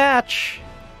in the match.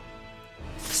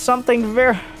 Something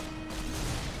very...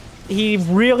 He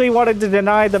really wanted to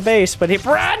deny the base, but he...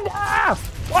 Brenda!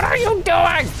 What are you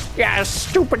doing? Yeah,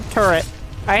 stupid turret.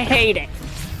 I hate it.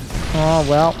 Oh,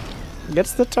 well.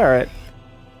 Gets the turret.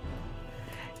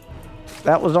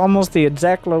 That was almost the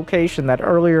exact location that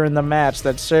earlier in the match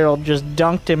that Serral just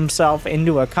dunked himself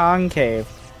into a concave.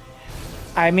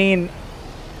 I mean,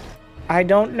 I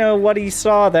don't know what he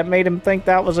saw that made him think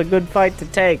that was a good fight to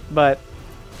take, but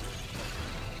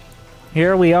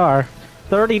here we are,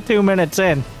 32 minutes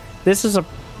in. This is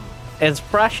as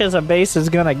fresh as a base is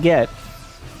gonna get.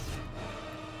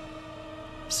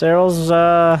 Serral's,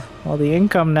 well, the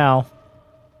income now.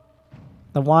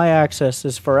 The y-axis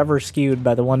is forever skewed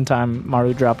by the one time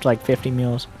Maru dropped like 50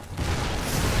 mules.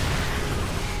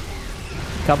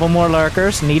 Couple more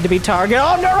lurkers. Need to be targeted.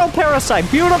 Oh, Neural Parasite!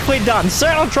 Beautifully done!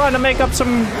 Serral trying to make up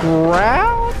some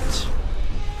ground?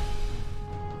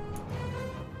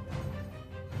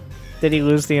 Did he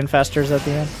lose the infestors at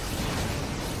the end?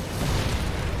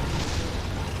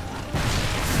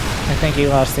 I think he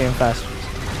lost the infestors.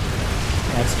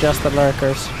 That's just the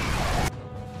lurkers.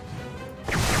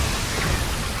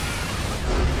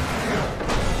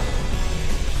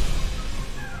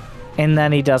 And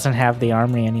then he doesn't have the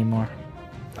army anymore.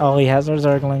 All he has are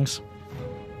Zerglings.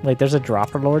 Wait, there's a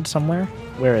Dropper Lord somewhere?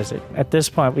 Where is it? At this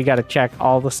point, we gotta check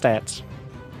all the stats.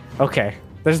 Okay.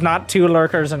 There's not 2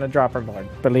 lurkers and a Dropper Lord,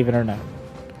 believe it or not.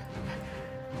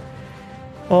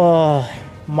 Oh,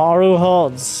 Maru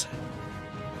holds.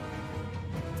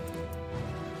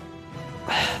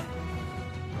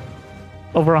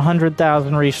 Over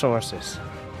 100,000 resources.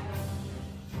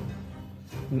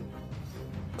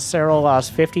 Serral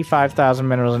lost 55,000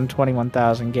 minerals and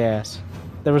 21,000 gas.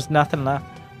 There was nothing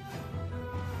left.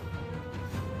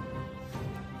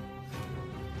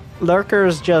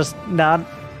 Lurkers just not...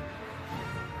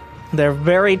 They're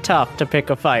very tough to pick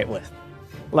a fight with.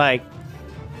 Like,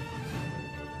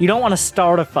 you don't want to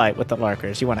start a fight with the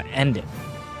lurkers. You want to end it.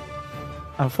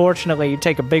 Unfortunately, you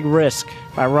take a big risk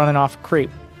by running off a creep.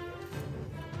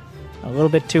 A little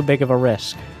bit too big of a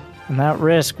risk. And that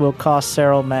risk will cost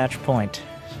Serral match point.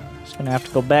 He's going to have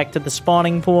to go back to the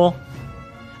spawning pool.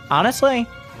 Honestly,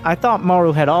 I thought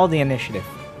Maru had all the initiative.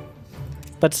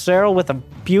 But Serral with a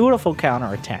beautiful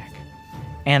counterattack.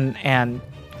 And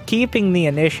keeping the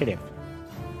initiative.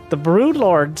 The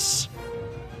Broodlords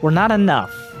were not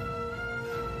enough.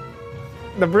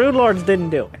 The Broodlords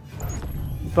didn't do it.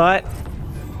 But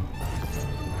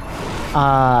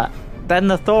then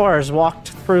the Thors walked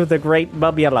through the Great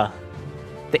Bubula,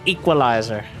 the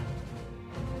Equalizer.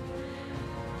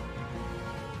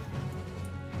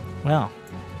 Well,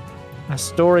 a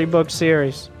storybook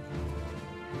series.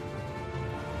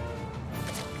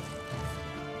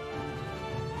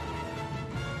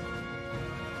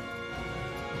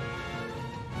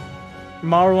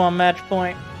 Maru on match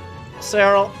point.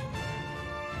 Serral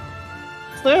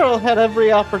had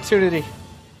every opportunity.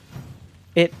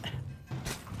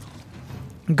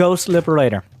 Ghost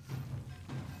Liberator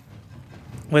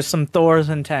with some Thors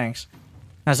and tanks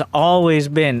has always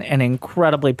been an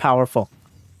incredibly powerful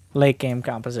late game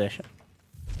composition.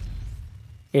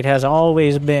 It has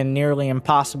always been nearly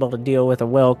impossible to deal with a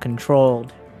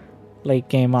well-controlled late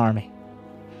game army.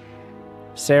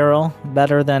 Serral,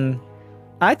 better than,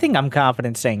 I think I'm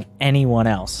confident saying, anyone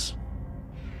else.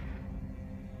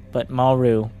 But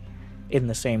Maru in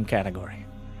the same category.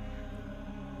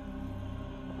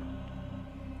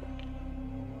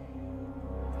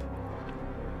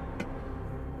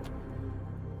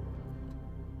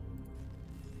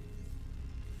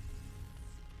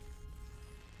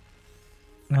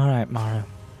 Alright, Maru.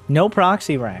 No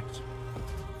proxy ranks.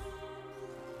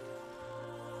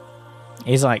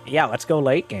 He's like, yeah, let's go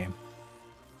late game.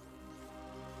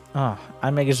 Oh,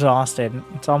 I'm exhausted.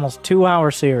 It's almost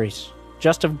 2-hour series.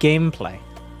 Just of gameplay.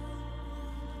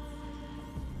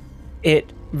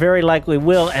 It very likely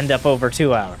will end up over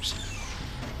 2 hours.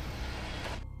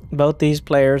 Both these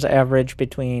players average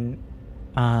between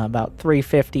about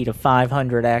 350 to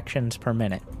 500 actions per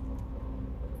minute.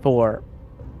 For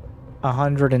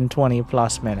 120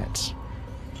 plus minutes.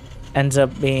 Ends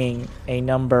up being a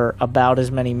number about as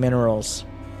many minerals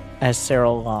as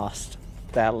Serral lost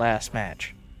that last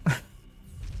match.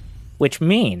 Which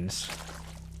means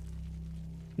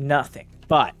nothing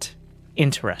but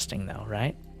interesting though,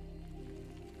 right?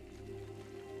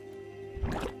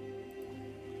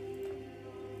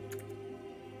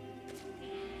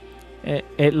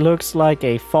 It looks like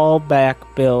a fallback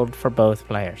build for both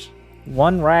players.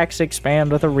 One Rax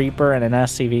expand with a Reaper and an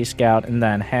SCV Scout, and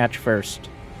then hatch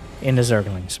first into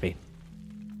Zergling speed.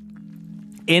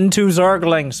 Into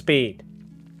Zergling speed.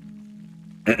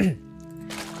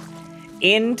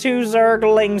 Into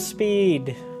Zergling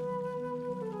speed.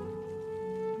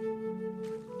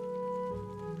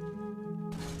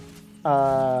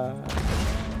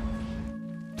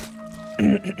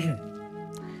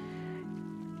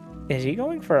 Is he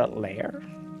going for a lair?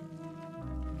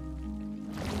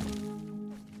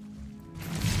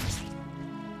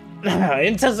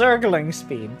 Into Zergling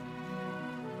speed.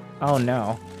 Oh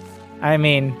no. I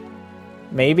mean,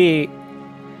 maybe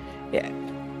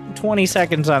 20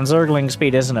 seconds on Zergling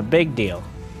speed isn't a big deal.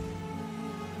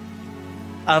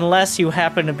 Unless you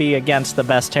happen to be against the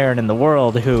best Terran in the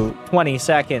world, who 20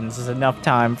 seconds is enough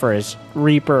time for his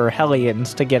Reaper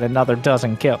Hellions to get another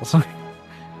dozen kills.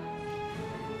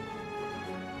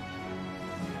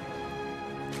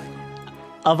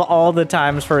 Of all the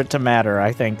times for it to matter,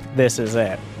 I think this is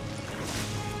it.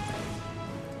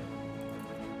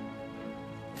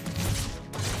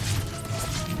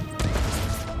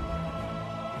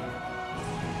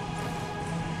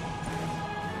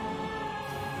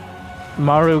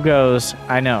 Maru goes,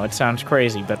 I know, it sounds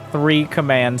crazy, but 3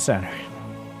 command center.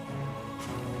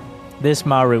 This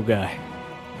Maru guy.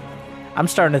 I'm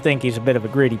starting to think he's a bit of a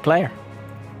greedy player.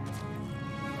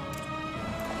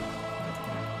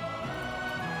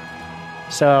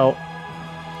 So,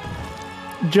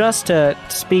 just to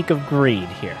speak of greed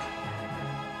here.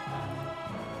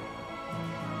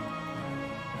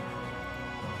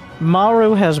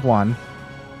 Maru has won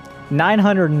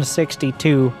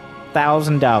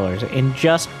 $962,000 in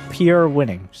just pure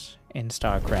winnings in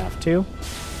StarCraft 2.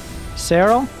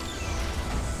 Serral,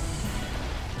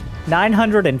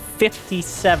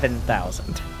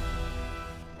 $957,000,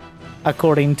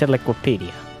 according to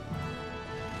Wikipedia.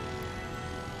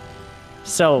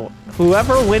 So,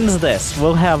 whoever wins this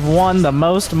will have won the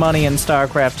most money in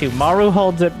StarCraft 2. Maru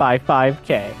holds it by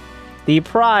 5K. The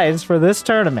prize for this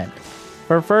tournament,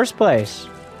 for first place,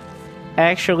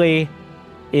 actually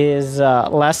is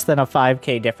less than a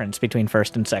 5k difference between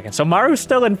first and second. So Maru's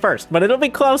still in first, but it'll be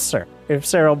closer if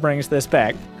Serral brings this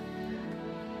back.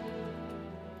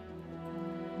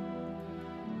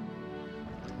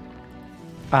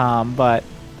 But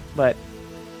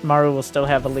Maru will still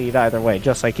have a lead either way,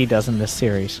 just like he does in this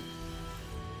series.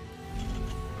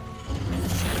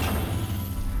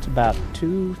 It's about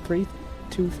 2, 3,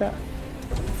 2,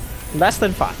 5. Less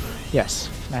than 5. Yes,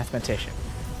 mathematician.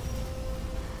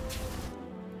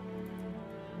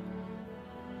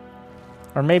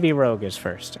 Or maybe Rogue is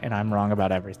first, and I'm wrong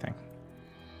about everything.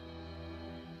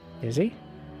 Is he?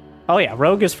 Oh yeah,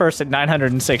 Rogue is first at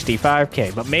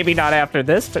 965k, but maybe not after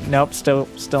this. But nope,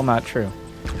 still not true.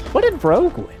 What did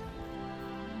Rogue win?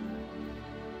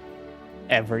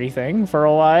 Everything for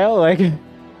a while, like.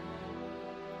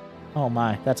 Oh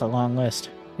my, that's a long list.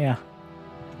 Yeah.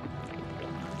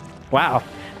 Wow,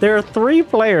 there are 3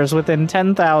 players within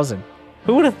 10,000.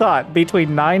 Who would have thought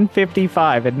between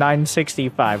 955 and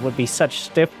 965 would be such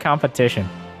stiff competition?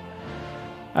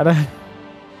 I don't...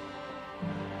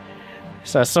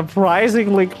 So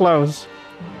surprisingly close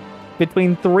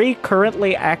between 3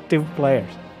 currently active players.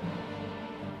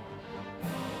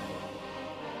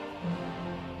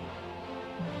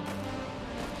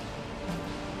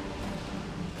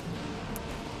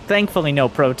 Thankfully, no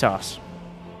Protoss.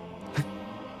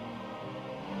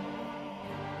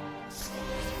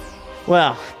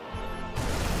 Well,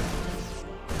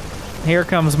 here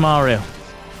comes Maru.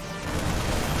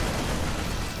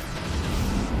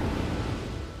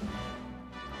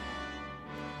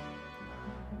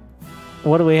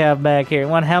 What do we have back here?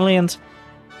 We want Hellions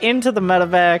into the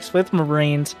medevacs with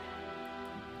Marines.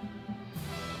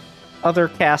 Other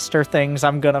caster things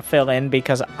I'm gonna fill in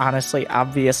because honestly,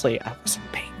 obviously, I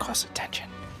wasn't paying close attention.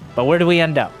 But where do we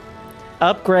end up?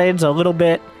 Upgrades a little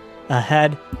bit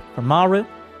ahead for Maru.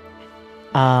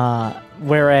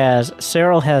 Whereas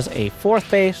Serral has a 4th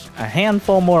base, a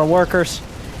handful more workers.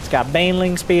 It's got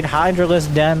Baneling speed,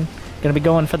 Hydralisk Den. Gonna be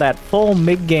going for that full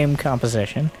mid-game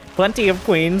composition. Plenty of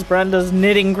queens. Brenda's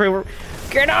knitting crew.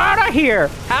 Get out of here!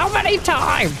 How many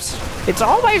times? It's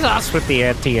always us with the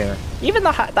anti-air. Even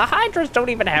the Hydras don't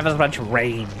even have as much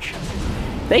range.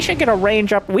 They should get a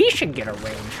range up. We should get a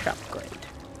range upgrade.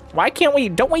 Why can't we?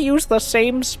 Don't we use the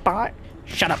same spot?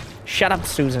 Shut up. Shut up,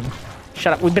 Susan.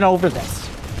 Shut up. We've been over this.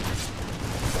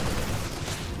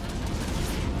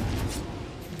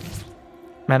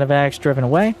 Medevacs driven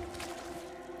away.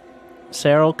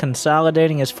 Serral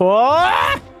consolidating his 4.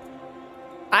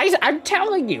 I'm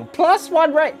telling you,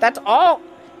 +1 right. That's all.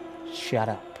 Shut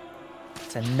up.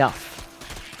 It's enough.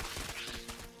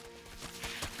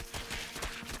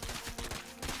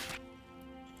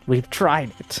 We've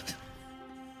tried it.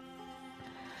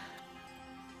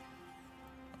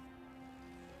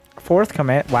 Fourth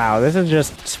command. Wow, this is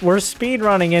just... We're speed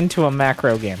running into a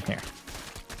macro game here.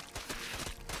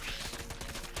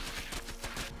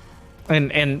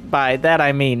 And by that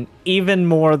I mean even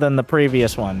more than the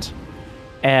previous ones.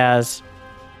 As...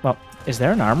 Well, is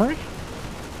there an armory?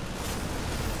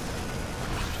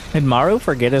 Did Maru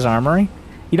forget his armory?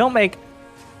 You don't make...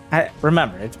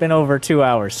 remember, it's been over 2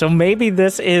 hours, so maybe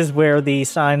this is where the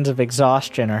signs of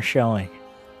exhaustion are showing.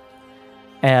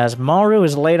 As Maru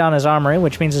is late on his armory,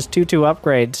 which means his 2-2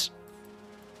 upgrades,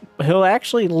 he'll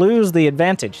actually lose the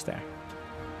advantage there.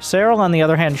 Serral, on the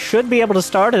other hand, should be able to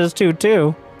start his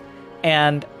 2-2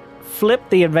 and flip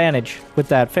the advantage with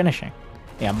that finishing.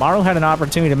 Yeah, Maru had an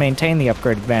opportunity to maintain the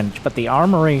upgrade advantage, but the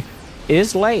armory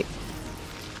is late.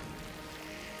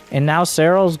 And now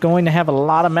Serral's going to have a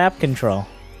lot of map control.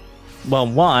 Well,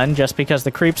 one, just because the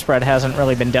creep spread hasn't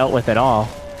really been dealt with at all.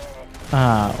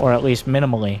 Or at least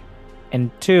minimally.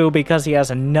 And 2, because he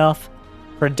has enough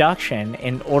production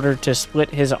in order to split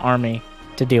his army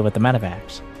to deal with the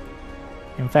medevacs.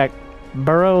 In fact,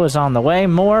 Burrow is on the way,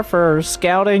 more for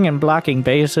scouting and blocking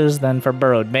bases than for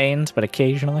burrowed banes, but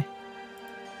occasionally.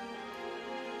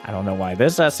 I don't know why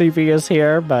this SCV is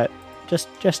here, but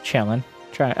just chilling.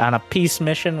 Try on a peace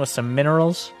mission with some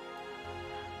minerals.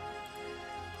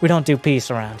 We don't do peace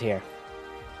around here.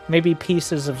 Maybe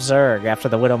pieces of Zerg after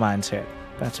the Widow Mines hit.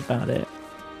 That's about it.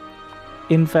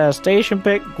 Infestation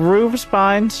pick, groove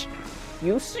spines.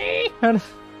 You see?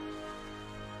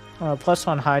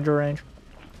 +1 Hydra range.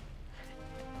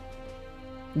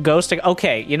 Ghosting.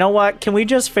 Okay, you know what? Can we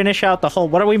just finish out the whole...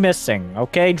 What are we missing?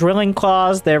 Okay, drilling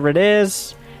claws. There it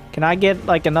is. Can I get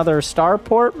like another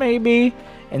starport maybe?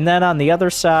 And then on the other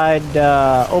side,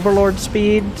 Overlord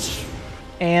speed.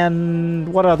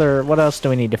 And what else do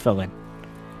we need to fill in?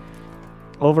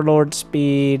 Overlord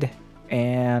speed.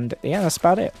 And yeah, that's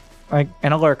about it. Like,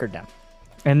 and a lurker den.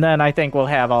 And then I think we'll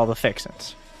have all the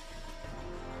fixins.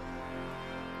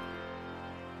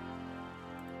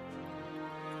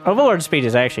 Overlord speed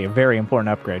is actually a very important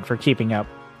upgrade for keeping up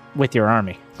with your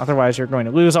army. Otherwise, you're going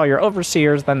to lose all your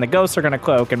overseers, then the ghosts are going to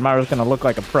cloak, and Maru's going to look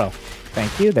like a pro.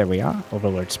 Thank you, there we are.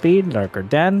 Overlord speed, Lurker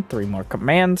Den, 3 more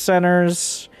command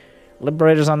centers,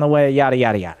 Liberators on the way, yada,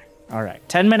 yada, yada. All right,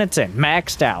 10 minutes in,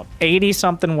 maxed out,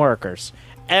 80-something workers.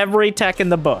 Every tech in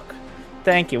the book.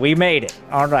 Thank you, we made it.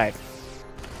 All right.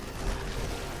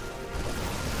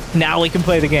 Now we can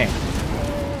play the game.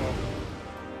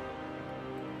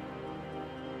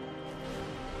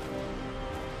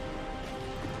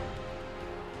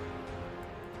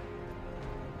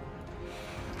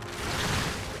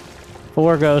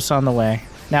 Four ghosts on the way.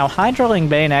 Now, Hydraling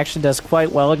Bane actually does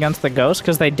quite well against the ghosts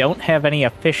because they don't have any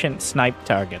efficient snipe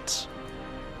targets.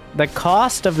 The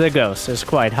cost of the ghosts is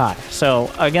quite high. So,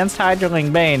 against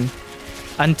Hydraling Bane,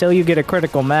 until you get a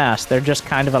critical mass, they're just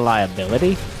kind of a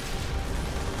liability.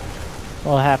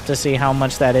 We'll have to see how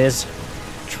much that is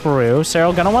true.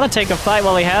 Serral gonna want to take a fight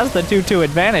while he has the 2-2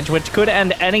 advantage, which could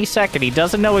end any second. He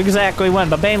doesn't know exactly when,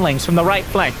 but Banelings from the right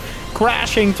flank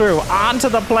crashing through onto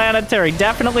the planetary.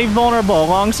 Definitely vulnerable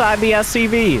alongside the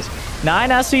SCVs. 9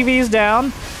 SCVs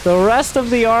down. The rest of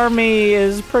the army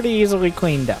is pretty easily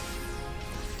cleaned up.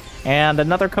 And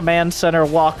another command center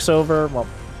walks over, well,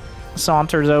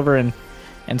 saunters over and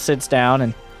sits down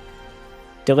and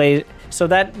delays. So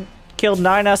that killed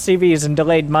 9 SCVs and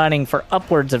delayed mining for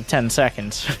upwards of 10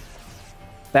 seconds.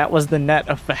 That was the net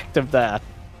effect of that.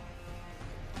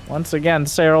 Once again,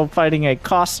 Serral fighting a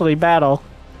costly battle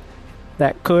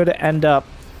that could end up,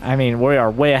 I mean, we are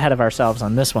way ahead of ourselves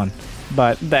on this one,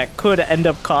 but that could end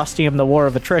up costing him the war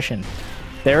of attrition.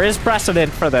 There is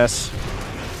precedent for this.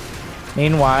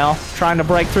 Meanwhile, trying to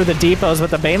break through the depots, but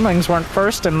the Banelings weren't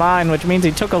first in line, which means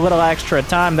he took a little extra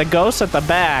time. The ghosts at the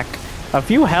back, a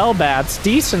few Hellbats,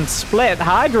 decent split.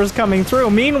 Hydra's coming through.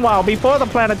 Meanwhile, before the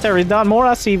planetary's done, more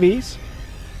SCVs.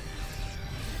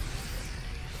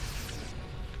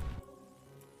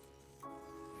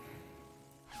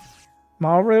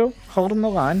 Maru holding the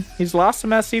line. He's lost some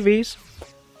SCVs.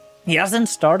 He hasn't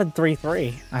started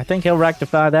 3-3. I think he'll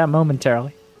rectify that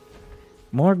momentarily.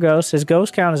 More ghosts. His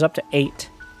ghost count is up to 8.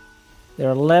 There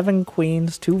are 11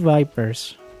 queens, 2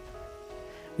 vipers.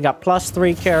 We got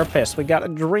 +3 carapace. We got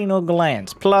adrenal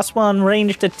glands. +1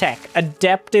 ranged attack.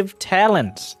 Adaptive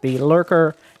talents. The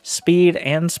lurker speed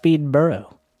and speed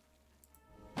burrow.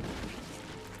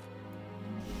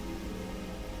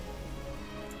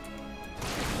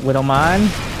 Widowmine,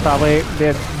 probably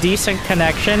a decent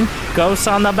connection. Ghosts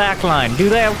on the back line. Do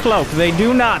they have cloak? They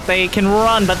do not. They can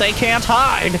run, but they can't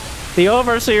hide. The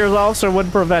Overseers also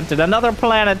would prevent it. Another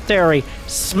planetary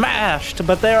smashed,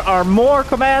 but there are more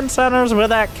command centers where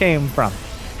that came from.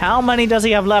 How many does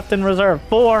he have left in reserve?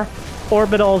 4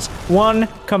 orbitals, 1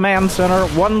 command center,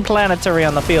 1 planetary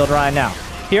on the field right now.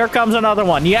 Here comes another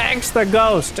one. Yanks the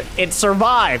ghost. It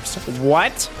survives.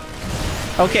 What?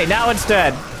 Okay, now it's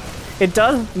dead. It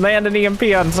does land an EMP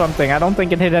on something. I don't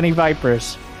think it hit any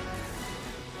Vipers.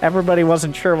 Everybody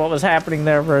wasn't sure what was happening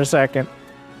there for a second.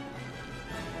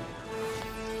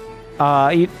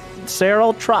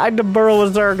 Serral tried to burrow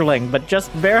a Zergling, but just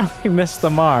barely missed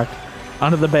the mark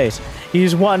onto the base.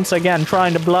 He's once again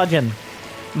trying to bludgeon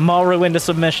Maru into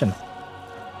submission.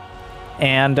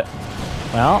 And,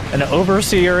 well, an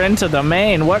Overseer into the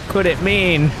main. What could it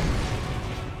mean?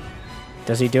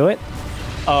 Does he do it?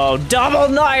 Oh, double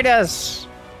Nidus!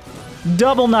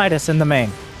 Double Nidus in the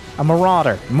main. A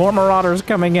Marauder. More Marauders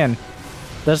coming in.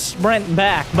 The sprint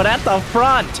back, but at the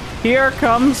front, here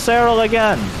comes Serral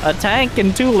again. A tank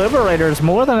and 2 Liberators,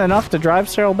 more than enough to drive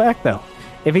Serral back, though.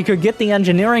 If he could get the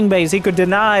engineering base, he could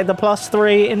deny the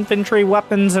 +3 infantry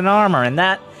weapons and armor, and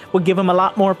that would give him a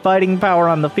lot more fighting power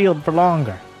on the field for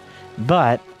longer.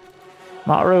 But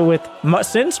Maru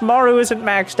since Maru isn't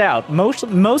maxed out,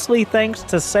 mostly thanks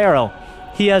to Serral,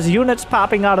 he has units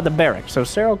popping out of the barracks, so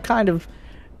Serral kind of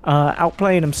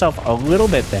outplaying himself a little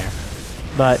bit there.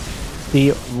 But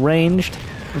the ranged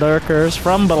lurkers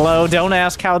from below, don't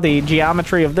ask how the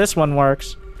geometry of this one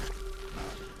works.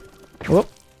 Whoop.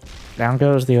 Down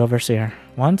goes the Overseer.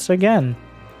 Once again,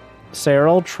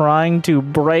 Serral trying to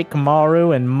break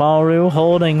Maru, and Maru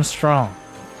holding strong.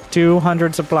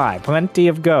 200 supply, plenty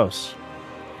of ghosts.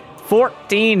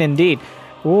 14 indeed.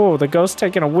 Ooh, the ghost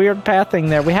taking a weird pathing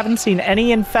there. We haven't seen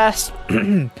any infest.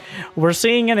 We're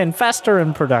seeing an infester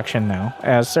in production now,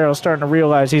 as Serral's starting to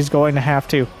realize he's going to have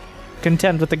to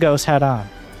contend with the ghost head on.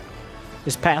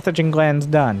 His pathogen gland's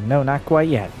done. No, not quite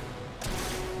yet.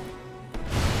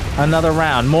 Another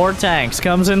round. More tanks.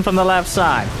 Comes in from the left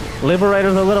side.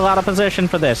 Liberator's a little out of position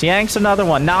for this. Yanks another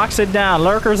one, knocks it down.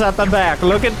 Lurker's at the back,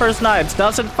 looking for snipes,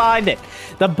 doesn't find it.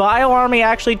 The Bio Army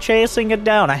actually chasing it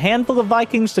down. A handful of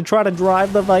Vikings to try to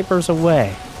drive the Vipers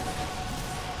away.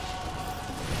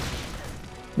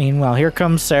 Meanwhile, here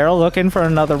comes Serral looking for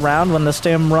another round. When the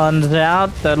stim runs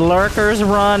out, the Lurkers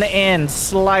run in,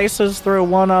 slices through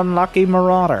one unlucky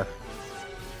Marauder.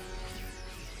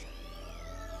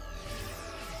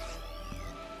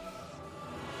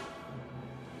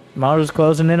 Maru's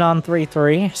closing in on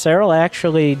 3-3. Serral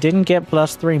actually didn't get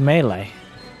 +3 melee.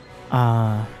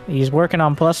 He's working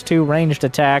on +2 ranged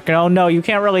attack. Oh no, you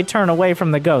can't really turn away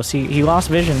from the ghost. He lost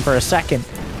vision for a second.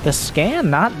 The scan,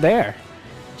 not there.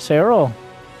 Serral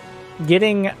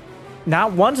getting,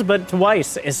 not once but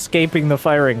twice, escaping the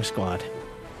firing squad.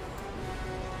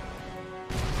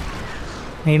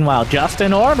 Meanwhile, just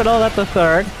in orbital at the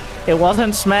third. It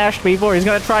wasn't smashed before. He's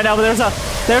gonna try now, but there's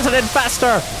an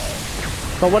infestor!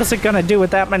 But what is it gonna do with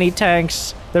that many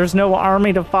tanks? There's no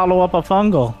army to follow up a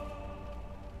fungal.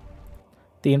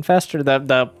 The infestor,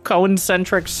 the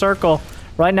concentric circle.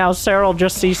 Right now, Serral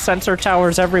just sees sensor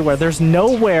towers everywhere. There's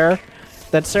nowhere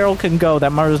that Serral can go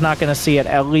that Maru's not gonna see it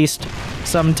at least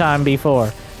sometime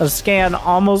before. A scan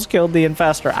almost killed the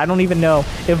infestor. I don't even know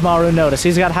if Maru noticed.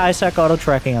 He's got high-sec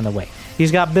auto-tracking on the way.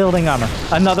 He's got building armor.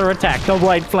 Another attack, the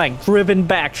right flank, driven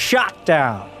back, shot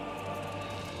down.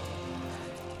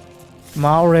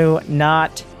 Maru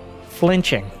not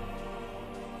flinching.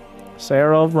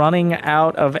 Serral running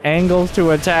out of angles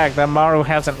to attack that Maru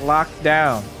hasn't locked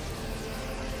down.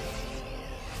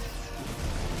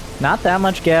 Not that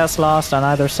much gas lost on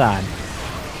either side.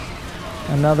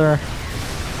 Another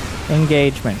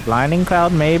engagement. Blinding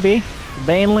Cloud, maybe.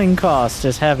 Baneling cost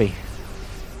is heavy.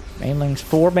 Banelings,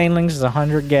 4 Banelings is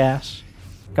 100 gas.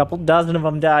 A couple dozen of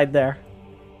them died there,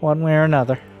 one way or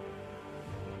another.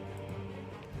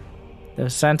 The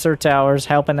sensor towers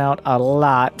helping out a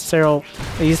lot. Serral,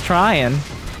 he's trying.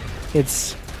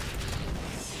 It's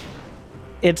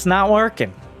not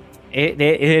working. It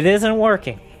isn't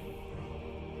working.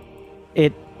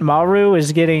 Maru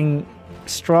is getting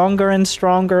stronger and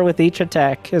stronger with each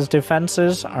attack. His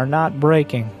defenses are not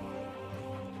breaking.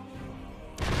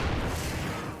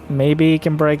 Maybe he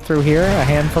can break through here. A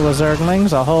handful of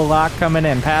Zerglings, a whole lot coming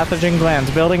in. Pathogen glands,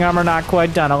 building armor not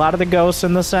quite done. A lot of the ghosts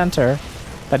in the center.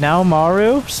 But now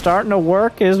Maru starting to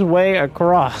work his way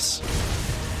across.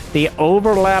 The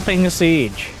overlapping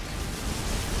siege.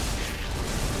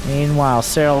 Meanwhile,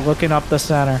 Serral looking up the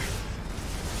center.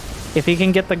 If he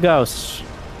can get the ghosts.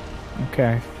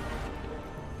 Okay.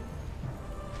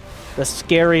 The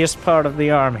scariest part of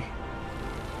the army.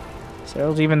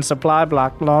 Serral's even supply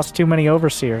block lost too many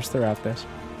overseers throughout this.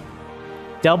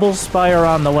 Double spire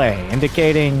on the way,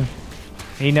 indicating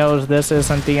he knows this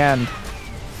isn't the end.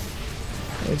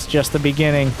 It's just the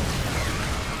beginning.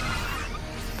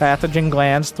 Pathogen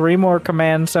glands, 3 more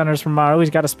command centers from Maru. He's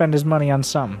got to spend his money on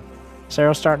something.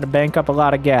 Serral's starting to bank up a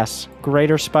lot of gas.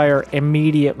 Greater Spire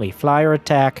immediately. Flyer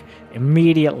attack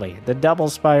immediately. The double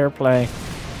Spire play.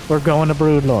 We're going to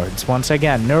Broodlords. Once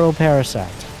again,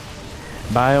 Neuroparasite.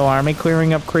 Bio Army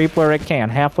clearing up creep where it can,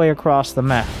 halfway across the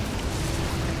map.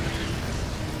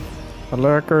 The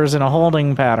Lurker's in a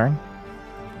holding pattern.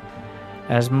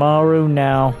 As Maru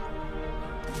now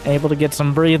able to get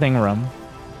some breathing room.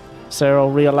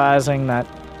 Serral realizing that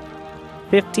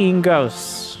 15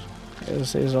 ghosts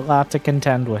is a lot to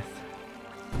contend with.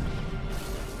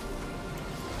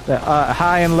 The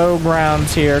high and low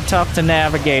grounds here, tough to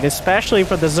navigate, especially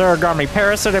for the Zerg army.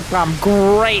 Parasitic Bomb,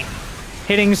 great!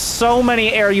 Hitting so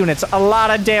many air units, a lot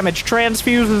of damage.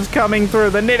 Transfuses coming through.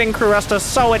 The Knitting Crew has to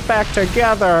sew it back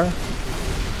together.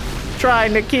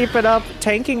 Trying to keep it up,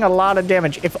 tanking a lot of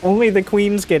damage. If only the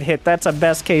queens get hit, that's a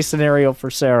best case scenario for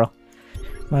Serral.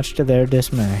 Much to their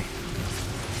dismay.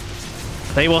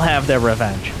 They will have their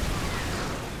revenge.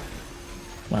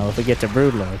 Well, if we get to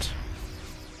Broodlords.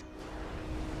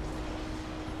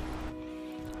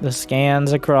 The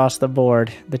scans across the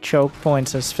board. The choke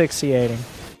points asphyxiating.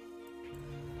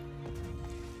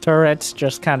 Turrets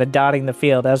just kind of dotting the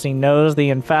field as he knows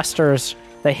the infestors,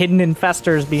 the hidden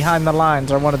infestors behind the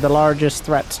lines are one of the largest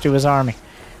threats to his army.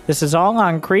 This is all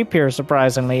on creep here,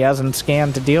 surprisingly. He hasn't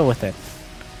scanned to deal with it.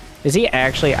 Is he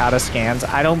actually out of scans?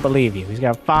 I don't believe you. He's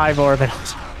got 5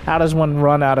 orbitals. How does one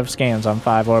run out of scans on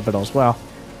 5 orbitals? Well,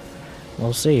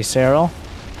 we'll see. Serral,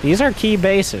 these are key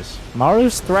bases.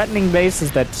 Maru's threatening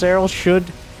bases that Serral should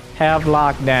have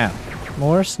locked down.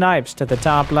 More snipes to the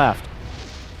top left.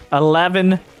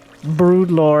 11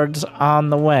 Broodlords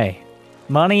on the way.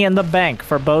 Money in the bank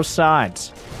for both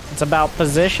sides. It's about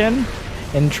position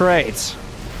and trades.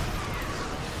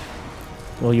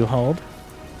 Will you hold?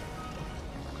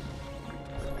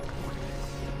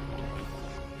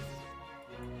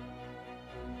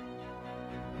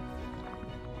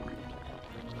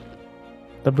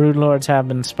 The broodlords have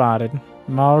been spotted.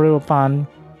 Maru, upon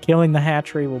killing the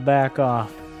hatchery, will back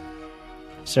off.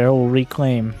 Serral will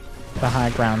reclaim the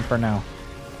high ground for now.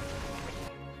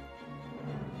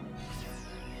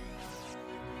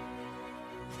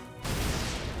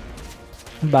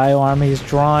 Bioarmy is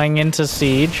drawing into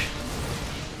siege.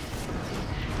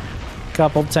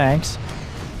 Couple tanks.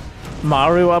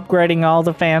 Maru upgrading all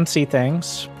the fancy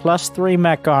things. +3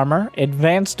 mech armor.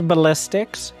 Advanced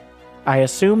ballistics. I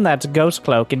assume that's Ghost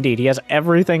Cloak. Indeed, he has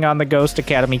everything on the Ghost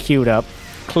Academy queued up.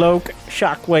 Cloak,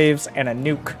 shockwaves, and a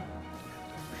nuke.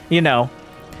 You know,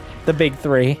 the big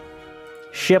three.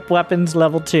 Ship weapons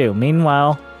level 2.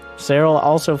 Meanwhile, Serral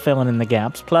also filling in the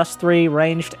gaps. +3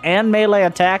 ranged and melee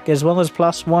attack, as well as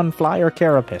 +1 flyer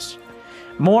carapace.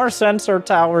 More sensor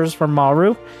towers for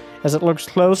Maru, as it looks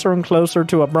closer and closer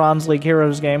to a Bronze League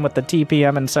Heroes game with the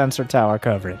TPM and sensor tower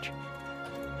coverage.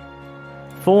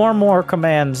 4 more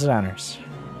command centers.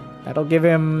 That'll give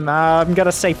him, I'm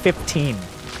gonna say 15. I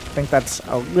think that's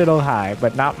a little high,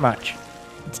 but not much.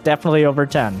 It's definitely over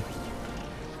 10.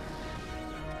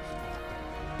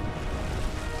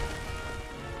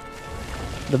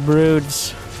 The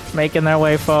broods making their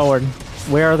way forward.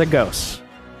 Where are the ghosts?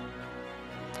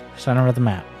 Center of the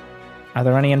map. Are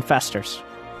there any infestors?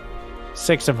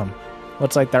 6 of them.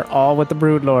 Looks like they're all with the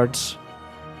broodlords.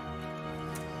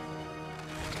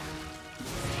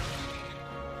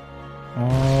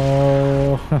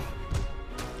 Oh.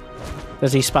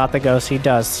 Does he spot the ghost? He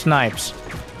does. Snipes.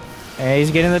 And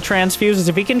he's getting the transfuses.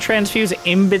 If he can transfuse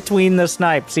in between the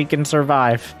snipes, he can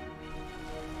survive.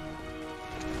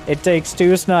 It takes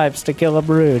 2 snipes to kill a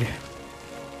brood.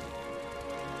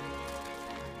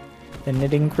 The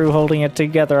knitting crew holding it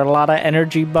together. A lot of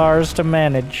energy bars to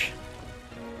manage.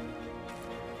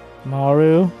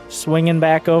 Maru swinging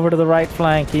back over to the right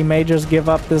flank. He may just give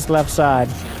up this left side.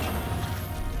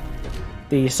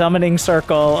 The summoning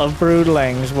circle of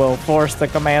broodlings will force the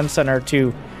command center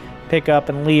to pick up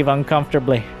and leave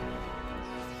uncomfortably.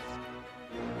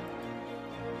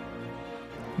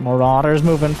 Marauders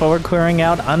moving forward, clearing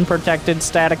out unprotected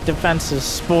static defenses.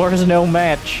 Spores no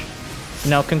match.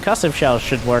 No, concussive shells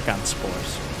should work on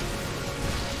spores.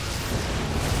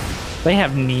 They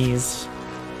have knees.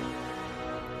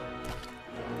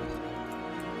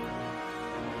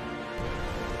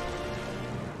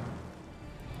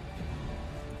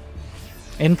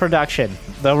 In production,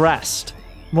 the rest.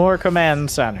 More command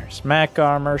centers. Mech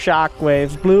armor,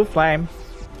 shockwaves, blue flame.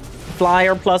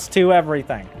 Flyer +2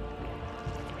 everything.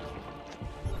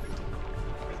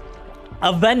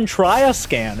 A Ventria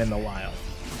scan in the wild.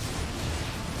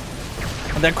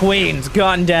 The queen's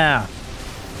gone down.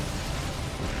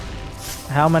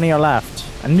 How many are left?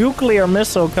 A nuclear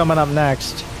missile coming up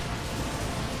next.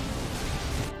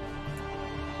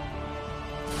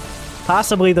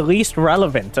 Possibly the least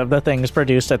relevant of the things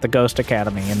produced at the Ghost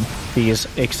Academy in these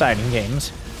exciting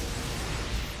games.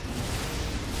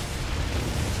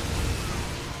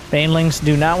 Banelings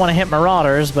do not want to hit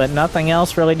Marauders, but nothing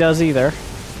else really does either.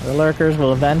 The Lurkers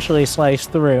will eventually slice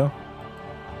through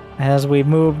as we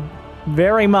move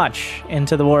very much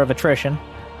into the War of Attrition.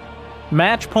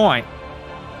 Match point.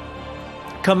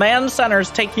 Command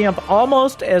centers taking up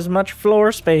almost as much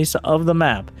floor space of the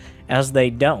map as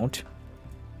they don't.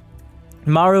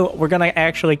 Maru, we're going to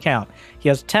actually count. He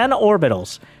has 10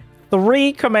 orbitals,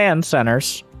 3 command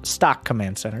centers, stock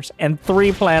command centers, and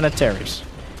 3 planetaries.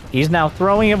 He's now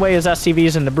throwing away his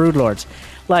SCVs into broodlords.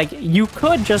 Like, you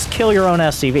could just kill your own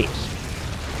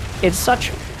SCVs. It's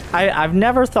such... I've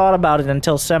never thought about it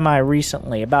until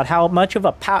semi-recently, about how much of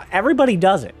a power... Everybody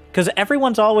does it, because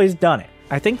everyone's always done it.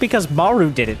 I think because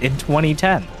Maru did it in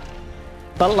 2010.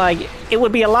 But, like, it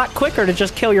would be a lot quicker to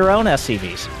just kill your own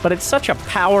SCVs. But it's such a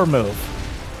power move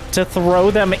to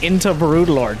throw them into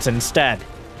broodlords instead.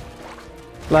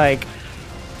 Like,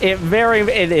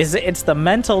 it's the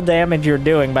mental damage you're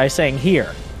doing by saying,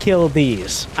 here, kill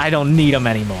these. I don't need them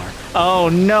anymore. Oh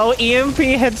no, EMP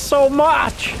hit so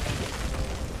much!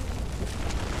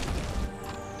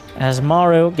 As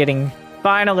Maru getting,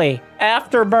 finally,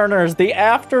 afterburners, the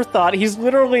afterthought. He's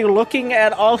literally looking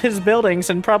at all his buildings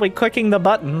and probably clicking the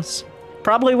buttons.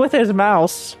 Probably with his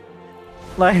mouse.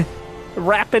 Like,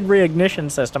 rapid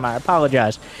reignition system, I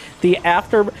apologize.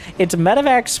 It's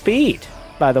medevac speed,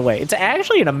 by the way. It's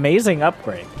actually an amazing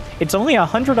upgrade. It's only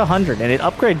 100 and it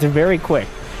upgrades very quick.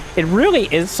 It really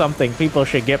is something people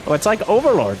should get. It's like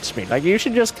Overlord speed. Like, you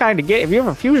should just kind of get, if you have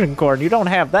a fusion core and you don't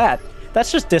have that,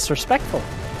 that's just disrespectful.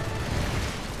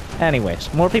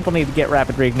 Anyways, more people need to get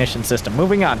rapid reignition system.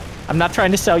 Moving on. I'm not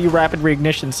trying to sell you rapid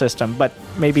reignition system, but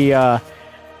maybe a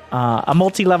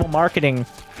multi-level marketing.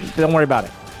 Don't worry about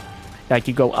it. Like,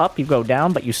 you go up, you go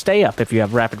down, but you stay up if you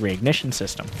have rapid reignition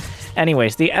system.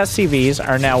 Anyways, the SCVs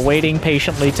are now waiting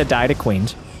patiently to die to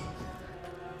queens.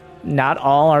 Not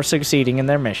all are succeeding in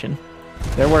their mission.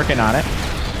 They're working on it.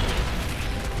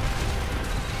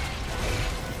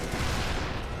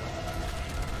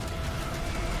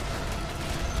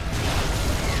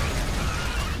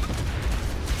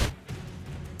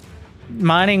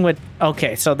 Mining with...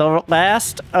 Okay, so the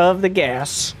last of the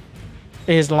gas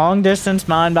is long distance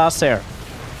mined by Serral.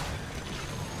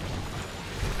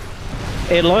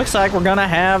 It looks like we're gonna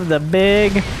have the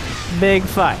big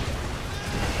fight.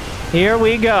 Here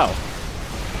we go.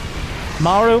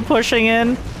 Maru pushing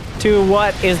in to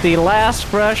what is the last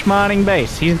fresh mining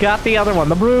base. He's got the other one,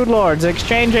 the Brood Lords,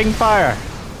 exchanging fire.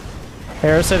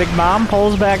 Parasitic Bomb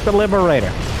pulls back the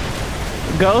Liberator.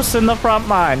 Ghosts in the front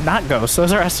line. Not ghosts,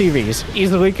 those are SCVs.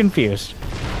 Easily confused.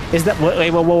 Is that... Wait,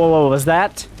 whoa, was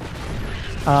that...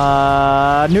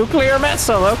 nuclear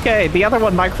missile, okay. The other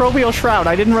one, Microbial Shroud,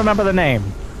 I didn't remember the name.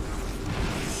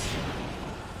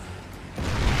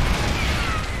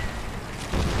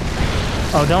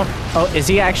 Oh, don't... Oh, is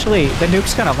he actually... The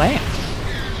nuke's gonna land.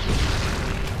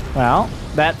 Well,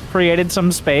 that created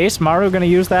some space. Maru gonna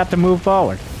use that to move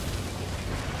forward.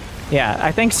 Yeah,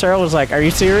 I think Serral was like, are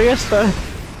you serious?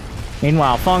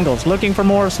 Meanwhile, Fungals looking for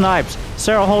more snipes.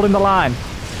 Serral holding the line.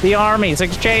 The armies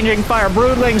exchanging fire.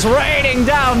 Broodlings raining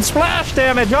down splash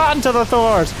damage onto the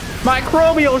Thors.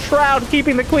 Microbial Shroud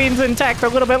keeping the queens intact a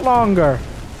little bit longer.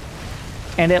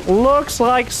 And it looks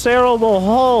like Serral will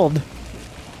hold.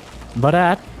 But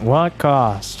at what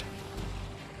cost?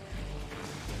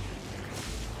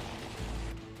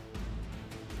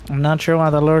 I'm not sure why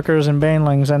the Lurkers and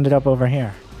Banelings ended up over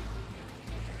here.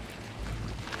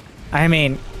 I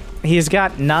mean, he's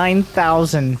got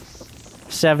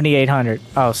 9,700.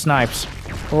 Oh, snipes.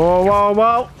 Whoa, whoa,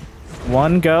 whoa.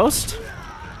 One ghost.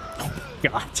 Oh,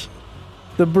 God.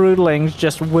 The Broodlings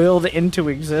just willed into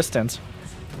existence.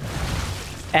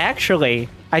 Actually,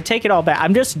 I take it all back.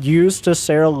 I'm just used to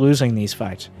Serral losing these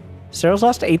fights. Serral's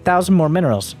lost 8,000 more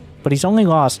minerals, but he's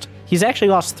actually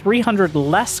lost 300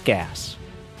 less gas.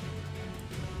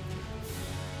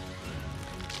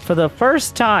 For the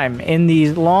first time in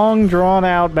these long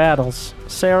drawn-out battles,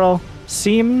 Serral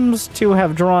seems to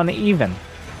have drawn even,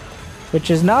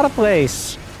 which is not a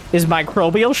place. Is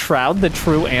Microbial Shroud the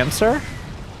true answer?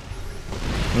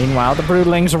 Meanwhile, the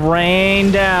Broodlings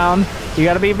rain down. You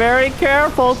gotta be very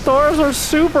careful. Thors are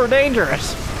super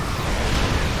dangerous.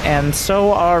 And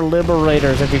so are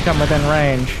Liberators if you come within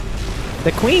range.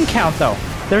 The queen count, though.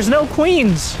 There's no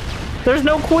queens. There's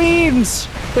no queens.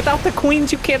 Without the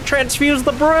queens, you can't transfuse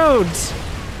the broods.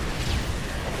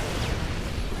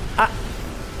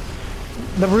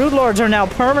 The Brood Lords are now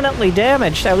permanently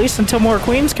damaged, at least until more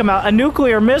queens come out. A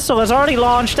nuclear missile has already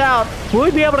launched out. Will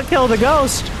we be able to kill the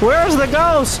ghost? Where's the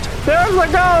ghost? There's the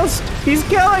ghost! He's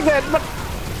killing it, but...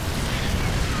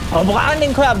 A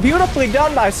blinding cloud, beautifully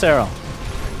done by Serral.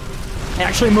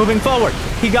 Actually moving forward.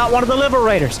 He got one of the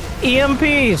Liberators.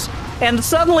 EMPs. And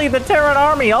suddenly the Terran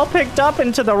army all picked up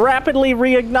into the rapidly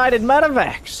reignited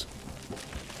medevacs.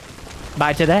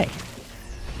 By today.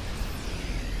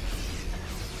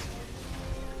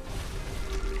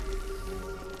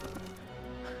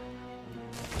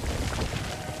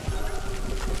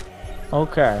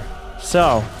 Okay,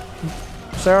 so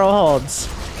Serral holds.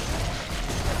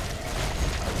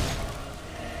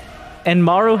 And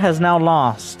Maru has now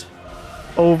lost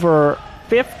over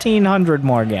 1,500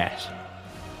 more gas.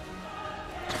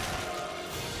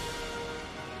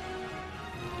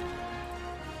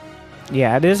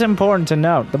 Yeah, it is important to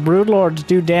note, the Broodlords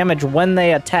do damage when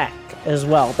they attack as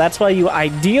well. That's why you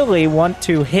ideally want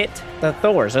to hit the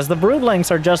Thors, as the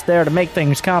Broodlings are just there to make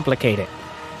things complicated.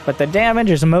 But the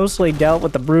damage is mostly dealt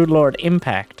with the Broodlord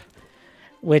impact,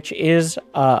 which is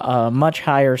a much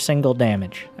higher single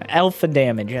damage. Alpha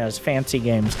damage, as fancy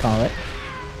games call it.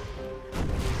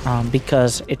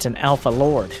 Because it's an Alpha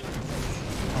Lord.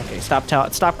 Okay, stop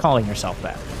calling yourself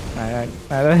that.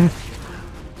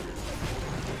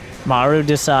 Maru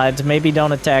decides maybe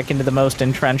don't attack into the most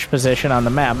entrenched position on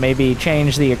the map. Maybe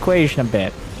change the equation a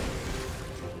bit.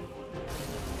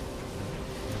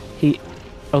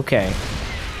 Okay.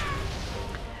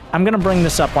 I'm gonna bring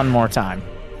this up one more time.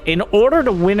 In order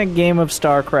to win a game of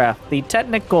StarCraft, the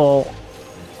technical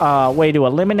way to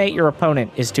eliminate your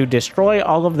opponent is to destroy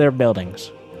all of their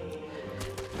buildings.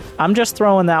 I'm just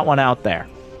throwing that one out there.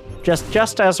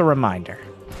 Just as a reminder.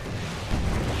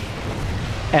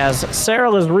 As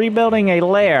Serral is rebuilding a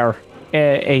lair,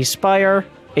 a spire,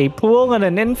 a pool, and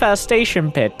an infestation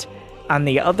pit on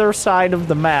the other side of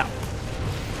the map.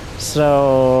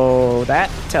 So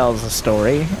that tells a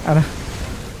story.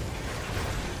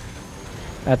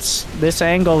 This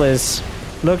angle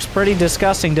looks pretty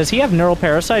disgusting. Does he have neural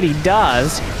parasite? He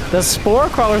does. The spore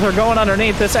crawlers are going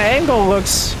underneath. This angle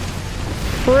looks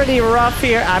pretty rough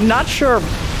here. I'm not sure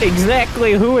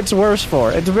exactly who it's worse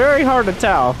for. It's very hard to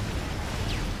tell.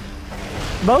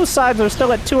 Both sides are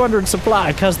still at 200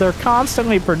 supply because they're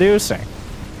constantly producing.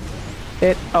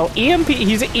 EMP,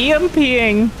 he's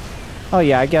EMPing. Oh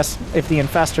yeah, I guess if the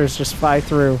infestors just fly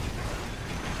through.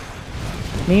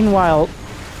 Meanwhile,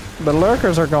 the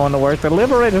lurkers are going to work. The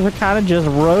liberators are kind of just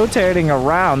rotating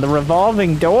around. The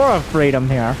revolving door of freedom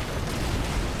here.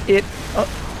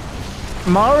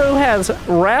 Maru has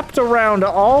wrapped around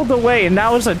all the way and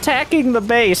now is attacking the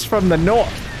base from the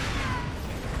north.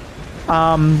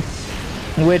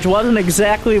 Which wasn't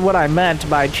exactly what I meant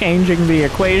by changing the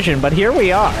equation, but here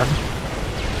we are.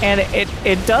 And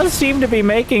it does seem to be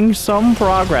making some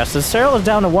progress. The Serral is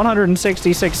down to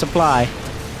 166 supply.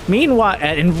 Meanwhile,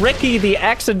 and Ricky, the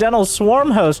accidental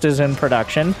swarm host, is in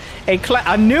production. A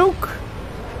nuke!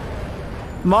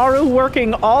 Maru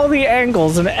working all the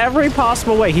angles in every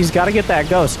possible way. He's got to get that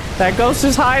ghost. That ghost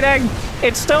is hiding.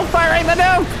 It's still firing the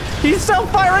nuke! He's still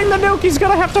firing the nuke! He's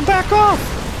gonna have to back off!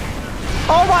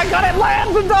 Oh my god, it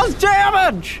lands and does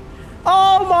damage!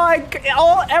 Oh my,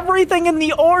 everything in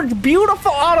the orange,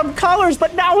 beautiful autumn colors,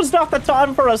 but now is not the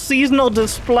time for a seasonal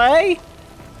display.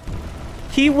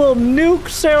 He will nuke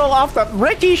Serral off the...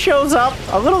 Ricky shows up,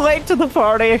 a little late to the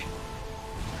party.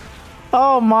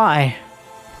 Oh my.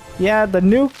 Yeah, the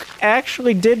nuke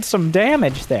actually did some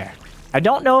damage there. I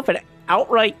don't know if it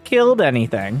outright killed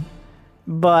anything,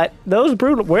 but those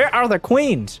brutal... Where are the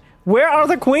queens? Where are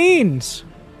the queens?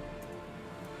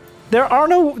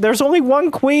 There's only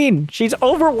one queen. She's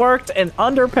overworked and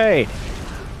underpaid.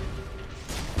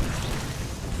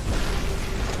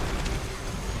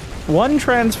 One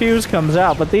transfuse comes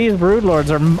out, but these broodlords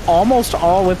are almost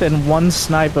all within one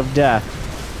snipe of death.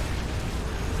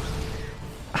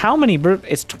 How many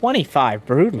It's 25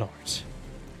 broodlords.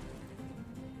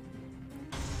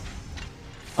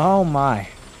 Oh my.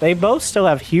 They both still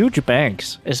have huge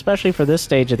banks, especially for this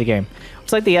stage of the game.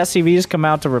 Looks like the SCVs come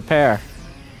out to repair.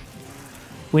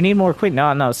 We need more queens. No,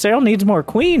 Serral needs more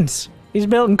queens. He's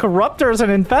building corruptors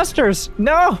and infestors.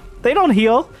 No, they don't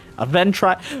heal.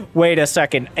 A Wait a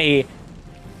second. A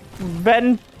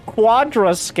Ven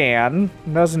Quadra scan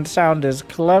doesn't sound as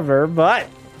clever, but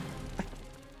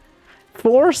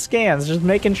 4 scans, just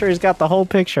making sure he's got the whole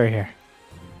picture here.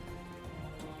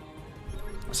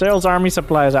 Serral's army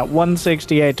supply is at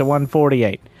 168 to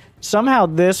 148. Somehow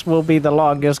this will be the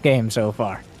longest game so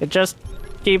far. It just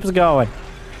keeps going.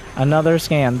 Another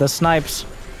scan. The snipes.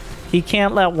 He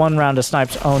can't let one round of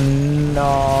snipes. Oh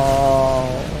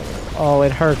no. Oh,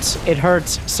 it hurts. It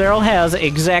hurts. Serral has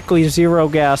exactly 0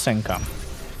 gas income.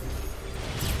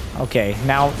 Okay,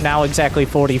 now exactly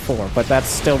 44, but that's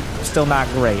still not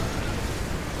great.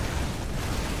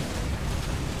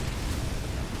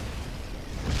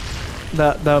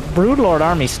 The Broodlord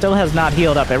army still has not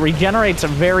healed up. It regenerates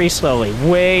very slowly,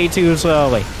 way too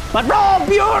slowly. But oh,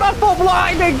 beautiful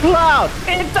blinding cloud!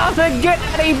 It doesn't get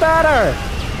any better!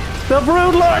 The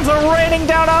Broodlords are raining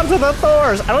down onto the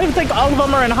Thors. I don't even think all of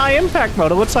them are in high impact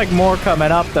mode. It looks like more coming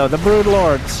up though. The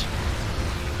Broodlords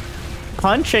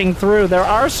punching through. There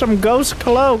are some ghost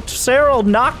cloaked. Serral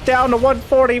knocked down to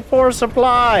 144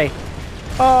 supply.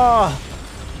 Oh.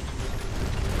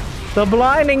 The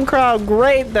blinding crowd,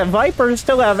 great. The Vipers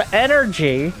still have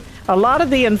energy. A lot of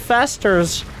the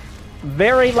infestors,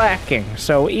 very lacking.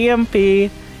 So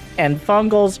EMP and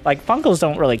fungals, like fungals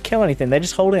don't really kill anything. They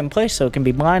just hold it in place so it can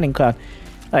be blinding cloud.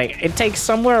 Like, it takes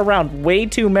somewhere around way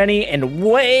too many and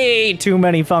way too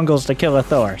many fungals to kill a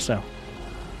Thor, so.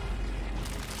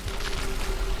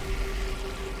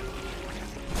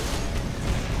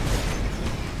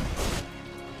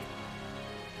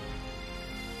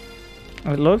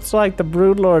 It looks like the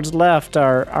Broodlords left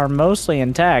are mostly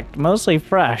intact, mostly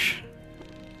fresh.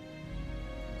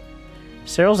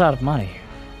 Serral's out of money.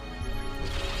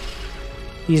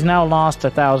 He's now lost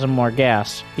 1,000 more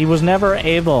gas. He was never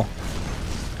able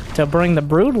to bring the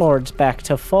Broodlords back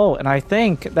to full, and I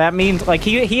think that means, like,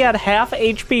 he had half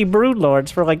HP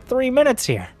Broodlords for like 3 minutes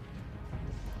here.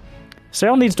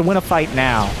 Serral needs to win a fight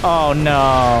now. Oh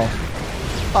no.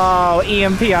 Oh,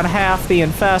 EMP on half the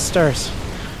infestors.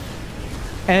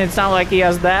 And it's not like he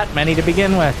has that many to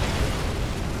begin with.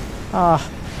 Ah.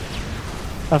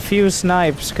 A few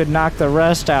snipes could knock the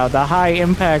rest out. The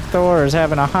high-impact Thor is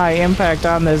having a high impact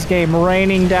on this game,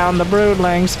 raining down the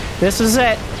broodlings. This is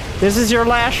it. This is your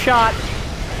last shot.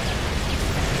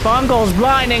 Fungals,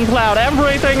 blinding cloud,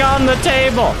 everything on the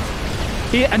table.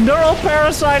 A neural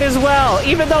parasite as well.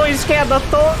 Even though he's scanned, the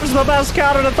Thor's the best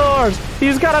counter to Thors.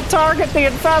 He's got to target the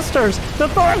infestors. The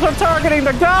Thors are targeting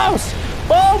the ghosts.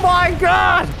 Oh my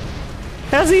god!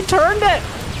 Has he turned it?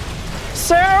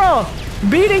 Serral!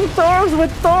 Beating Thors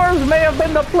with Thors may have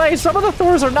been the play. Some of the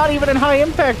Thors are not even in high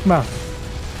impact mode.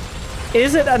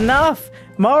 Is it enough?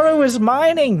 Maru is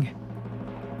mining.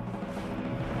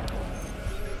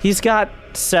 He's got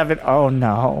 7. Oh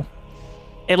no.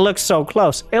 It looks so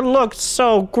close. It looked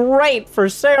so great for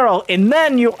Serral. And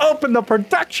then you open the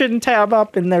production tab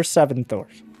up and there's 7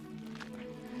 Thors.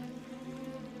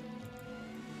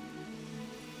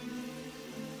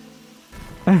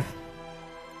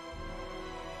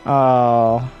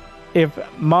 Oh. If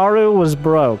Maru was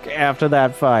broke after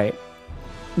that fight,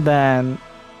 then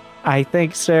I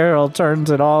think Serral turns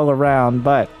it all around,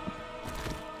 but...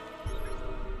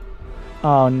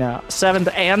 Oh no.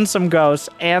 7th and some ghosts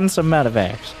and some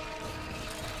medevacs.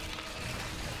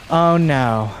 Oh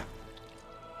no.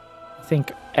 I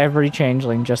think every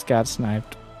changeling just got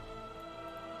sniped.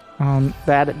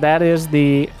 That is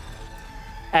the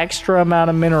extra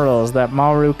amount of minerals that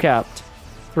Maru kept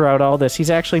throughout all this. He's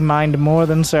actually mined more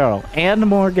than Serral and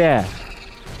more gas.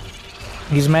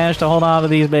 He's managed to hold on to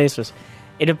these bases.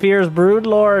 It appears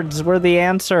Broodlords were the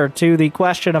answer to the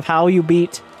question of how you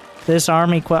beat this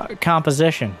army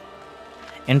composition.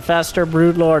 Infestor,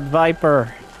 Broodlord,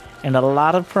 Viper, and a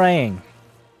lot of praying.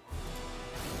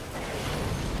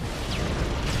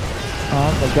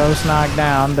 Oh, the ghost knocked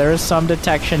down. There is some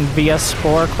detection via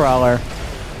Spore Crawler.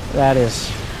 That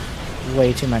is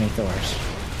way too many Thors.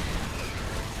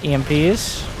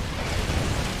 EMPs.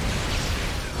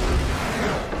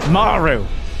 Maru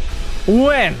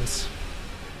wins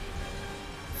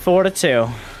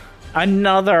 4-2.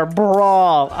 Another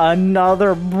brawl,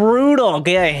 another brutal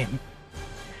game.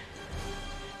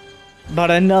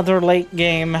 But another late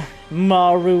game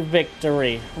Maru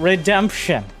victory.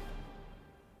 Redemption.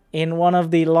 In one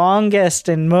of the longest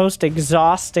and most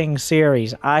exhausting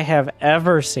series I have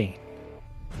ever seen.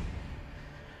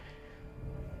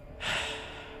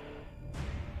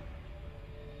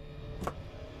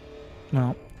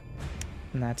 Well,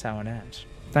 and that's how it ends.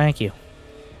 Thank you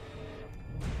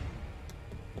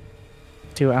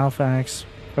to Alpha X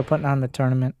for putting on the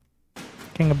tournament.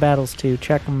 King of Battles 2,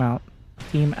 check them out.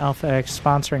 Team Alpha X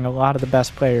sponsoring a lot of the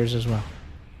best players as well.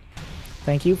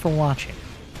 Thank you for watching.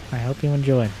 I hope you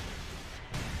enjoyed.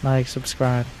 Like,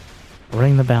 subscribe,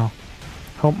 ring the bell.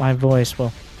 Hope my voice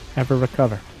will ever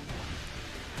recover.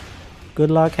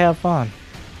 Good luck, have fun.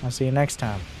 I'll see you next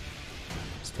time.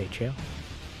 Stay chill.